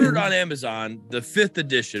I ordered on Amazon the 5th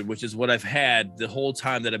edition, which is what I've had the whole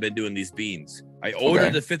time that I've been doing these beans. I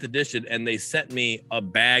ordered the 5th edition, and they sent me a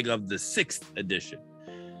bag of the 6th edition.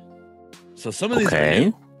 So some of these are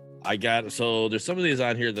new. So there's some of these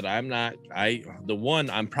on here that I'm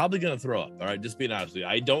probably gonna throw up. All right, just being honest with you,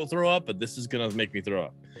 I don't throw up, but this is gonna make me throw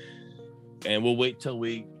up. And we'll wait till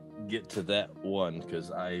we get to that one, because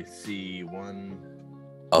I see one.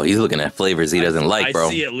 Oh, he's looking at flavors he doesn't like, bro. I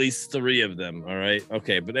see at least 3 of them. All right.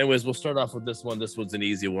 Okay. But anyways, we'll start off with this one. This one's an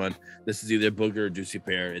easy one. This is either booger or juicy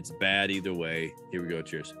pear. It's bad either way. Here we go.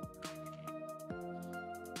 Cheers.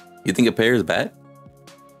 You think a pear is bad?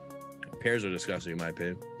 Pears are disgusting, in my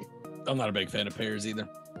opinion. I'm not a big fan of pears either.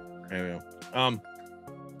 There we go.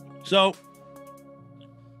 So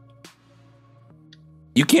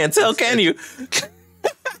you can't tell, can you?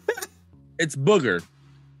 It's booger,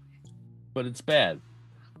 but it's bad.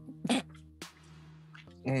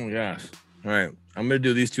 Oh gosh. All right. I'm gonna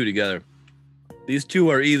do these 2 together. These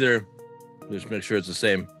 2 are either, just make sure it's the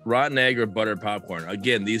same, rotten egg or buttered popcorn.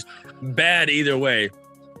 Again, these bad either way.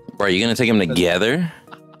 Bro, are you gonna take them together?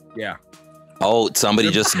 Yeah. Oh,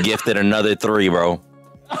 somebody just gifted another 3, bro.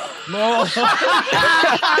 No. Oh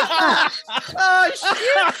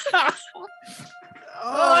shit!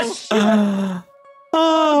 Oh shit!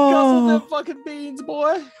 Oh. Guzzle them fucking beans,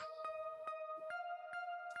 boy.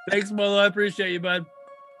 Thanks, Molo. I appreciate you, bud.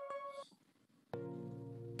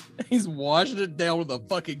 He's washing it down with a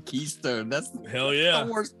fucking keystone. That's hell yeah.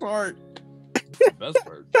 The worst part. The best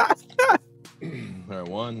part. All right,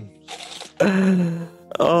 1.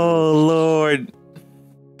 Oh Lord.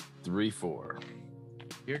 3, 4.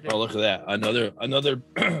 Oh, look at that. Another another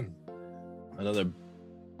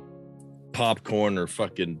popcorn or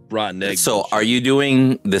fucking rotten egg. So are you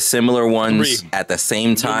doing the similar ones at the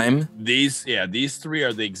same time? These 3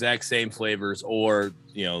 are the exact same flavors, or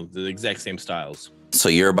the exact same styles. So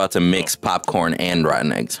you're about to mix popcorn and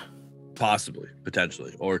rotten eggs? Possibly,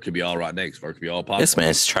 potentially. Or it could be all rotten eggs, or it could be all popcorn. This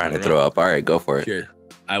man's trying to throw up. All right, go for it. Sure.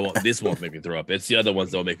 This won't make me throw up. It's the other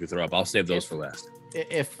ones that'll make me throw up. I'll save those for last.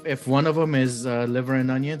 If one of them is liver and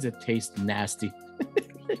onions, it tastes nasty.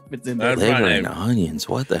 It's in liver and onions.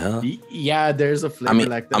 What the hell? Yeah, there's a flavor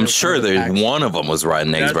like that. I'm sure there's one of them was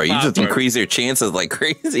rotten eggs, bro. You just increase your chances like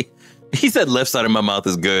crazy. He said left side of my mouth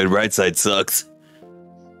is good, right side sucks.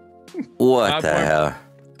 What popcorn, the hell?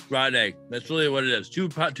 Rotten egg. That's really what it is. 2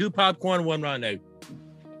 popcorn, 1 rotten egg.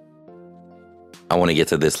 I want to get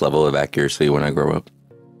to this level of accuracy when I grow up.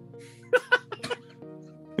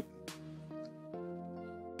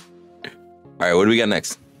 All right, what do we got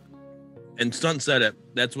next? And Stunt said it.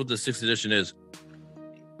 That's what the 6th edition is.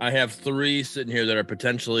 I have 3 sitting here that are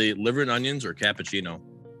potentially liver and onions or cappuccino.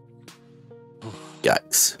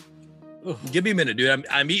 Yikes. Give me a minute, dude.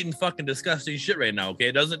 I'm eating fucking disgusting shit right now. Okay,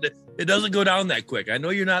 it doesn't go down that quick. I know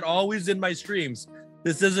you're not always in my streams.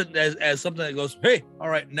 This isn't as something that goes, hey, all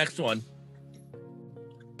right, next one.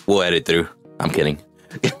 We'll edit through. I'm kidding.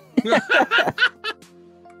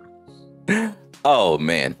 Oh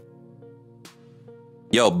man.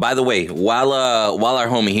 Yo, by the way, while our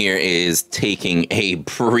homie here is taking a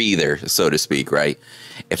breather, so to speak, right?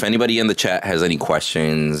 If anybody in the chat has any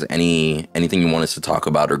questions, anything you want us to talk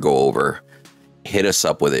about or go over, hit us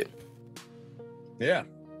up with it. Yeah.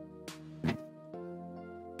 Wait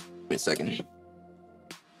a second.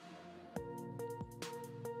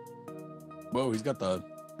 Whoa, he's got the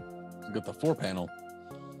 4-panel.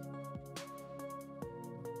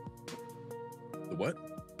 The what?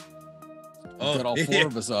 Oh, got all 4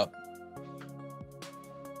 of us up.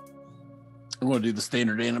 I'm going to do the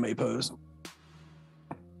standard anime pose.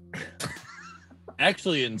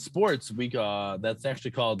 Actually, in sports, that's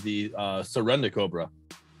actually called the Surrender Cobra.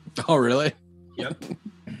 Oh, really? Yep.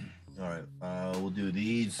 All right. We'll do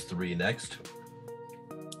these 3 next.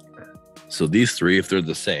 So these 3, if they're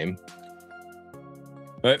the same,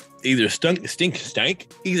 right? Either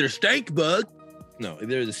either stank bug. No,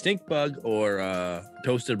 either the stink bug or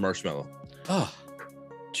toasted marshmallow. Oh,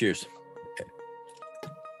 cheers.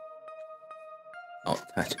 Oh.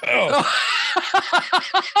 Oh.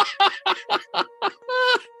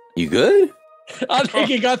 You good? I think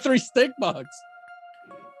he got 3 stink bugs.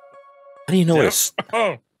 How do you know what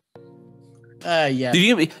Oh. Yeah. Did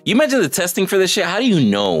you imagine the testing for this shit? How do you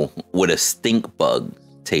know what a stink bug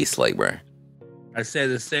tastes like, bro? I say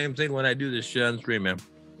the same thing when I do this shit on stream, man.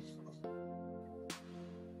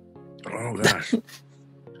 Oh gosh.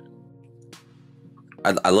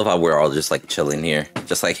 I love how we're all just like chilling here.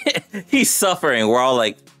 Just like he's suffering. We're all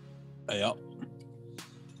like, Yep.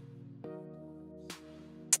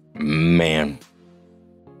 Man.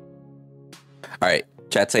 All right.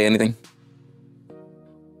 Chat, say anything?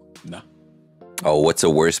 No. Oh, what's the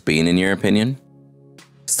worst bean in your opinion?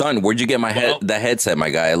 Son, where'd you get the headset, my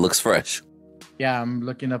guy? It looks fresh. Yeah, I'm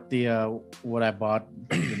looking up the what I bought,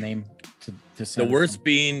 the name to The worst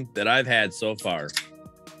bean that I've had so far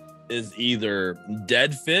is either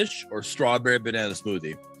dead fish or strawberry banana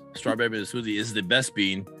smoothie. Strawberry banana smoothie is the best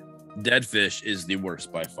bean. Dead fish is the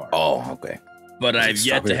worst by far. Oh, okay. But I've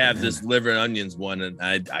yet to have this liver and onions one, and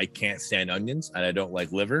I can't stand onions, and I don't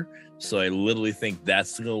like liver, so I literally think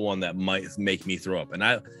that's the one that might make me throw up. And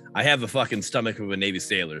I have a fucking stomach of a Navy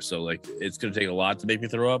sailor, so like it's gonna take a lot to make me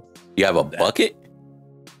throw up. You have a bucket?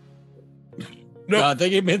 No, I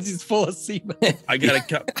think it means he's full of semen. I got a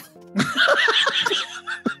cup.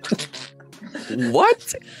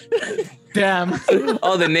 What? Damn.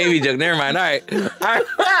 Oh, the Navy joke. Never mind. All right.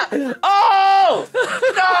 Oh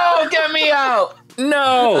no! Get me out!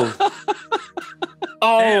 No!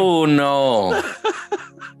 Oh no!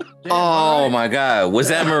 Oh my God! Was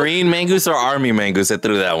that Marine Mangoose or Army Mangoose that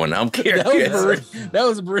threw that one? I'm curious. That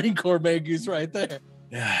was Marine Corps Mangoose right there.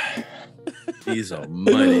 He's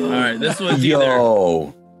almighty. All right, this one's either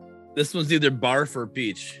barf or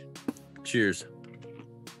peach. Cheers.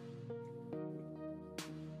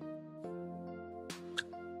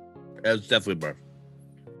 It's definitely barf.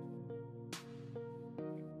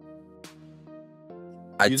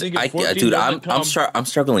 Dude, I'm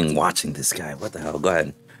struggling watching this guy. What the hell? Go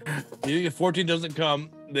ahead. You think if 14 doesn't come,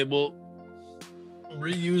 they will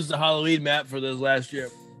reuse the Halloween map for this last year?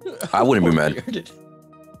 I wouldn't be mad.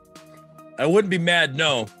 I wouldn't be mad,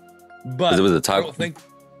 no. But it was a time.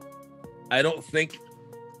 I don't think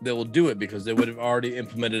they will do it because they would have already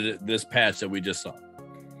implemented it this patch that we just saw.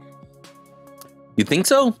 You think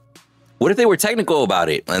so? What if they were technical about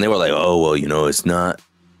it and they were like, oh, well, you know, it's not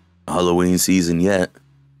Halloween season yet,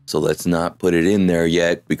 so let's not put it in there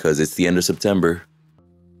yet because it's the end of September.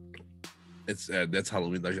 It's that's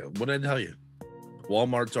Halloween. Like, what did I tell you?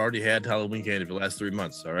 Walmart's already had Halloween candy for the last 3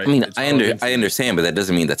 months. All right. I mean, I understand, but that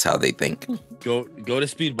doesn't mean that's how they think. Go to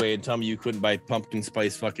Speedway and tell me you couldn't buy pumpkin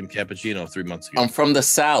spice fucking cappuccino 3 months ago. I'm from the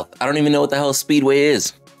South. I don't even know what the hell Speedway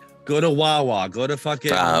is. Go to Wawa. Go to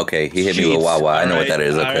fucking. Okay. He hit me with Wawa. I know what that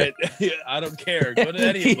is. Okay. Right. I don't care. Go to any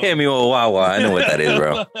of them. He hit me with Wawa. I know what that is,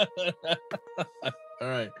 bro.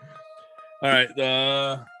 All right.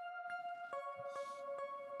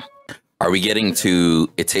 Are we getting to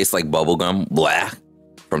it tastes like bubblegum? Blah.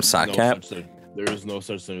 From Sock Cap? There is no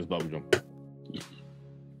such thing as bubblegum.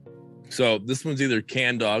 So this one's either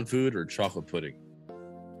canned dog food or chocolate pudding.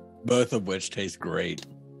 Both of which taste great.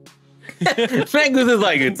 Mangoose is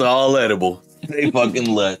like, it's all edible. They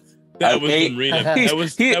fucking let. That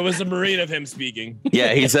was the Marine of him speaking.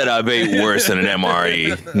 Yeah, he said I've ate worse than an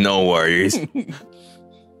MRE. No worries.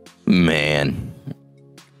 Man.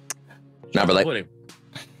 Nah, but like, pudding.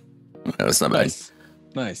 That's not Nice.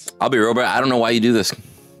 Nice. bad. I'll be real, bro. I don't know why you do this.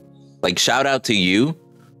 Like, shout out to you.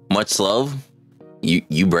 Much love.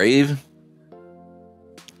 You brave.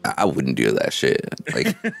 I wouldn't do that shit.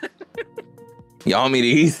 Like, y'all want me to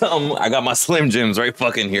eat something? I got my Slim Jims right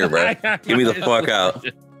fucking here, bro. Get me the fuck out.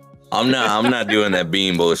 I'm not doing that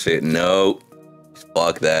bean bullshit. No.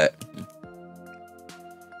 Fuck that.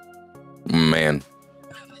 Man.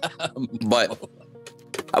 But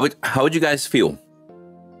how would you guys feel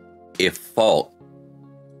if Fault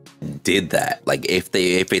did that? Like if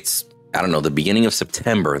it's, I don't know, the beginning of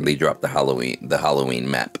September and they dropped the Halloween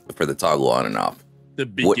map for the toggle on and off. The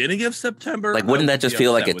beginning of September? Like, wouldn't that just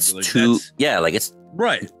feel like it's too, like it's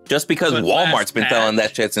right. Just because Walmart's been selling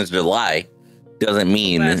that shit since July doesn't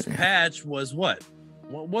mean. Last patch was what?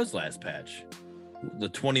 What was last patch? The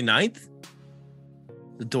 29th?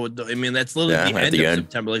 I mean, that's literally the end of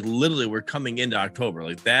September. Like, literally, we're coming into October.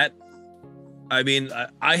 Like that. I mean,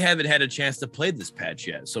 I haven't had a chance to play this patch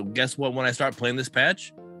yet. So guess what? When I start playing this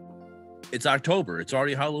patch, it's October. It's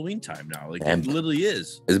already Halloween time now. Like, it literally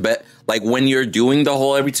is. It's like when you're doing the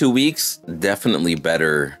whole every 2 weeks, definitely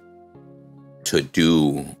better to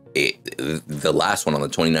do the last one on the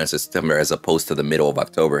 29th of September as opposed to the middle of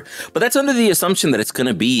October. But that's under the assumption that it's going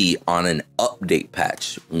to be on an update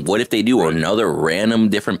patch. What if they do another random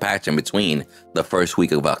different patch in between the first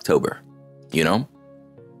week of October? You know?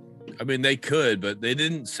 I mean, they could, but they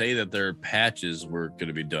didn't say that their patches were going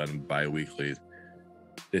to be done bi-weekly.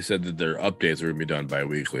 They said that their updates were going to be done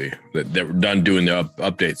bi-weekly. That they were done doing the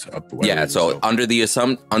updates. So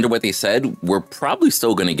under what they said, we're probably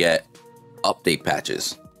still going to get update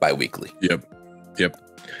patches bi-weekly. Yep.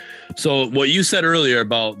 So what you said earlier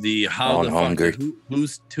about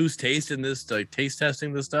who's tasting this, like taste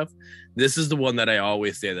testing this stuff, this is the one that I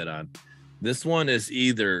always say that on. This one is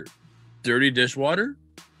either dirty dishwater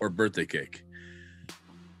or birthday cake.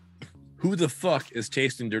 Who the fuck is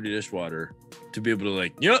tasting dirty dishwater to be able to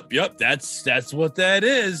like, yep, that's what that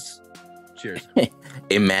is. Cheers.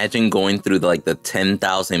 Imagine going through the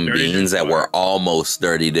 10,000 beans that were almost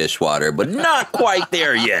dirty dishwater, but not quite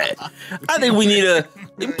there yet. I think we need to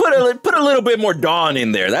put a little bit more Dawn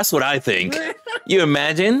in there. That's what I think. You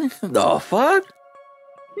imagine? The fuck?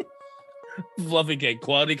 Fluffy cake.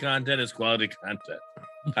 Quality content is quality content.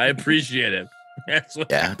 I appreciate it. That's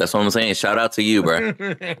what I'm saying. Shout out to you, bro.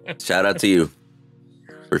 Shout out to you.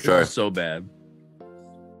 For sure. So bad.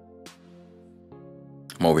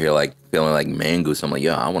 I'm over here feeling like Mangoose. I'm like,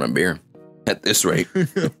 I want a beer at this rate.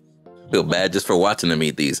 Feel bad just for watching them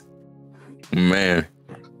eat these. Man.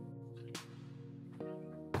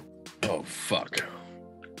 Oh, fuck.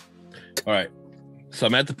 All right. So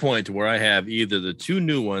I'm at the point where I have either the two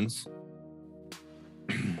new ones.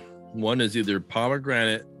 One is either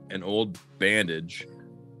pomegranate and old bandage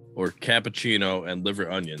or cappuccino and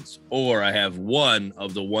liver onions. Or I have one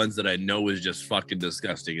of the ones that I know is just fucking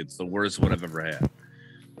disgusting. It's the worst one I've ever had.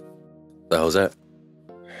 The hell's that?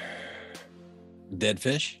 Dead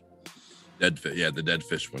fish? Dead fish. Yeah, the dead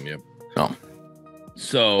fish one. Yep. Oh.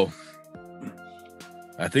 So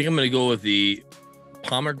I think I'm going to go with the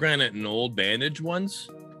pomegranate and old bandage ones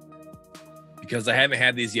because I haven't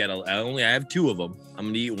had these yet. I have two of them. I'm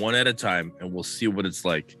going to eat one at a time and we'll see what it's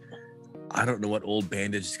like. I don't know what old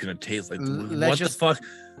bandage is going to taste like. What the fuck?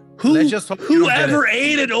 Whoever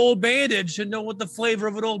ate an old bandage should know what the flavor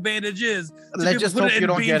of an old bandage is. Let's just hope you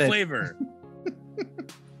don't get it. Flavor.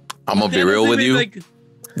 I'm going to be real with you.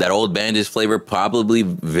 That old bandage flavor probably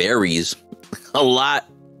varies a lot.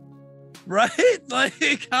 Right?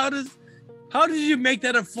 Like, how did you make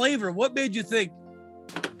that a flavor? What made you think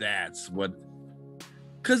that's what?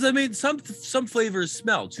 Because I mean, some flavors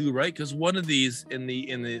smell too, right? Because one of these in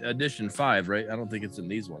the edition 5, right? I don't think it's in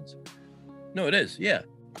these ones. No, it is. Yeah,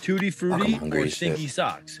 Tutti Frutti or Stinky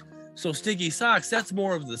Socks. So Stinky Socks, that's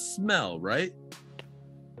more of the smell, right?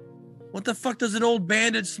 What the fuck does an old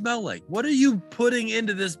bandage smell like? What are you putting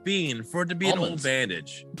into this bean for it to be an old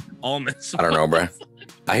bandage? Almonds. I don't know, bro.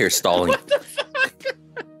 I hear stalling. What the fuck?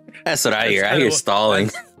 That's what I hear. I hear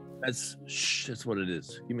stalling. That's what it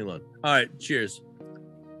is. Give me a look. All right, cheers.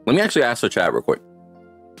 Let me actually ask the chat real quick.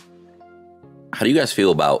 How do you guys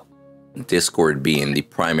feel about Discord being the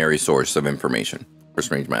primary source of information for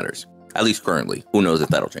Strange Matters? At least currently. Who knows if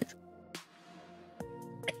that'll change?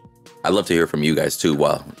 I'd love to hear from you guys too.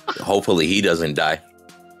 Well, hopefully he doesn't die.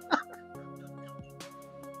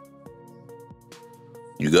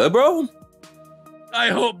 You good, bro? I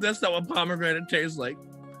hope that's not what pomegranate tastes like.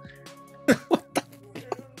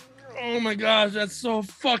 Oh my gosh, that's so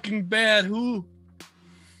fucking bad. Who?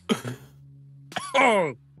 Oh,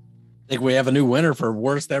 I think we have a new winner for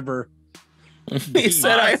worst ever He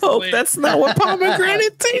said, I hope that's not what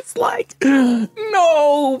pomegranate tastes like.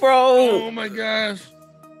 No, bro. Oh my gosh.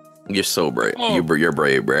 You're so brave. Oh. You're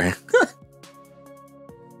brave, bro.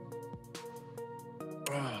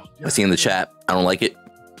 I see in the chat. I don't like it.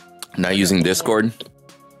 Not using Discord.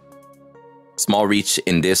 Small reach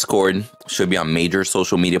in Discord. Should be on major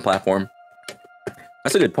social media platform.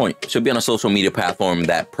 That's a good point. Should be on a social media platform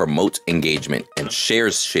that promotes engagement and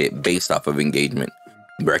shares shit based off of engagement.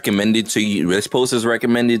 Recommended to you. This post is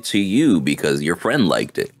recommended to you because your friend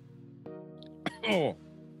liked it. Oh.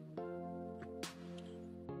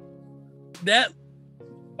 That.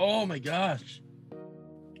 Oh my gosh.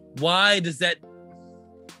 Why does that?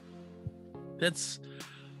 That's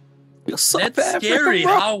scary.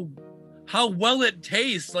 How well it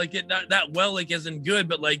tastes. Like it not well, like isn't good,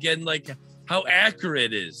 but like in like how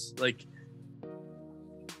accurate it is. Like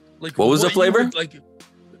what was the flavor?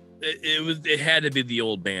 It had to be the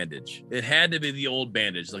old bandage. It had to be the old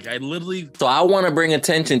bandage. Like I literally. So I want to bring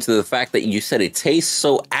attention to the fact that you said it tastes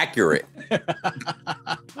so accurate.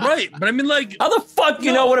 Right, but I mean, like, how the fuck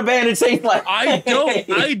you know what a bandage tastes like? I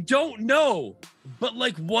don't know. But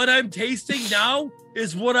like what I'm tasting now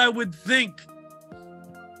is what I would think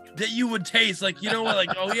that you would taste. Like, you know what? Like,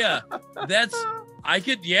 oh yeah, I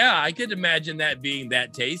could imagine that being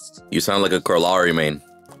that taste. You sound like a Corlari main.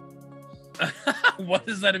 What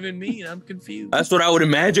does that even mean? I'm confused. That's what I would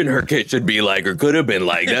imagine her kit should be like, or could have been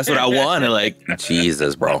like. That's what I want. Like,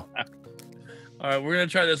 Jesus, bro. All right, we're gonna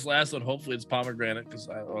try this last one. Hopefully, it's pomegranate.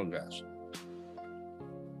 Oh gosh.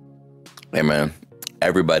 Hey man,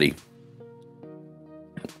 everybody,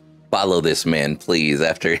 follow this man, please.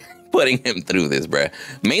 After putting him through this, bro.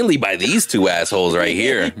 Mainly by these two assholes right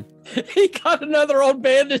here. He got another old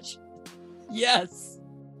bandage. Yes.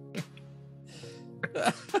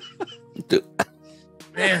 Dude.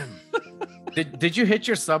 Man. Did you hit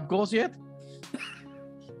your sub goals yet?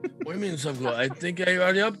 What do you mean sub goal? I think I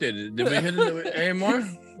already updated. Did we hit it AMR?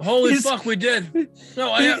 Holy fuck, we did.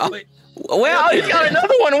 No, wait. Well, he's got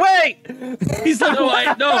another one. Wait. He's like,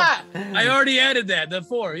 I already added that. The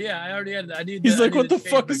 4. Yeah, I already added that. He's like, what the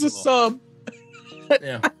fuck is a sub?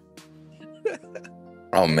 Yeah.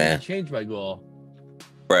 Oh man. Change my goal.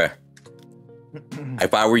 Bruh.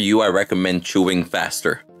 If I were you, I recommend chewing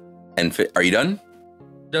faster. And are you done?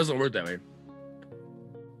 Doesn't work that way.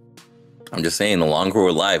 I'm just saying, the longer we're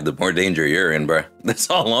alive, the more danger you're in, bruh. That's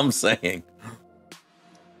all I'm saying.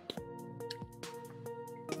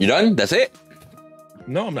 You done? That's it?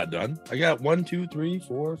 No, I'm not done. I got 1, 2, 3,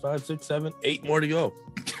 4, 5, 6, 7, 8 more to go.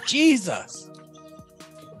 Jesus.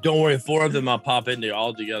 Don't worry, 4 of them I'll pop in there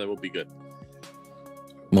all together. We'll be good.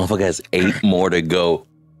 Motherfucker has 8 more to go.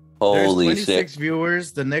 Holy There's 26 shit.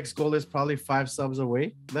 viewers. The next goal is probably 5 subs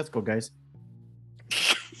away. Let's go, guys.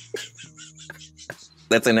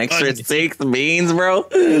 That's an extra 6 beans, bro?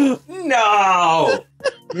 No!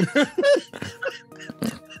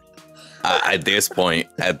 At this point.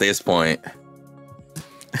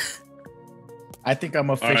 I think I'm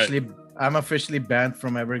officially banned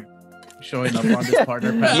from ever showing up on this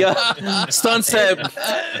partner panel. Yeah. Stun said,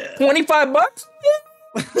 $25?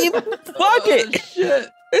 Yeah. Fuck it. Shit.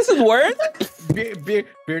 This is worth it.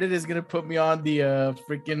 Bearded is gonna put me on the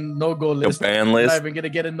freaking no-go list. The ban list. I'm not even gonna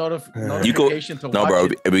get a notification to watch bro.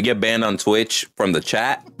 it. If we get banned on Twitch from the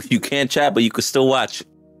chat, you can't chat, but you can still watch.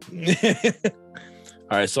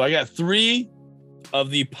 All right, so I got 3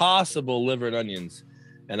 of the possible liver and onions,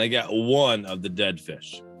 and I got 1 of the dead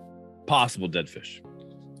fish. Possible dead fish.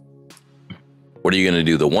 What are you gonna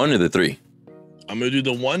do? The 1 or the 3? I'm gonna do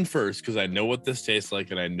the 1 first because I know what this tastes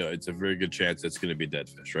like, and I know it's a very good chance it's gonna be dead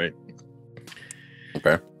fish, right?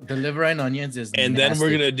 Okay. The liver and onions is and nasty. then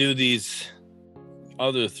we're gonna do these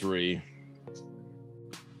other 3,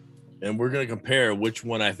 and we're gonna compare which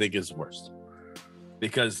one I think is worst,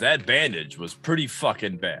 because that bandage was pretty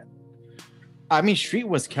fucking bad. I mean, Street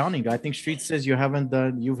was counting. I think Street says you've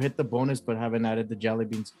hit the bonus but haven't added the jelly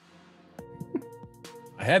beans.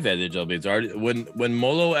 I have added jelly beans already. When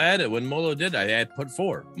Molo did, I had put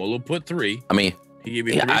 4. Molo put 3. I mean, he gave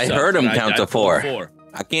me 3 I subs, heard him and count to 4.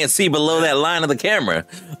 I can't see below that line of the camera,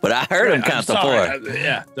 but I heard him count to 4.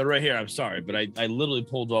 Yeah, they're right here. I'm sorry, but I literally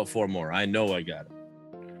pulled out 4 more. I know I got it.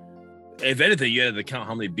 If anything, you had to count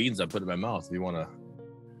how many beans I put in my mouth if you want to.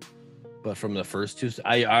 But from the first 2,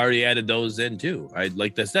 I already added those in too.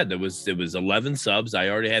 Like I said, it was 11 subs. I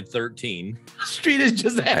already had 13. Street is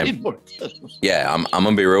just adding more. Yeah, I'm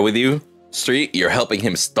gonna be real with you. Street, you're helping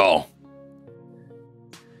him stall.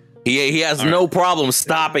 He has no problem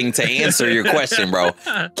stopping to answer your question, bro.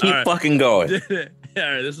 Keep fucking going. All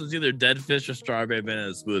right, this was either dead fish or strawberry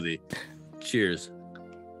banana smoothie. Cheers.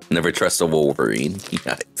 Never trust a Wolverine.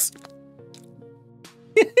 Yikes.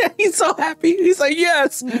 Yeah, he's so happy. He's like,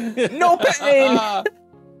 yes, no pain.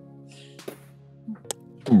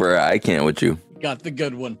 Bruh, I can't with you. He got the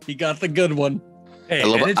good one. He got the good one. Hey,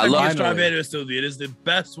 I love Studio. It is the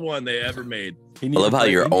best one they ever made. I love how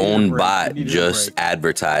your own bot just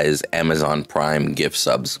advertised Amazon Prime gift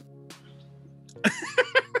subs.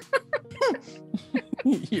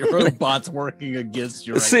 Your own bot's working against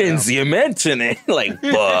you right Since now. you mention it, like,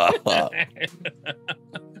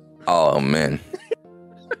 oh man.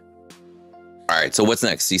 All right, so what's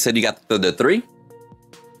next? You said you got the 3?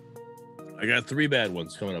 I got 3 bad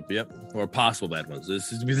ones coming up. Yep, or possible bad ones.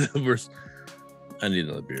 This is be the worst. I need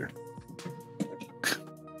another beer.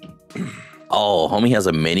 Oh, homie has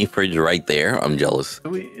a mini fridge right there. I'm jealous.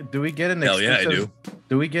 Do we get an Hell exclusive? yeah, I do.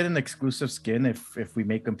 Do we get an exclusive skin if we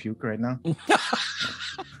make them puke right now?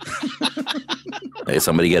 Hey,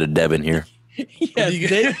 somebody get a Dev in here.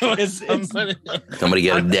 Somebody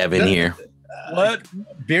get a Dev in here. What?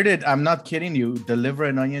 Bearded, I'm not kidding you. The liver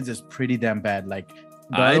and onions is pretty damn bad. Like,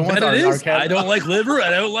 I bet it is. I don't like liver. I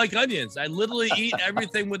don't like onions. I literally eat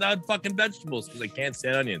everything without fucking vegetables because I can't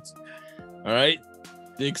stand onions. All right.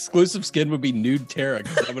 The exclusive skin would be nude Terra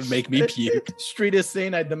because that would make me puke. Street is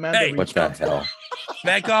saying I demand. Hey, what the hell?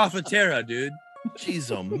 Back off of Terra, dude.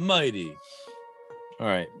 Jeez almighty. All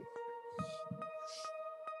right.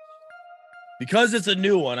 Because it's a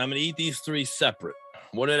new one, I'm gonna eat these 3 separate,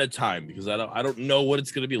 one at a time, because I don't know what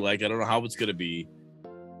it's gonna be like. I don't know how it's gonna be,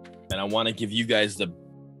 and I want to give you guys the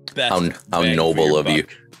best. How noble of you.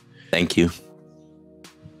 Thank you.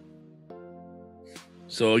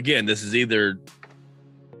 So again, this is either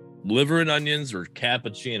liver and onions or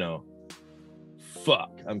cappuccino.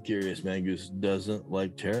 Fuck, I'm curious. Mangoose doesn't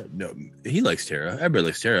like Terra. No, he likes Terra. Everybody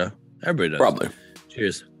likes Terra. Everybody does. Probably.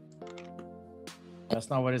 Cheers. That's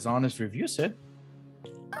not what his honest review said.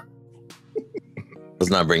 Let's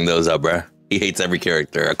not bring those up, bruh. He hates every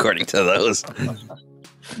character according to those.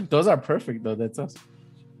 Those are perfect, though. That's us.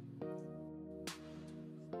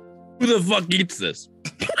 Who the fuck eats this?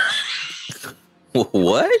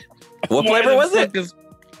 What? What flavor was it?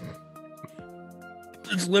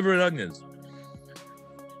 It's liver and onions.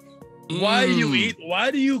 Why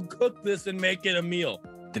do you cook this and make it a meal?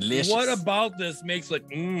 Delicious. What about this makes like,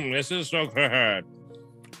 this is so good.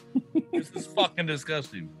 This is fucking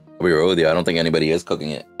disgusting. I'll be real with you. I don't think anybody is cooking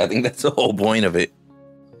it. I think that's the whole point of it.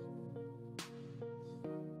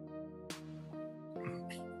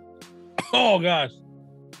 Oh gosh.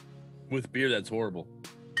 With beer, that's horrible.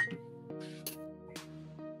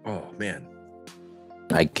 Oh man.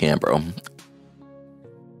 I can't, bro.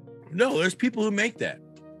 No, there's people who make that.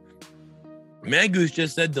 Mangoose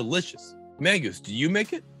just said delicious. Mangoose, do you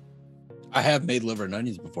make it? I have made liver and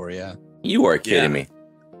onions before, yeah. You are kidding me.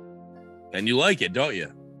 And you like it, don't you?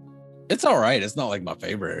 It's all right. It's not like my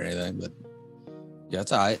favorite or anything, but yeah,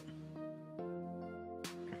 it's all right.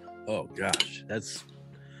 Oh gosh, that's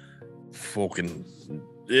fucking.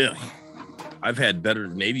 Ugh. I've had better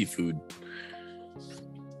Navy food.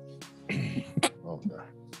 Oh god.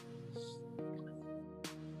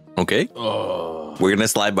 Okay. Oh, We're gonna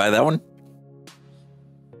slide by that one.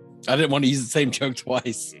 I didn't want to use the same joke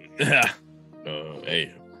twice. yeah.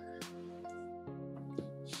 Hey.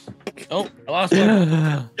 Oh, I lost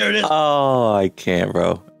one. There it is. Oh, I can't,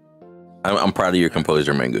 bro. I'm proud of your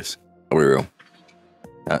composure, Mangoose. I'll be real.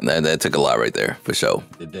 That took a lot right there, for sure.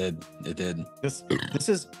 It did. It did. This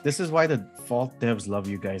is why the fault devs love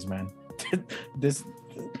you guys, man. this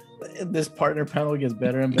partner panel gets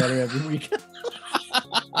better and better every week.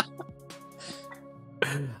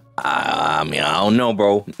 I mean, I don't know,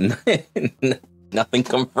 bro. Nothing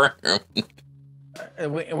confirmed.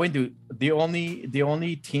 Wait, dude. The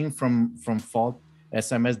only team from Fault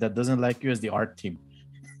SMS that doesn't like you is the art team.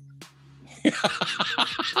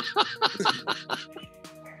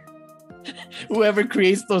 Whoever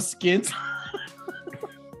creates those skins.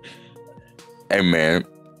 Hey, man.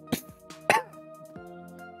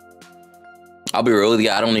 I'll be real with you.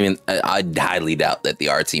 I highly doubt that the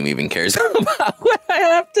art team even cares about what I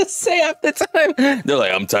have to say half the time. They're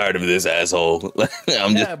like, I'm tired of this asshole.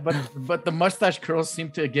 But the mustache curls seem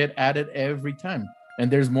to get added every time, and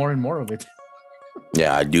there's more and more of it.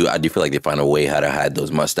 Yeah, I do feel like they find a way how to hide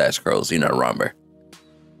those mustache curls. You know, Romber.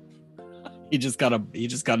 He just got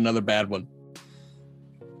another bad one.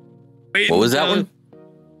 Wait, what was that one?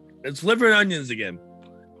 It's liver and onions again.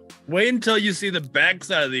 Wait until you see the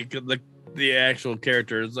backside of the actual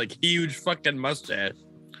character. It's like huge fucking mustache.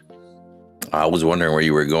 I was wondering where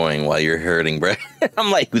you were going while you're hurting, bro.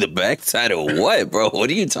 I'm like, the backside of what, bro? What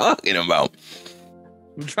are you talking about?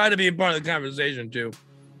 I'm trying to be a part of the conversation too.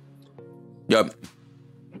 Yep.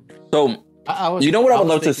 So, you know what I would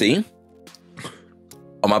love to see?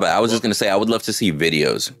 A my bad. I was just gonna say I would love to see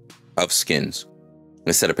videos of skins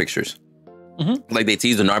instead of pictures. Like they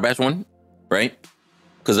teased the Narbash one, right?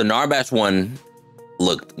 Because the Narbash one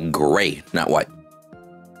looked gray, not white.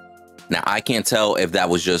 Now I can't tell if that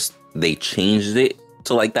was just they changed it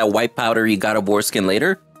to like that white powdery God of War skin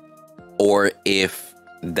later, or if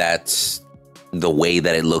that's the way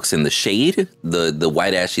that it looks in the shade. The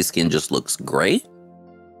white ashy skin just looks gray.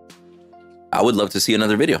 I would love to see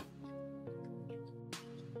another video.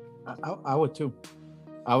 I would too.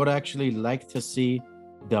 I would actually like to see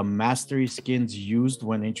the mastery skins used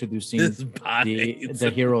when introducing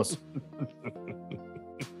the heroes.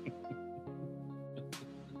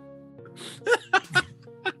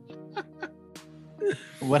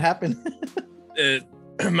 What happened?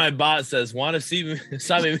 My bot says, "Want to see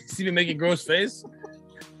me make a gross face?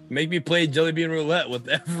 Make me play Jelly Bean Roulette with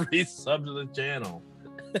every sub to the channel."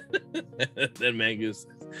 Then Mangus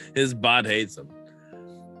says his bot hates him.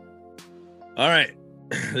 All right,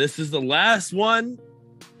 this is the last one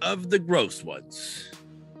of the gross ones,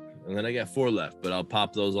 and then I got 4 left, but I'll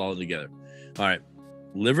pop those all together. All right,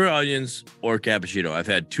 liver onions or cappuccino. I've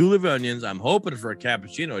had 2 liver onions. I'm hoping for a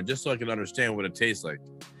cappuccino just so I can understand what it tastes like.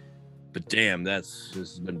 But damn, this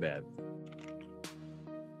has been bad.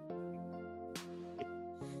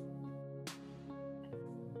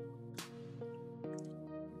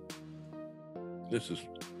 This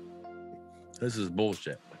is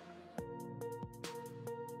bullshit.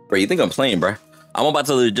 Bro, you think I'm playing, bro? I'm about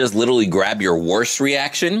to just literally grab your worst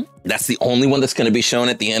reaction. That's the only one that's going to be shown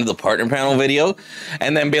at the end of the partner panel video.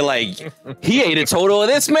 And then be like, he ate a total of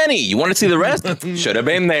this many. You want to see the rest? Should have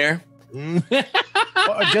been there.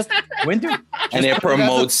 Just Windu. And it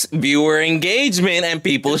promotes viewer engagement and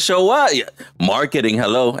people show up. Marketing,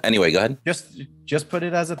 hello. Anyway, go ahead. Just put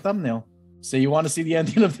it as a thumbnail. So you want to see the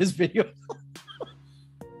ending of this video?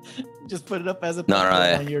 Just put it up as a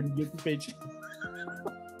thumbnail on your YouTube page.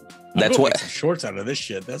 That's what shorts out of this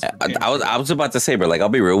shit. That's I was about to say, bro. Like, I'll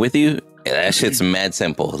be real with you. That shit's mad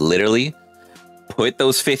simple. Literally, put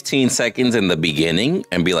those 15 seconds in the beginning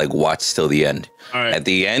and be like, watch till the end. All right. At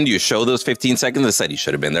the end, you show those 15 seconds. I said you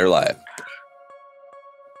should have been there live.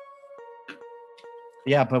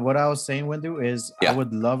 Yeah, but what I was saying, Windu, is I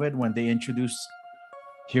would love it when they introduce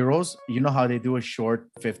heroes. You know how they do a short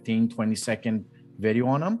 15, 20-second video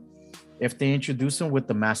on them? If they introduce them with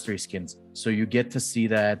the mastery skins, so you get to see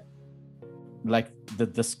that, like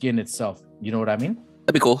the skin itself. You know what I mean?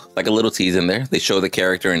 That'd be cool. Like a little tease in there. They show the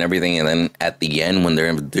character and everything, and then at the end, when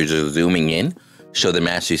they're just zooming in, show the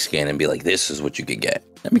mastery skin and be like, "This is what you could get."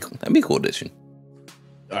 That'd be cool. That'd be a cool addition.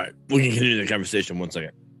 All right, we can continue the conversation 1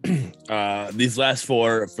 second. These last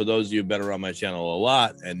 4, for those of you who've been around my channel a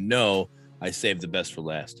lot and know, I saved the best for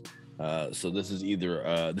last. So this is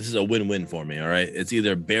either this is a win-win for me. All right, it's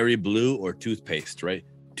either berry blue or toothpaste. Right,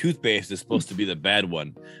 toothpaste is supposed to be the bad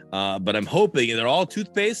one, but I'm hoping they're all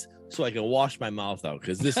toothpaste so I can wash my mouth out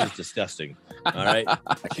because this is disgusting. All right,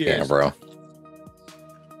 cheers, yeah, bro.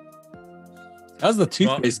 How's the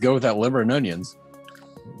toothpaste go with that liver and onions?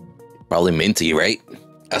 Probably minty, right?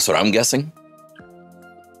 That's what I'm guessing.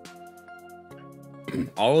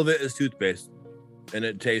 All of it is toothpaste, and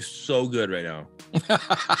it tastes so good right now.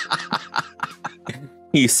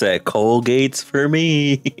 He said Colgate's for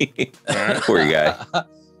me. Poor guy.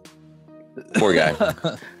 Poor guy.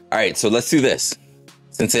 All right, so let's do this.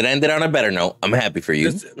 Since it ended on a better note, I'm happy for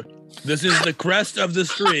you. This is the crest of the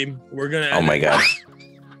stream. We're gonna. Oh my god.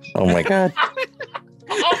 Oh my god.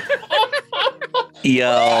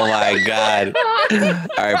 Yo, my god.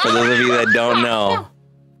 All right, for those of you that don't know,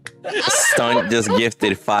 Stunt just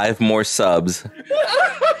gifted 5 more subs,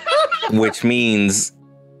 which means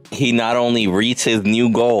he not only reached his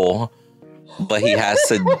new goal, but he has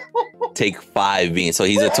to take 5 beans. So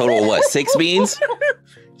he's a total of what, 6 beans?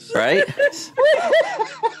 Right?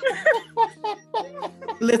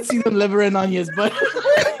 Let's see the liver and onions, but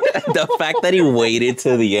the fact that he waited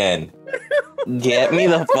to the end. Get me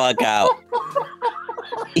the fuck out.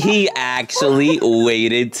 He actually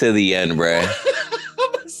waited to the end, bruh.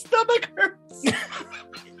 my stomach hurts.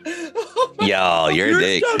 Yo, your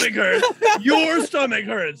dick. Stomach hurts. Your stomach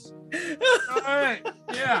hurts. All right.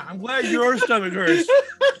 Yeah, I'm glad your stomach hurts.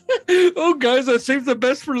 Oh, guys, I saved the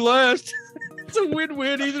best for last. It's a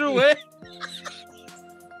win-win either way.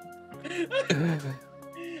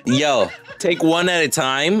 Yo, take one at a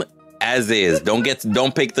time as is.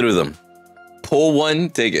 Don't pick through them. Pull one,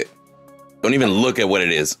 take it. Don't even look at what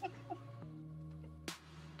it is.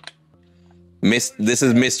 This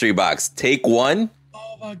is mystery box. Take one.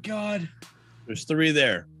 Oh my god. There's 3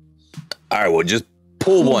 there. All right, well, just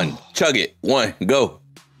pull one. Chug it. 1, go.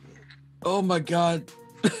 Oh my god.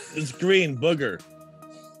 It's green booger.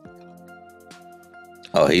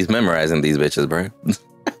 Oh, he's memorizing these bitches, bro.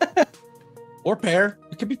 Or pear.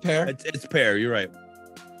 It could be pear. It's pear. You're right.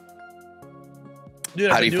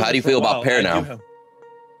 Dude, How do you feel about pear now?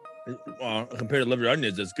 Well, compared to liver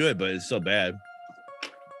onions, it's good, but it's still bad.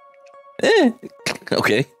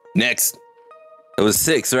 Okay. Next. It was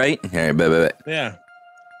 6, right? All right, bet. Yeah.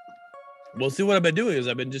 Well, see, what I've been doing is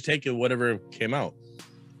I've been just taking whatever came out.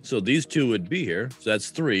 So these 2 would be here. So that's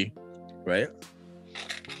 3, right?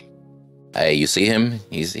 Hey, you see him?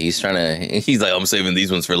 He's trying to. He's like, I'm saving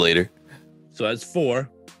these ones for later. So that's 4.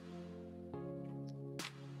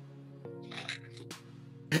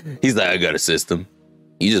 He's like, I got a system.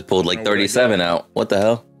 You just pulled like 37 out. What the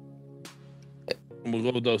hell? We'll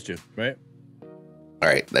go with those 2, right? All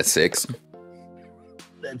right, that's 6.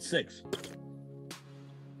 That's 6.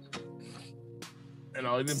 And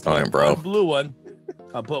I'll even put one blue one.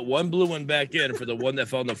 I'll put one blue one back in for the one that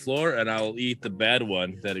fell on the floor, and I'll eat the bad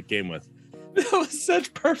one that it came with. That was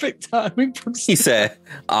such perfect timing. He said,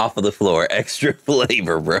 off of the floor, extra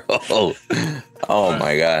flavor, bro. Oh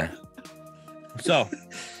my God. So.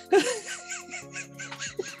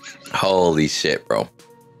 Holy shit, bro.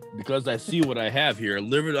 Because I see what I have here.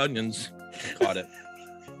 Livered onions. Caught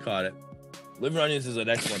it. Livered onions is the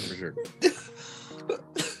next one for sure.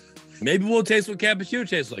 Maybe we'll taste what cappuccino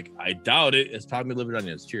tastes like. I doubt it. It's probably livered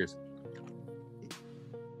onions. Cheers.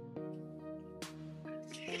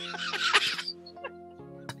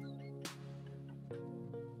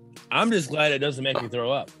 I'm just glad it doesn't make me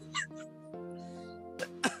throw up.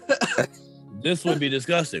 This would be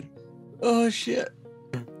disgusting. Oh, shit.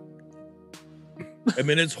 I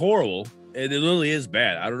mean, it's horrible. It literally is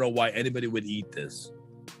bad. I don't know why anybody would eat this.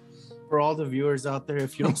 For all the viewers out there,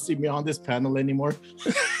 if you don't see me on this panel anymore,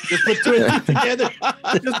 just put 2 and 2 together.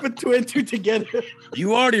 Just put 2 and 2 together.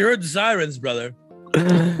 You already heard the sirens, brother.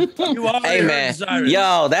 You already hey, heard man. the sirens.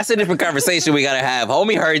 Yo, that's a different conversation we gotta have.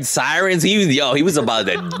 Homie heard sirens. He was about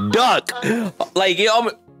to duck. Like, yo,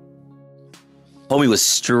 homie was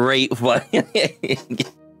straight fucking.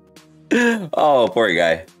 Oh, poor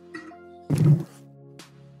guy.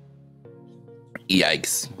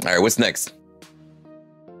 Yikes. All right, what's next?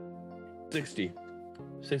 60.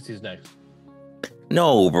 60's next.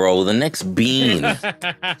 No, bro, the next bean.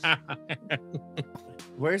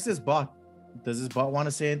 Where's this bot? Does this bot want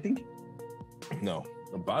to say anything? No,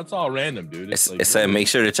 the bot's all random, dude. It said make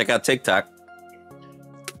sure to check out TikTok.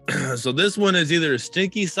 So this one is either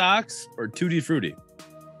Stinky Socks or Tutti Frutti.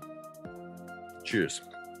 Cheers.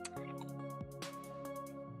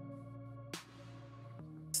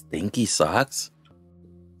 Stinky Socks?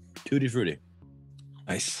 Tutti Frutti.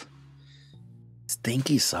 Nice.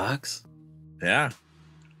 Stinky Socks? Yeah.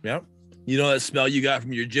 Yep. You know that smell you got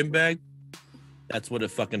from your gym bag? That's what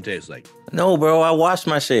it fucking tastes like. No, bro, I washed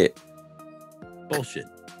my shit. Bullshit.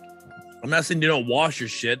 I'm not saying you don't wash your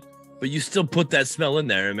shit, but you still put that smell in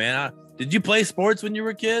there, man. Did you play sports when you were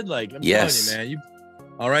a kid? Like, I'm telling you, man.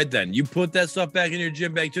 All right, then. You put that stuff back in your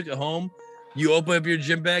gym bag, took it home. You open up your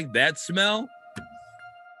gym bag, that smell,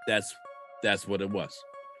 that's what it was.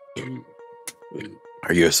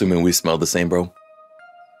 Are you assuming we smell the same, bro?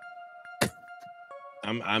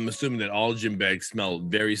 I'm assuming that all gym bags smell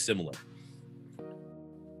very similar.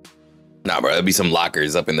 Nah, bro, there'll be some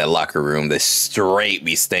lockers up in that locker room that straight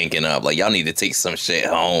be stinking up. Like, y'all need to take some shit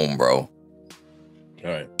home, bro. All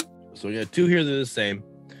right. So we got 2 here that are the same.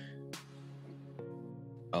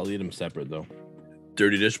 I'll eat them separate, though.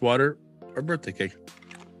 Dirty dishwater or birthday cake?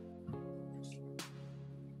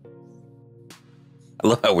 I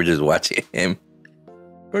love how we're just watching him.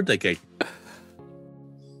 Birthday cake.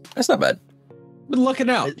 That's not bad. Been lucking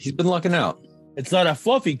out. He's been lucking out. It's not a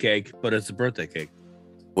fluffy cake, but it's a birthday cake.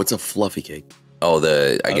 What's a fluffy cake? Oh,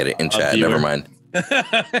 I get it in chat. Never mind.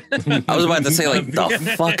 I was about to say, like,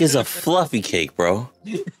 the fuck is a fluffy cake, bro?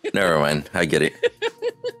 Never mind. I get it.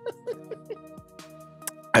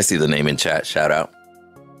 I see the name in chat. Shout out.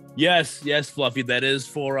 Yes, Fluffy. That is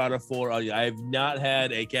 4 out of 4. I have not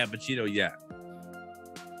had a cappuccino yet.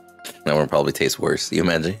 That one probably tastes worse. You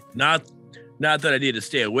imagine? Not that I need to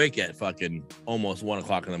stay awake at fucking almost 1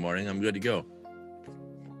 o'clock in the morning. I'm good to go.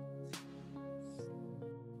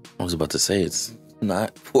 I was about to say it's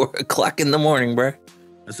not 4 o'clock in the morning, bro.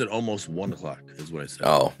 I said almost 1 o'clock is what I said.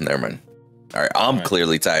 Oh, never mind. All right, I'm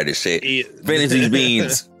clearly tired of shit. Finish these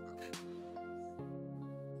beans.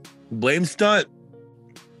 Blame stunt.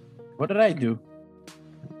 What did I do?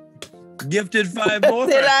 Gifted 5 more. What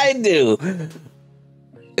did I do?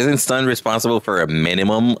 Isn't Stun responsible for a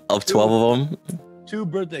minimum of 12 of them? 2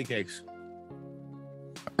 birthday cakes.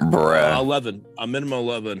 Bruh. 11. A minimum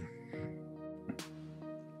 11.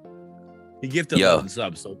 He gifted 11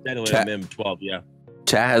 subs, so technically a minimum 12, yeah.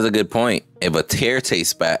 Chat has a good point. If a pear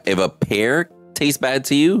tastes bad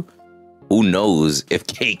to you, who knows if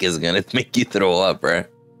cake is gonna make you throw up, bro?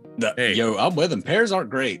 Hey. Yo, I'm with him. Pears aren't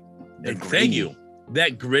great. Thank you.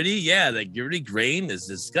 That gritty grain is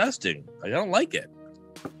disgusting. I don't like it.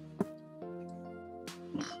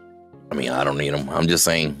 I mean, I don't need them. I'm just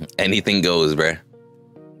saying, anything goes, bro.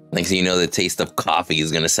 Next thing you know, the taste of coffee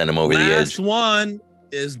is gonna send him over the edge. Last one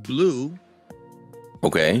is blue.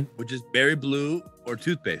 Okay. Which is berry blue or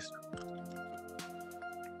toothpaste.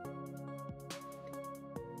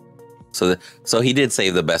 So he did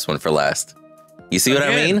save the best one for last. You see what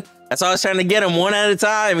I mean? That's why I was trying to get him one at a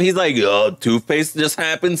time. He's like, oh, toothpaste just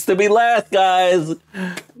happens to be last, guys.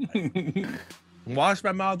 Wash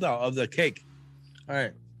my mouth out of the cake. All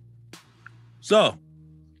right. So, all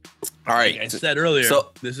right. Like I said earlier,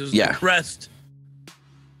 this is the crest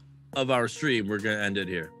of our stream. We're going to end it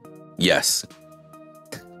here. Yes.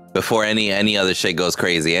 Before any other shit goes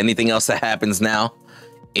crazy. Anything else that happens now,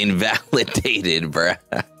 invalidated, bruh.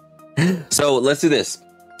 So let's do this.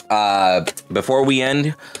 Before we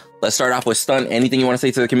end, let's start off with Stunt. Anything you want to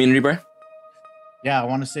say to the community, bruh? Yeah, I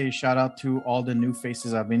want to say shout out to all the new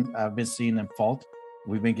faces I've been seeing in Fault.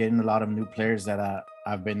 We've been getting a lot of new players that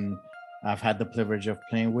I've had the privilege of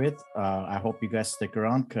playing with. I hope you guys stick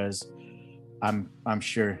around because I'm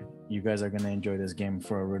sure you guys are gonna enjoy this game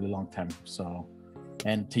for a really long time. So,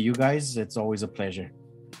 and to you guys, it's always a pleasure.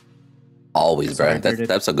 Always, bro.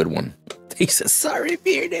 That's a good one. He says, "Sorry,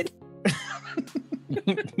 bearded."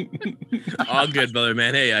 All good, brother,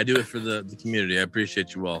 man. Hey, I do it for the community. I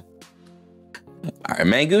appreciate you all. All right,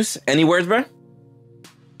 Mangoose. Any words, bro?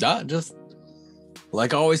 Just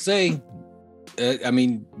like I always say. I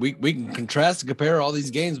mean, we can contrast and compare all these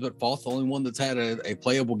games, but Fault's the only one that's had a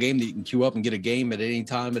playable game that you can queue up and get a game at any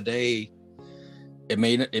time of day. It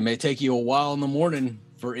may take you a while in the morning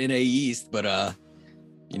for NA East, but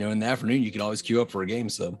in the afternoon you can always queue up for a game.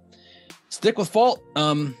 So stick with Fault.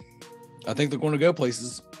 I think they're going to go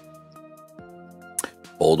places.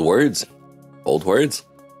 Bold words.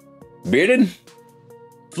 Bearded.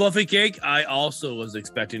 Fluffy Cake, I also was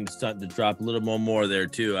expecting Stunt to drop a little more there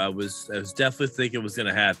too. I was definitely thinking it was going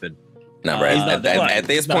to happen. No, bro. At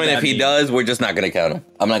this point, if he does, we're just not going to count him.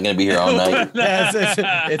 I'm not going to be here all night.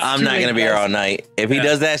 I'm not going to be here all night. If he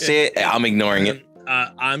does that shit, I'm ignoring it.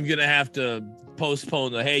 I'm going to have to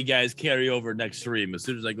postpone the, hey guys, carry over next stream. As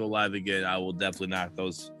soon as I go live again, I will definitely knock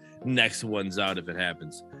those next ones out if it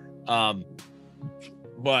happens. One,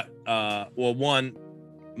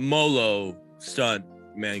 Molo, Stunt,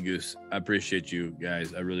 Mangoose, I appreciate you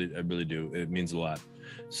guys. I really do. It means a lot.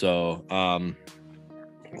 So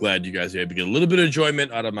glad you guys are able to get a little bit of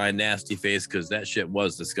enjoyment out of my nasty face because that shit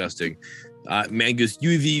was disgusting. Mangoose,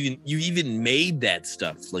 you've even made that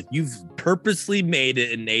stuff. Like you've purposely made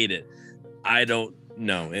it and ate it. I don't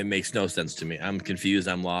know. It makes no sense to me. I'm confused.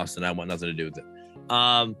 I'm lost, and I want nothing to do with it.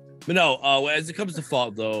 But no. As it comes to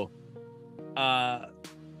Fault, though,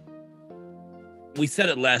 we said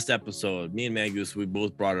it last episode. Me and Mangoose, we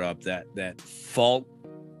both brought it up that Fault,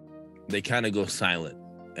 they kind of go silent,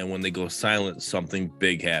 and when they go silent, something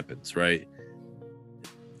big happens, right?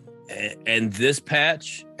 And this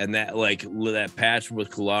patch and that patch with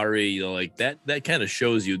Kalari, that kind of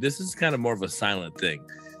shows you this is kind of more of a silent thing.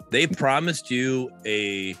 They promised you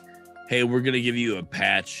hey, we're gonna give you a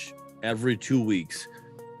patch every 2 weeks,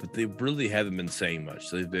 but they really haven't been saying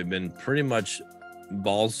much. They've been pretty much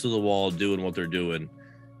balls to the wall doing what they're doing.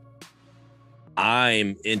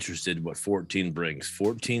 I'm interested in what 14 brings.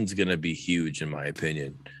 14's gonna be huge in my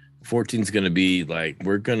opinion. 14's gonna be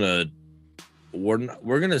we're gonna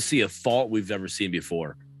see a Fault we've never seen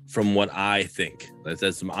before, from what I think.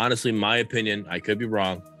 That's honestly my opinion. I could be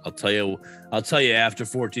wrong. I'll tell you after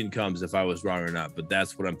 14 comes if I was wrong or not, but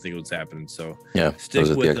that's what I'm thinking was happening. So yeah, stick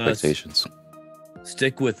those are with the expectations.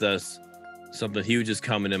 Stick with us. Something huge is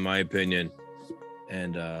coming in my opinion.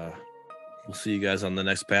 And we'll see you guys on the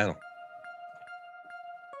next panel.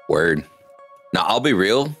 Word. Now, I'll be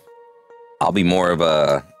real. I'll be more of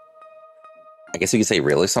a, I guess you could say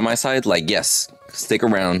realist on my side. Yes, stick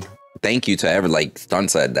around. Thank you to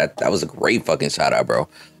Stunt said. That was a great fucking shout out, bro.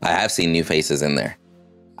 I have seen new faces in there.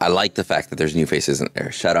 I like the fact that there's new faces in there.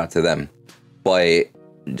 Shout out to them. But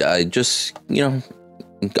just,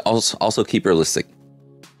 also keep realistic.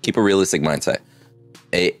 Keep a realistic mindset.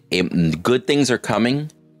 Good things are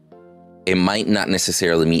coming. It might not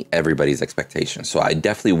necessarily meet everybody's expectations. So I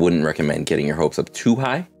definitely wouldn't recommend getting your hopes up too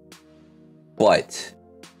high. But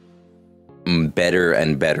better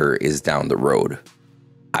and better is down the road.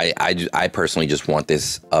 I personally just want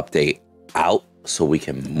this update out so we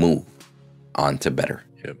can move on to better.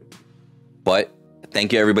 Yep. But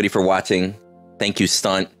thank you everybody for watching. Thank you,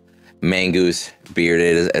 Stunt, Mangoose,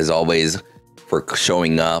 Bearded, as always, for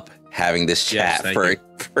showing up, having this chat,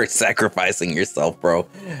 for sacrificing yourself, bro.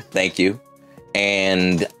 Thank you.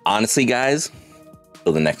 And honestly, guys,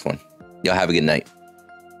 till the next one. Y'all have a good night.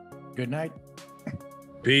 Good night.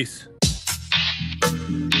 Peace.